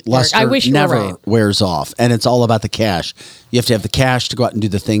money luster I wish you were never right. wears off, and it's all about the cash. You have to have the cash to go out and do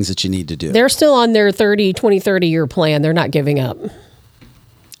the things that you need to do. They're still on their 30 year plan. They're not giving up.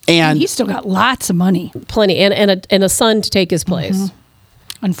 And he's still got lots of money. Plenty. And a son to take his place.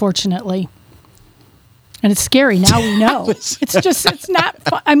 Unfortunately. And it's scary. Now we know. It's not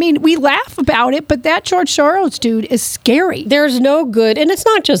fun. I mean, we laugh about it, but that George Soros dude is scary. There's no good, and it's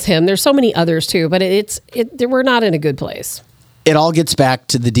not just him. There's so many others too, but we're not in a good place. It all gets back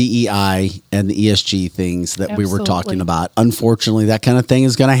to the DEI and the ESG things that we were talking about. Unfortunately, that kind of thing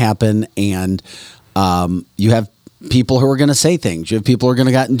is going to happen, and you have people who are going to say things. You have people who are going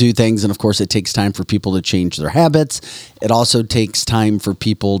to go out and do things, and of course, it takes time for people to change their habits. It also takes time for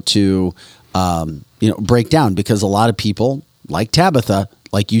people to break down, because a lot of people, like Tabitha,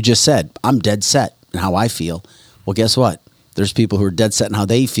 like you just said, I'm dead set in how I feel. Well, guess what? There's people who are dead set in how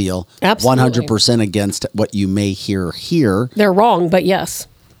they feel. Absolutely. 100% against what you may hear here. They're wrong, but yes.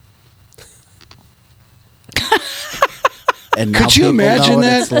 And now Could you people imagine know what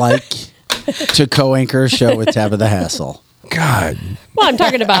that? it's like to co-anchor a show with Tabitha Hassel. God. Well, I'm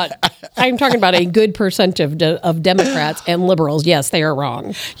talking about a good percent of Democrats and liberals. Yes, they are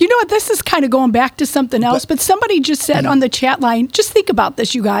wrong. You know what? This is kind of going back to something else, but somebody just said on the chat line, just think about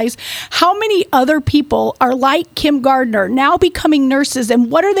this, you guys. How many other people are like Kim Gardner now becoming nurses, and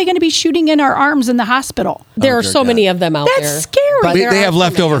what are they going to be shooting in our arms in the hospital? There are so many of them out there. That's scary. But They have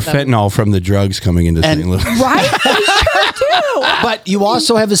leftover fentanyl from the drugs coming into St. Louis. Right? They sure do. But you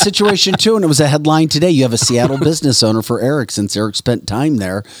also have a situation too, and it was a headline today. You have a Seattle business owner for Eric, since Eric spent time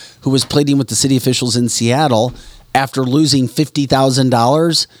there, who was pleading with the city officials in Seattle after losing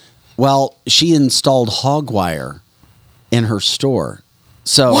 $50,000. Well, she installed hog wire in her store.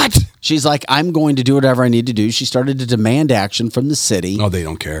 So What? She's like, I'm going to do whatever I need to do. She started to demand action from the city. Oh, they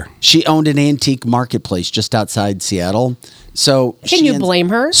don't care. She owned an antique marketplace just outside Seattle. So Can you blame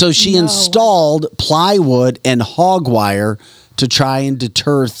her? So she installed plywood and hog wire to try and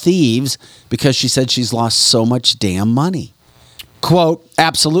deter thieves, because she said she's lost so much damn money. Quote,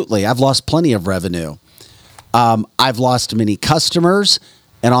 absolutely. I've lost plenty of revenue. I've lost many customers.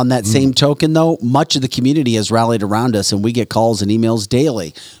 And on that same token, though, much of the community has rallied around us, and we get calls and emails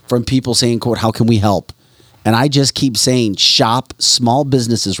daily from people saying, quote, how can we help? And I just keep saying, shop small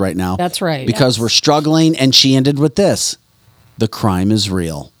businesses right now. That's right. Because we're struggling. And she ended with this: the crime is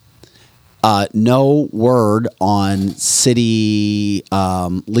real. No word on city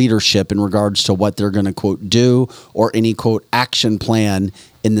leadership in regards to what they're going to, quote, do or any, quote, action plan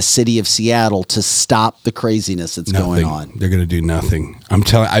in the city of Seattle to stop the craziness that's going on. They're going to do nothing. I'm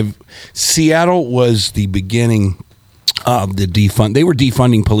telling Seattle was the beginning of the defund. They were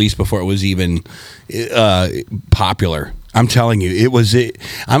defunding police before it was even popular. I'm telling you, it was it.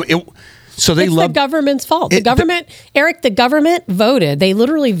 So it's the government's fault. The government voted. They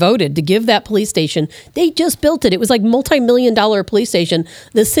literally voted to give that police station. They just built it. It was like multi-million-dollar police station.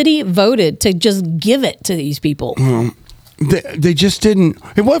 The city voted to just give it to these people. They just didn't.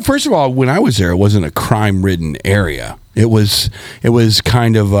 First of all, when I was there, it wasn't a crime-ridden area. It was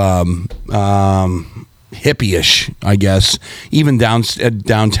kind of hippie-ish, I guess. Even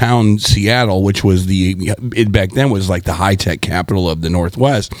downtown Seattle, which was back then was like the high-tech capital of the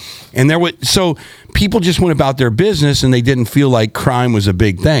Northwest, and so people just went about their business, and they didn't feel like crime was a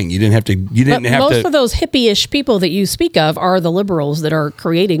big thing. You didn't have to. Most of those hippie-ish people that you speak of are the liberals that are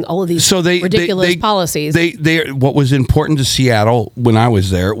creating all of these ridiculous policies. What was important to Seattle when I was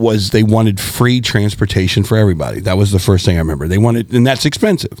there was they wanted free transportation for everybody. That was the first thing I remember. They wanted, and that's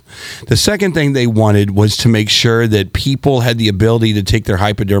expensive. The second thing they wanted was to make sure that people had the ability to take their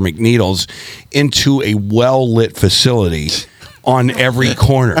hypodermic needles into a well-lit facility on every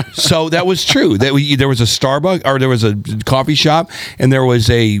corner. So that was true. There was a Starbucks, or there was a coffee shop, and there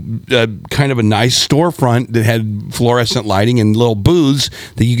was a kind of a nice storefront that had fluorescent lighting and little booths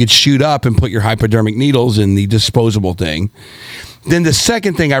that you could shoot up and put your hypodermic needles in the disposable thing. Then the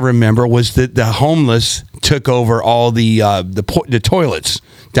second thing I remember was that the homeless took over all the toilets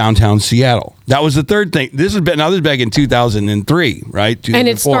downtown Seattle. That was the third thing. This is back in 2003, right? 2004. And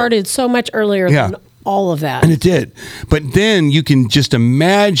it started so much earlier than all of that. And it did. But then you can just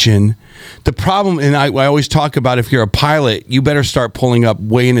imagine the problem, and I always talk about, if you're a pilot, you better start pulling up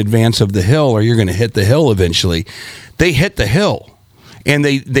way in advance of the hill, or you're going to hit the hill eventually. They hit the hill. And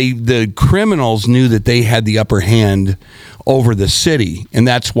the criminals knew that they had the upper hand over the city, and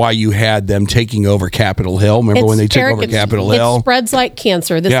that's why you had them taking over Capitol Hill. Remember when they took over Capitol Hill? It spreads like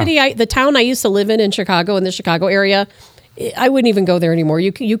cancer. The town I used to live in Chicago, in the Chicago area, I wouldn't even go there anymore.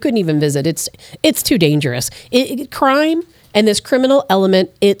 You couldn't even visit. It's too dangerous. Crime and this criminal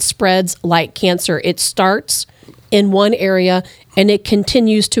element, it spreads like cancer. It starts in one area and it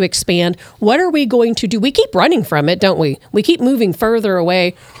continues to expand. What are we going to do? We keep running from it, don't we? We keep moving further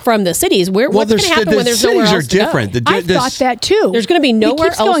away from the cities. What's going to happen when there's nowhere else to go? I thought that too. There's going to be nowhere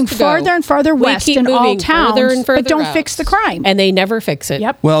else to go. It keeps going farther and farther west in all towns, but don't fix the crime. And they never fix it.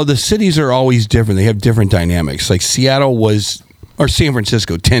 Yep. Well, the cities are always different. They have different dynamics. Like Seattle was, or San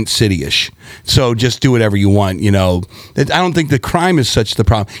Francisco, tent city-ish. So just do whatever you want, I don't think the crime is such the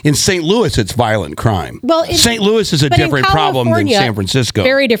problem. In St. Louis, it's violent crime. Well, St. Louis is a different problem than San Francisco.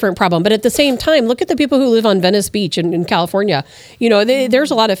 Very different problem. But at the same time, look at the people who live on Venice Beach in California. There's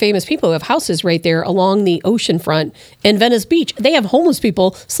a lot of famous people who have houses right there along the ocean front in Venice Beach. They have homeless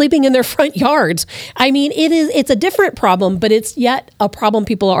people sleeping in their front yards. I mean, it's a different problem, but it's yet a problem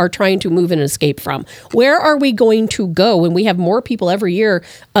people are trying to move and escape from. Where are we going to go when we have more people every year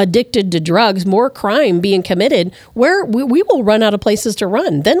addicted to drugs, more crime being committed, where we will run out of places to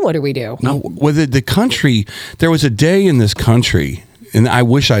run? Then what do we do? No, with the country, there was a day in this country, and I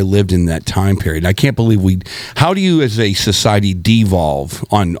wish I lived in that time period. I can't believe how do you as a society devolve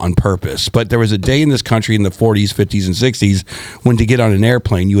on purpose? But there was a day in this country in the 40s, 50s, and 60s when to get on an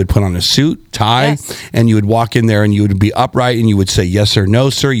airplane, you would put on a suit, tie, and you would walk in there and you would be upright and you would say yes or no,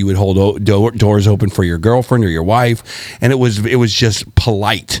 sir. You would hold doors open for your girlfriend or your wife. And it was just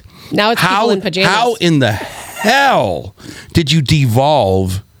polite. Now it's people in pajamas. How in the hell did you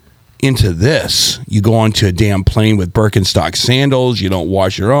devolve into this? You go onto a damn plane with Birkenstock sandals. You don't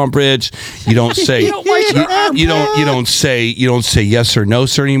wash your armpits. You don't say you don't say yes or no,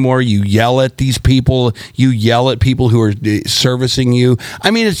 sir, anymore. You yell at these people. You yell at people who are servicing you.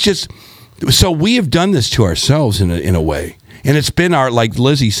 I mean, it's just so we have done this to ourselves in a way. And it's been like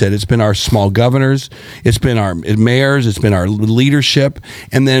Lizzie said, it's been our small governors, it's been our mayors, it's been our leadership,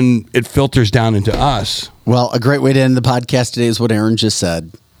 and then it filters down into us. Well, a great way to end the podcast today is what Aaron just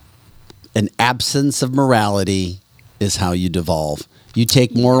said. An absence of morality is how you devolve. You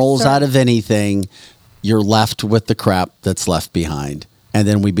take morals out of anything, you're left with the crap that's left behind. And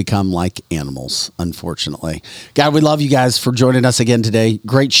then we become like animals, unfortunately. God, we love you guys for joining us again today.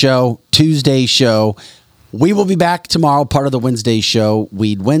 Great show, Tuesday show. We will be back tomorrow, part of the Wednesday show,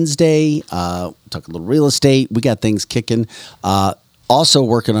 Weed Wednesday. Talk a little real estate. We got things kicking. Also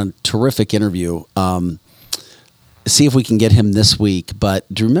working on a terrific interview. See if we can get him this week. But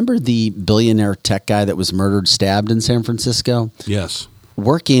do you remember the billionaire tech guy that was murdered, stabbed in San Francisco? Yes.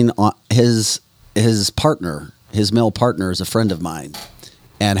 working on his partner, his male partner, is a friend of mine,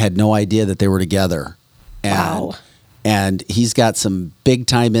 and had no idea that they were together. And, Wow. And he's got some big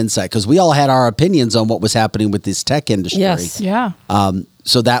time insight, because we all had our opinions on what was happening with this tech industry. Yes. Yeah.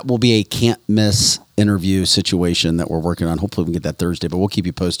 So that will be a can't miss interview situation that we're working on. Hopefully we can get that Thursday, but we'll keep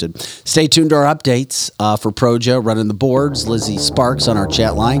you posted. Stay tuned to our updates for Projo running the boards, Lizzie Sparks on our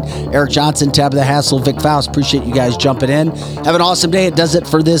chat line, Eric Johnson, Tabitha Hassel, Vic Faust. Appreciate you guys jumping in. Have an awesome day. It does it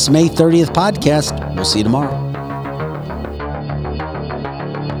for this May 30th podcast. We'll see you tomorrow.